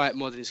got it right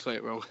more than he's got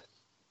it wrong.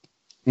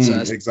 So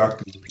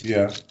exactly.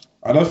 Yeah.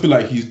 I don't feel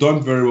like he's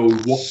done very well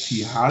with what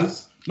he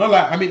has. Not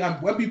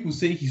like, when people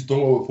say he's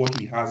done well with what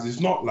he has, it's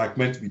not like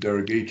meant to be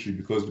derogatory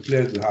because the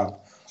players they have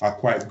are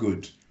quite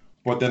good.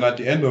 But then at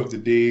the end of the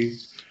day,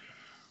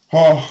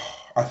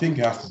 I think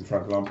it has to be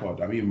Frank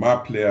Lampard. I mean, my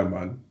player,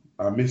 man,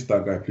 I miss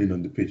that guy playing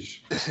on the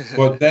pitch.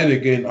 But then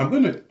again, I'm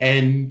going to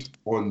end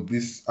on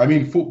this.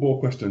 Football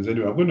questions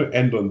anyway. I'm going to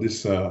end on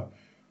this. I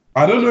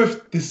don't know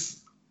if this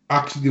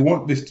actually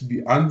want this to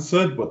be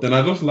answered, but then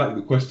I just like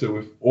the question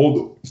with all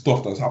the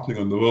stuff that's happening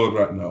on the world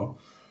right now.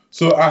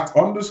 So at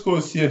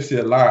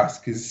 _CFC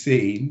Alask is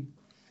saying,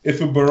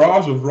 if a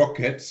barrage of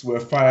rockets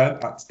were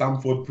fired at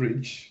Stamford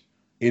Bridge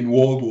in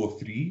World War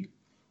III,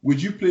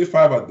 would you play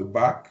 5 at the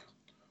back,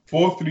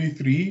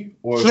 4-3-3,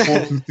 or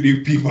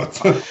 4-2-3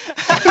 pivot?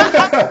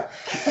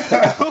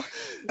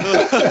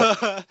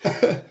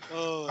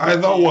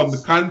 Either one,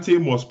 the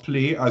Kante must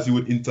play as he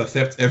would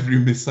intercept every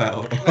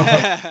missile.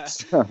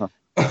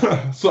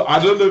 So I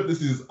don't know if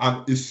this is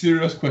a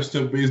serious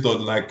question based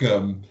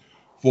on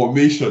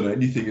formation or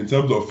anything in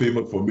terms of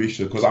favorite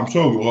formation, because I'm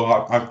sure we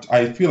all have.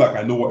 I feel like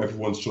I know what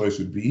everyone's choice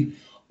would be,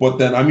 but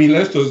then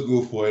let's just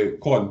go for it.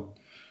 Con.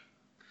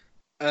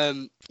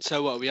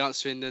 So what, are we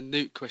answering the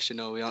nuke question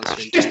or are we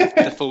answering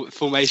the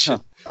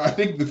formation? I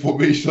think the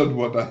formation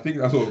one. I think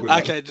that's what we're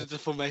going to Okay, the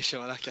formation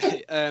one.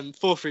 Okay,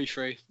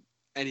 4-3-3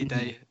 any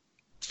day.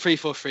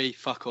 3-4-3,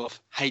 fuck off.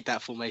 Hate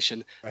that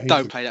formation.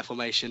 Don't play that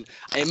formation.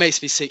 It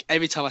makes me sick.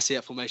 Every time I see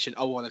that formation,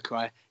 I want to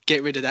cry.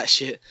 Get rid of that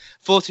shit.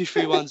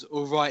 4-2-3-1's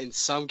all right in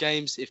some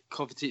games if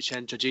Kovacic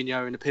and Jorginho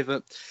are in the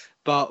pivot,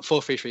 but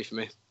 4-3-3 for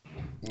me.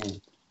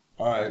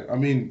 All right.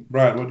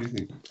 Brian, what do you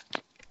think?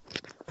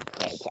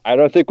 I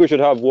don't think we should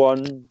have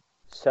one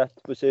set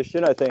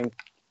position. I think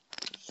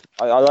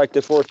I like the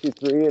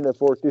 4-2-3 and the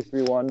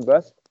 4-2-3-1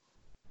 best.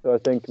 So I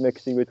think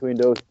mixing between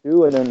those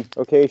two, and then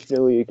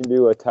occasionally you can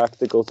do a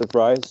tactical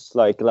surprise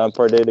like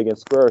Lampard did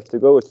against Spurs to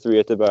go with 3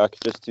 at the back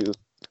just to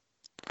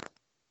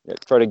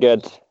try to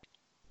get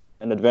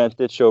an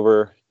advantage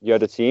over the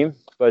other team.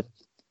 But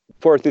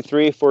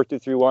 4-2-3,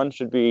 4-2-3-1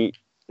 should be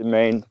the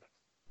main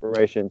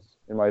formations,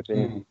 in my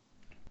opinion.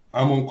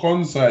 I'm on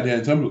Con's side here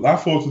in terms of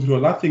that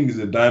 4-2-3. That thing is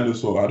a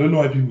dinosaur. I don't know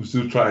why people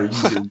still try and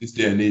use it in this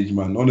day and age,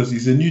 man. Honestly,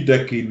 it's a new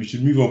decade. We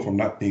should move on from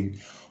that thing.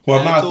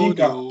 But now I think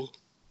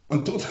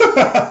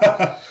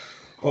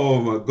oh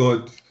my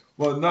god.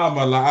 But now,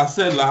 man, like I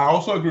said, I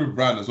also agree with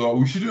Brian as well.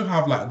 We shouldn't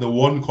have the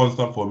one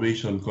constant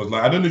formation because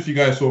I don't know if you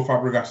guys saw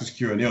Fabregas's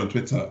Q&A on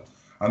Twitter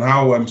and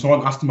how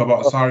someone asked him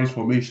about Sarri's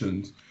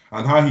formations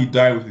and how he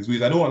died with his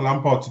ways. I don't want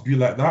Lampard to be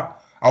like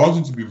that. I want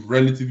him to be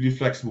relatively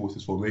flexible with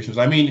his formations.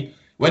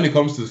 When it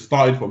comes to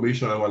starting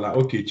formation, and we're like,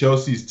 okay,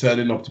 Chelsea is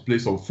turning up to play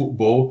some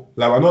football.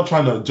 I'm not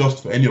trying to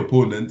adjust for any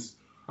opponents.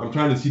 I'm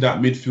trying to see that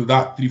midfield,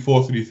 that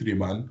 3-4-3-3,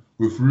 man,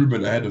 with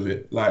Ruben ahead of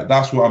it.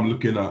 That's what I'm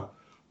looking at.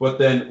 But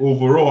then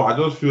overall, I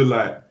just feel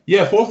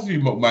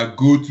 4-3 my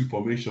go-to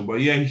formation.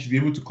 But he should be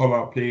able to come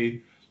out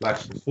play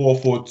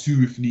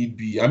 4-4-2 if need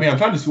be. I'm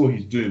trying to see what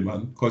he's doing,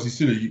 man, because he's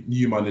still a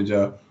new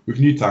manager with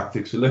new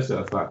tactics. So let's see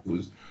how that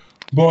goes.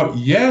 But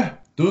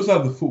those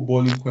are the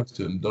footballing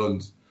questions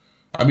done.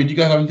 Do you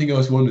guys have anything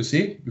else you want to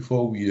say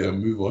before we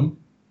move on?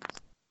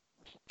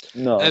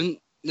 No. I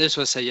just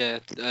want to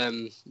say,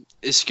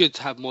 it's good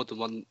to have more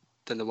than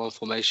than the one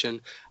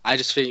formation. I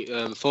just think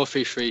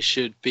 4-3-3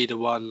 should be the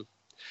one.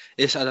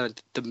 It's the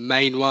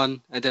main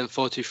one, and then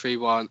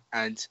 4-2-3-1.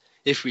 And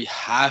if we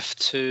have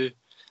to,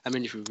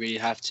 if we really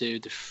have to,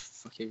 the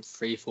fucking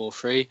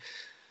 3-4-3.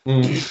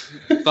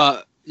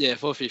 But yeah,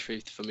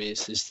 4-3-3 for me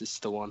is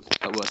the one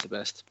that works the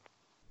best.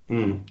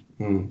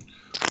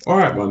 All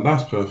right, man.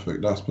 That's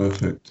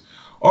perfect.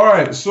 All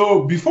right.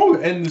 So before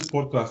we end this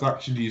podcast,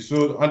 actually,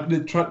 so the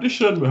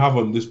tradition we have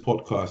on this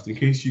podcast, in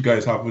case you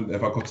guys haven't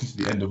ever gotten to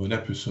the end of an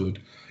episode,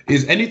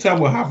 is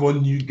anytime we have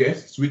on new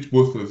guests, which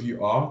both of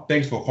you are.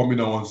 Thanks for coming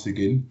on once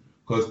again,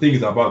 because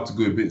things are about to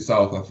go a bit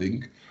south, I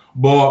think.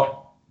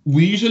 But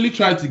we usually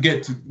try to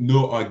get to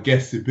know our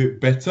guests a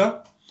bit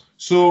better.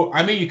 So,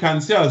 you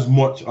can say as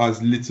much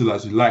as little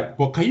as you like,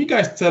 but can you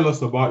guys tell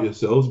us about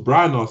yourselves?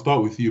 Brian, I'll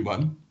start with you,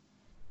 man.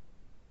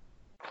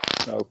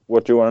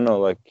 What do you want to know?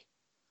 Like,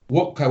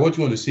 what do you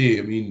want to say?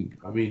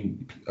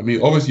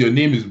 Obviously your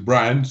name is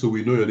Brian, so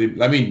we know your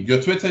name. Your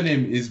Twitter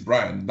name is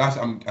Brian.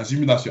 I'm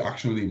assuming that's your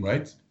actual name,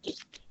 right?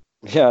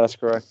 Yeah, that's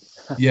correct.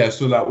 Yeah.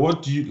 So,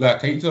 what do you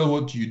like? Can you tell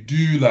what do you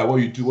do? Like, what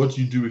do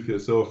you do with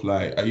yourself?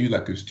 Like, are you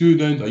like a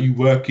student? Are you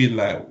working?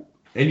 Like,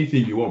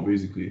 anything you want,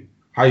 basically.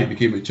 How you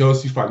became a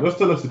Chelsea fan? Just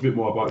tell us a bit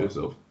more about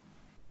yourself.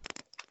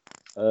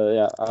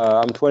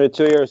 I'm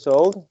 22 years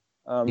old.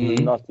 I'm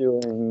not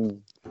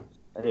doing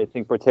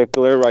anything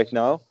particular right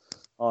now.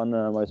 On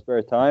my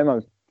spare time,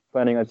 I'm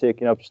planning on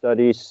taking up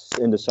studies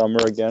in the summer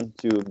again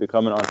to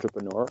become an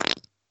entrepreneur.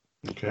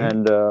 Okay.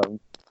 And the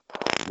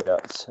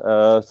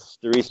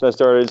reason I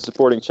started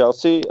supporting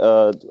Chelsea,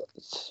 I'm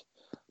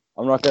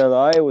not gonna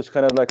lie, it was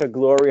kind of like a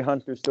glory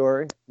hunter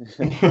story.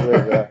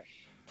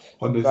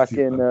 Back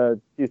in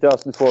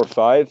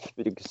 2004-05,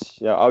 because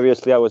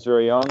obviously I was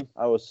very young.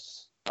 I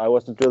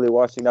wasn't really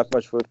watching that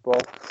much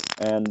football,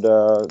 and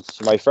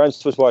so my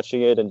friends was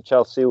watching it, and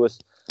Chelsea was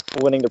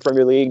winning the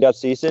Premier League that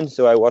season.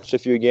 So I watched a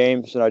few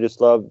games, and I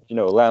just loved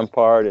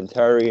Lampard and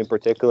Terry in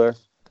particular.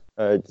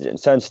 And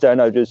since then,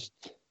 I just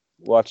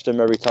watched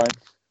them every time,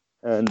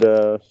 and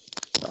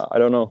I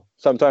don't know.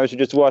 Sometimes you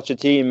just watch a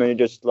team and you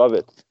just love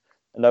it,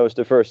 and that was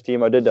the first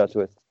team I did that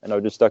with, and I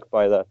just stuck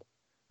by that.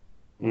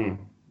 Yeah.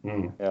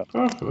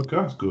 Okay,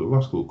 that's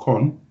cool.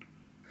 Con.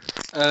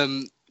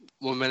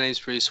 Well, my name's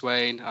Bruce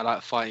Wayne. I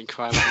like fighting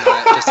crime at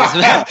night. Just as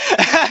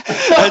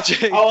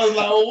I was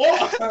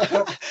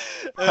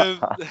like,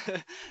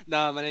 what?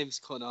 No, my name's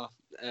Connor.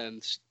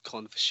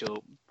 Con for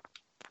short.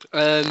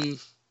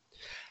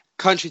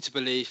 Country to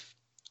belief,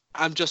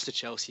 I'm just a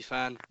Chelsea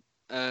fan.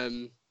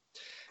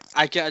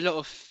 I get a lot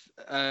of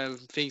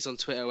things on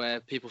Twitter where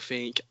people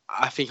think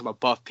I think I'm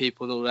above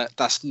people and all that.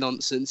 That's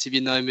nonsense. If you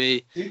know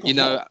me,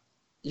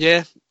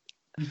 yeah.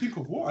 You think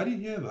of what? I didn't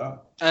hear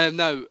that.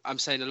 No, I'm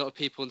saying a lot of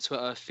people on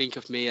Twitter think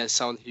of me as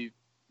someone who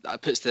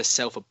puts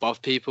themselves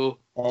above people,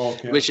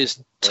 which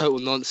is total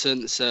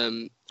nonsense.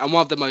 I'm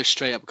one of the most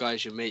straight up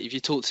guys you'll meet. If you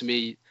talk to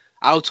me,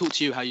 I'll talk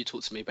to you how you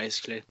talk to me,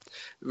 basically.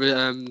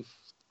 I'm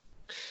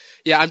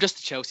just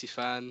a Chelsea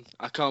fan.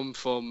 I come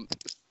from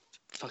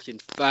fucking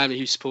family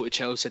who supported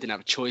Chelsea. I didn't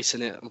have a choice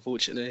in it,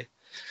 unfortunately.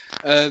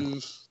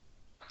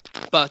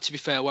 But to be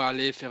fair, where I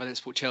live, if I didn't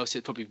support Chelsea,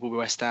 it'd probably be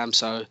West Ham.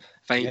 So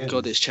thank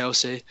God it's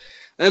Chelsea.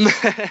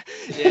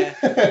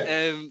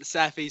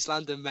 South East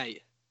London,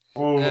 mate.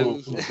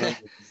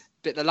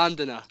 Bit the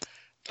Londoner.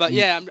 But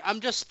I'm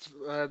just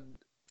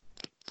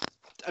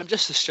a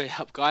straight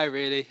up guy,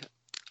 really.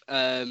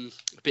 A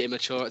bit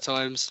immature at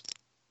times.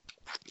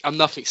 I'm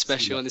nothing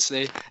special,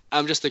 honestly.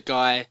 I'm just a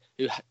guy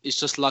who is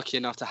just lucky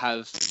enough to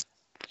have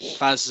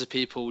thousands of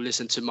people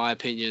listen to my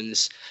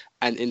opinions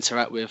and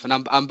interact with,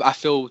 and I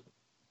feel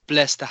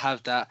blessed to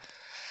have that.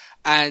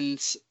 And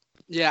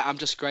I'm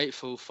just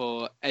grateful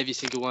for every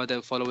single one of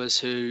them followers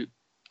who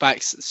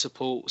backs,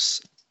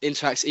 supports,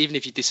 interacts, even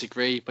if you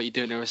disagree, but you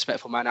do it in a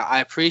respectful manner.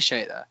 I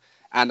appreciate that,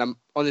 and I'm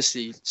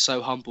honestly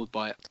so humbled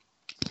by it.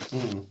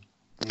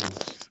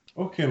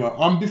 Okay,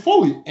 man.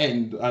 Before we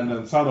end and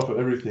then sign off with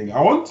everything,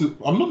 I'm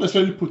not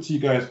necessarily putting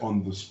you guys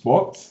on the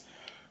spot,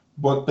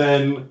 but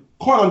then,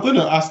 Con, I'm going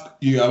to ask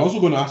you, I'm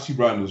also going to ask you,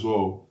 Brian, as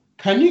well.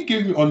 Can you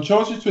give me, on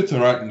Chelsea Twitter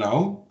right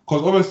now,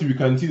 because obviously we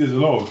can see there's a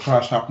lot of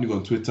trash happening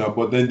on Twitter,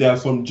 but then there are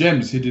some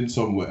gems hidden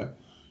somewhere.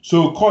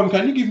 So, Con,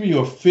 can you give me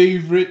your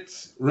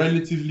favorite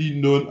relatively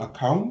known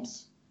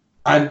accounts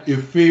and a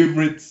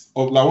favorite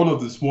of like one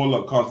of the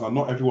smaller accounts that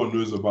not everyone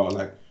knows about,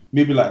 like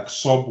maybe like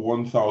sub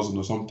 1,000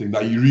 or something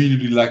that you really,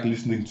 really like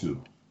listening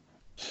to?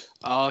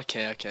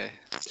 Okay.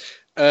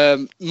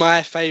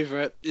 My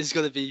favourite is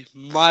going to be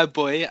my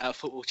boy at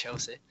Football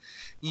Chelsea.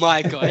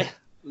 My guy.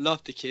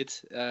 Love the kid.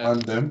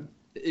 And them?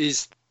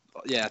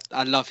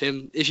 I love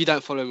him. If you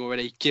don't follow him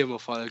already, give him a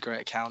follow.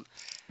 Great account.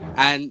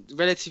 And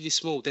relatively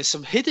small. There's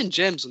some hidden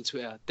gems on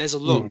Twitter. There's a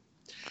lot.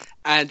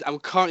 And I'm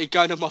currently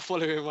going on my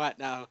following right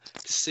now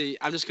to see.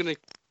 I'm just going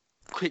to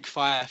quick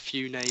fire a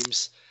few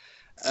names.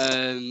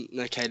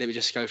 Okay, let me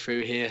just go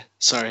through here.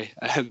 Sorry.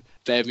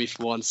 Bear with me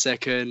for 1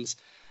 second.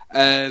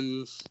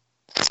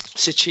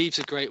 Sachiv's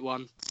a great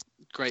one.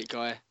 Great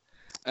guy.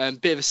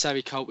 Bit of a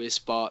savvy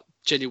cultist, but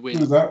genuine.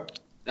 Who's that?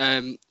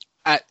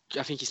 I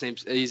think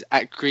he's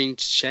at Green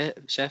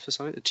Chef or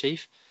something. The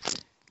Chief,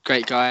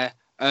 great guy.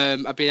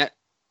 I've been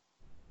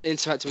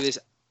interacting with this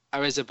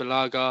Areza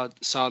Balaga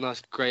Sana,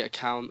 great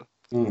account.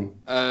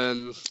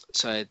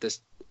 I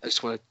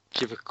just want to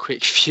give a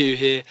quick view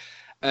here.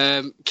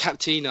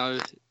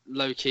 Captino,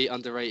 low key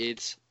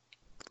underrated.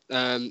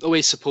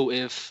 Always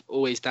supportive,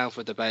 always down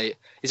for a debate.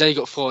 He's only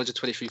got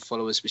 423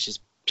 followers, which is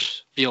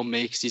beyond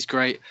me because he's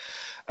great.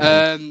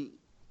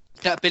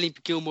 That Billy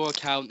Gilmore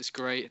account is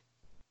great.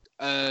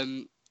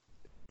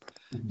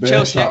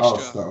 Chelsea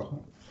Extra.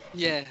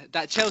 Yeah,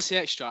 that Chelsea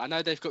Extra. I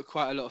know they've got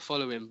quite a lot of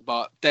following,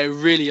 but they're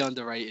really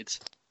underrated.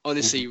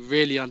 Honestly,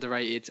 really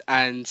underrated.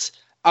 And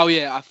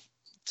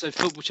so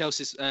Football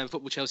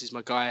Chelsea's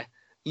my guy.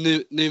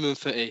 Newman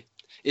Footy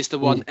is the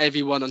one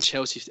everyone on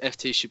Chelsea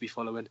FT should be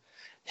following.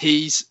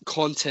 His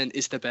content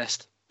is the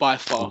best by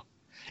far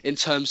in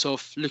terms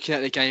of looking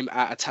at the game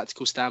at a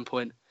tactical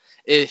standpoint.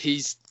 If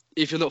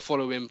you're not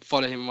following him,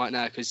 follow him right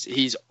now because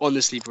he's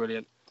honestly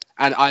brilliant.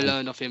 And I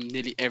learn off him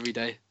nearly every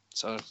day.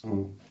 So,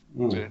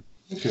 yeah.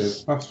 Okay,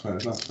 that's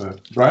fair.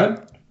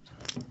 Brian?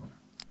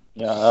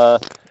 Yeah,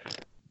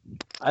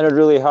 I don't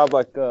really have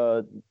like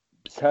a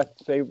set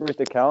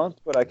favorite account,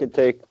 but I could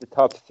take the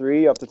top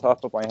 3 off the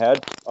top of my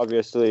head.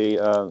 Obviously,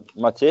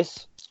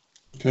 Matisse.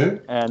 Okay.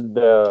 And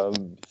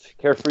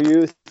Care for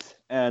Youth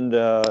and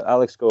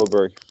Alex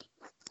Goldberg.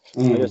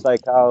 I just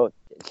like how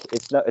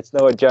it's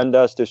no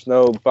agendas, there's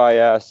no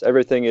bias,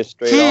 everything is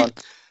straight on.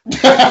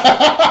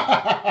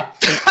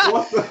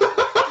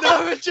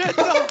 No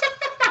agenda.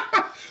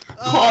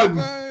 Con,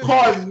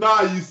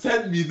 nah, you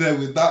sent me there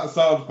with that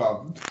sound,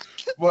 fam.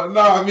 But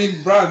nah, I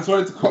mean, Brian,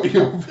 sorry to cut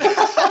you off.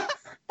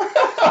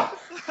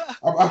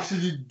 I'm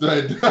actually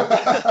dead.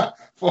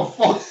 For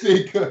fuck's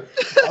sake.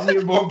 I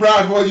mean, but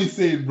Brian, what are you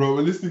saying, bro?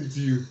 We're listening to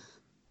you.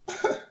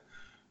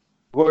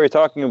 What are you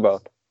talking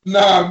about?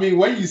 Nah, I mean,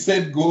 when you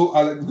said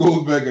Alex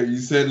Goldberger, you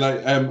said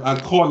like, and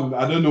Con,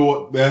 I don't know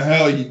what the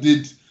hell he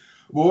did.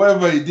 But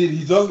whatever he did,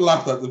 he just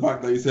laughed at the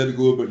fact that he said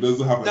Goldberg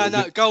doesn't have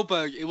No,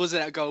 Goldberg. It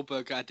wasn't at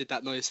Goldberg. I did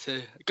that noise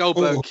too.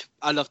 Goldberg,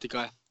 I love the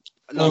guy.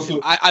 I love him.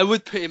 I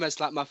would put him as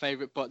like my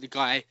favourite, but the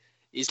guy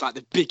is like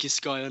the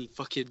biggest guy on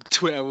fucking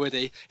Twitter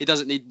already. He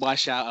doesn't need my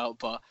shout out,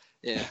 but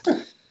yeah.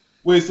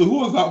 Wait, so who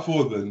was that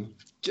for then?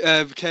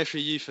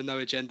 Carefree Youth and No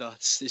Agenda.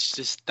 That's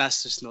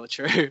just not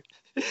true.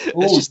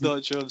 It's just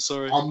not true. I'm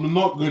sorry. I'm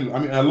not going. I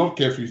mean, I love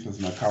Carefree Youth as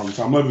an account,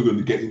 so I'm not even going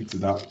to get into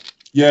that.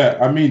 Yeah,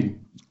 I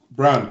mean,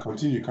 Brian,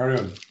 continue, carry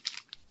on.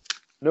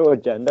 No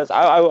agendas.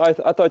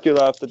 I thought you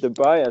laughed at the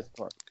bias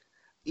part.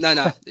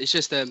 No, it's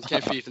just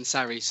Carefree Youth and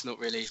Sarri's not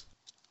really.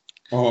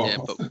 Oh. Yeah,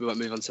 but we won't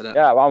move on to that.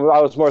 Yeah, I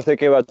was more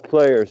thinking about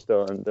players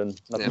though, and then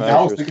not managers.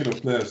 I was thinking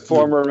of players too.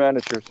 Former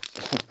managers.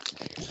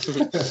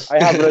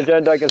 I have an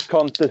agenda against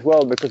Conte as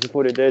well because of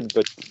what he did,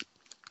 but.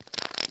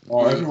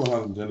 Oh, everyone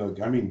has an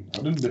agenda. I mean,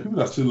 the people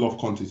that still love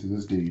Conte to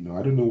this day, you know,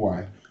 I don't know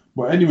why.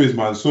 But anyways,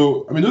 man,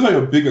 so, I mean, those are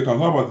your big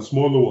accounts. How about the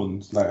smaller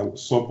ones, like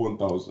sub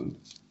 1,000?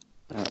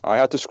 I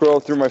had to scroll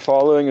through my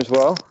following as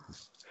well.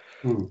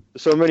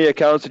 So many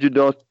accounts that you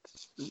don't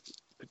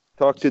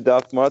talk to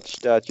that much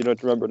that you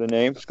don't remember the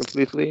names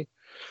completely.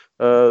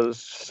 So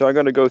I'm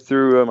going to go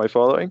through my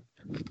following.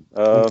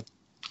 I've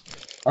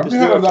been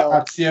heard of that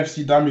at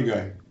CFC Dami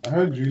guy. I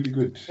heard it's really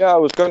good. Yeah, I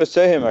was going to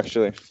say him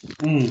actually.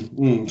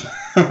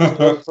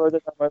 Further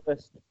down my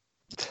list.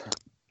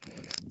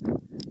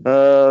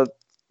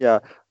 Yeah,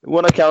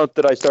 one account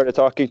that I started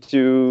talking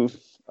to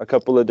a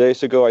couple of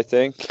days ago, I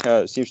think,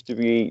 seems to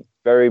be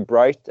very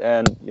bright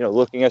and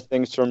looking at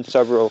things from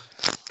several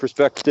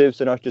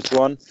perspectives and not just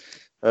one.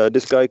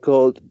 This guy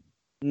called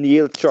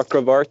Neil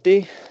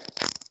Chakravarti,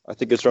 I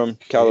think it's from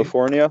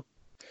California,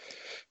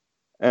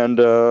 and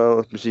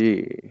let me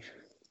see,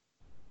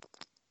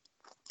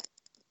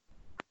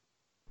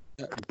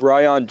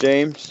 Brian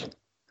James.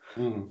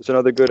 It's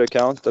another good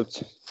account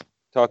that's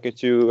talking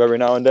to every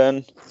now and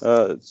then.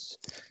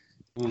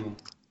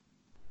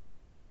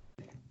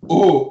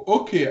 Oh,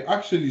 okay.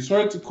 Actually,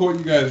 sorry to call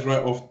you guys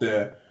right off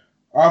there.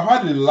 I've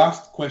had the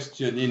last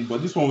question in,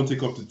 but this one will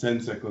take up to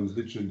 10 seconds,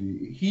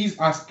 literally. He's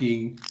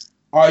asking,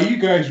 are you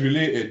guys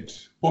related,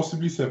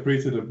 possibly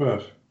separated at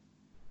birth?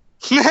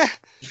 Well,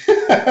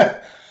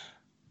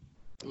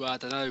 I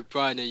don't know,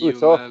 Brian, are you...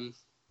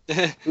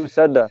 Who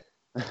said that?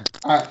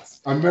 At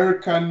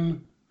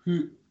American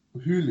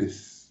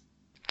Hulis.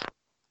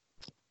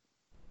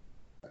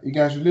 You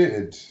guys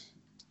related?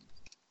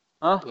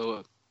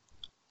 Huh?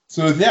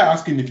 So they're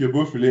asking if you're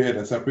both related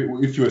and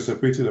if you were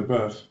separated at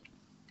birth.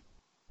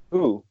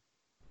 Who?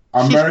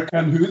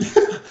 American Who?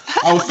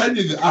 I was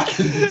sending the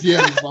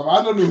DMs, but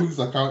I don't know whose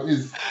account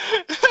is.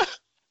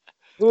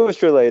 Who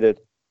is related?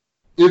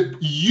 If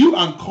you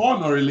and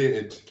Con are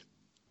related.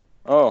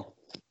 Oh,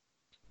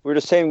 we're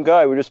the same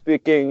guy. We're just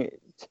speaking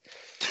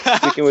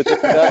with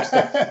different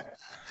accents.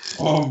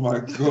 Oh my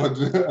god.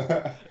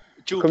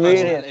 Dual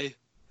personality.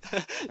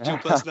 Dual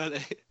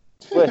personality.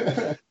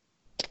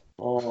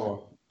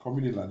 Oh,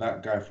 comedy like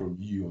that guy from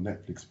You on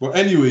Netflix. But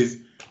anyways,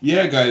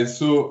 yeah, guys.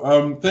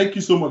 So thank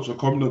you so much for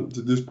coming on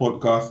to this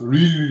podcast.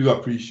 Really, really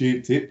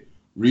appreciate it.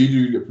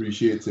 Really, really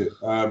appreciate it.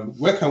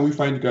 Where can we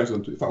find you guys on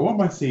Twitter? In fact, what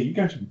am I saying? You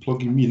guys should be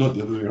plugging me, not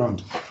the other way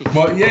around.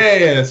 But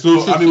yeah.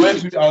 So I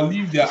mean, I'll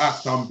leave their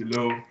apps down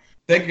below.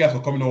 Thank you guys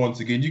for coming on once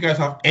again. Do you guys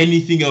have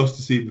anything else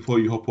to say before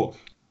you hop off?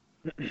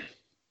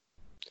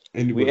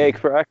 Anybody? We ache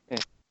for acne.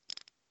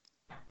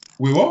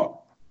 We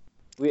what?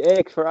 We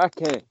ache for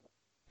acne.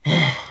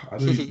 I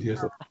don't even hear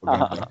something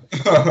like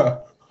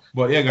that.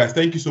 But yeah, guys,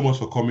 thank you so much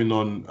for coming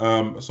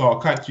on. So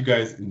I'll catch you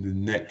guys in the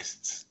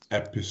next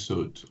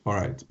episode. All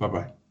right,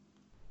 bye-bye.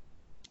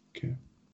 Okay.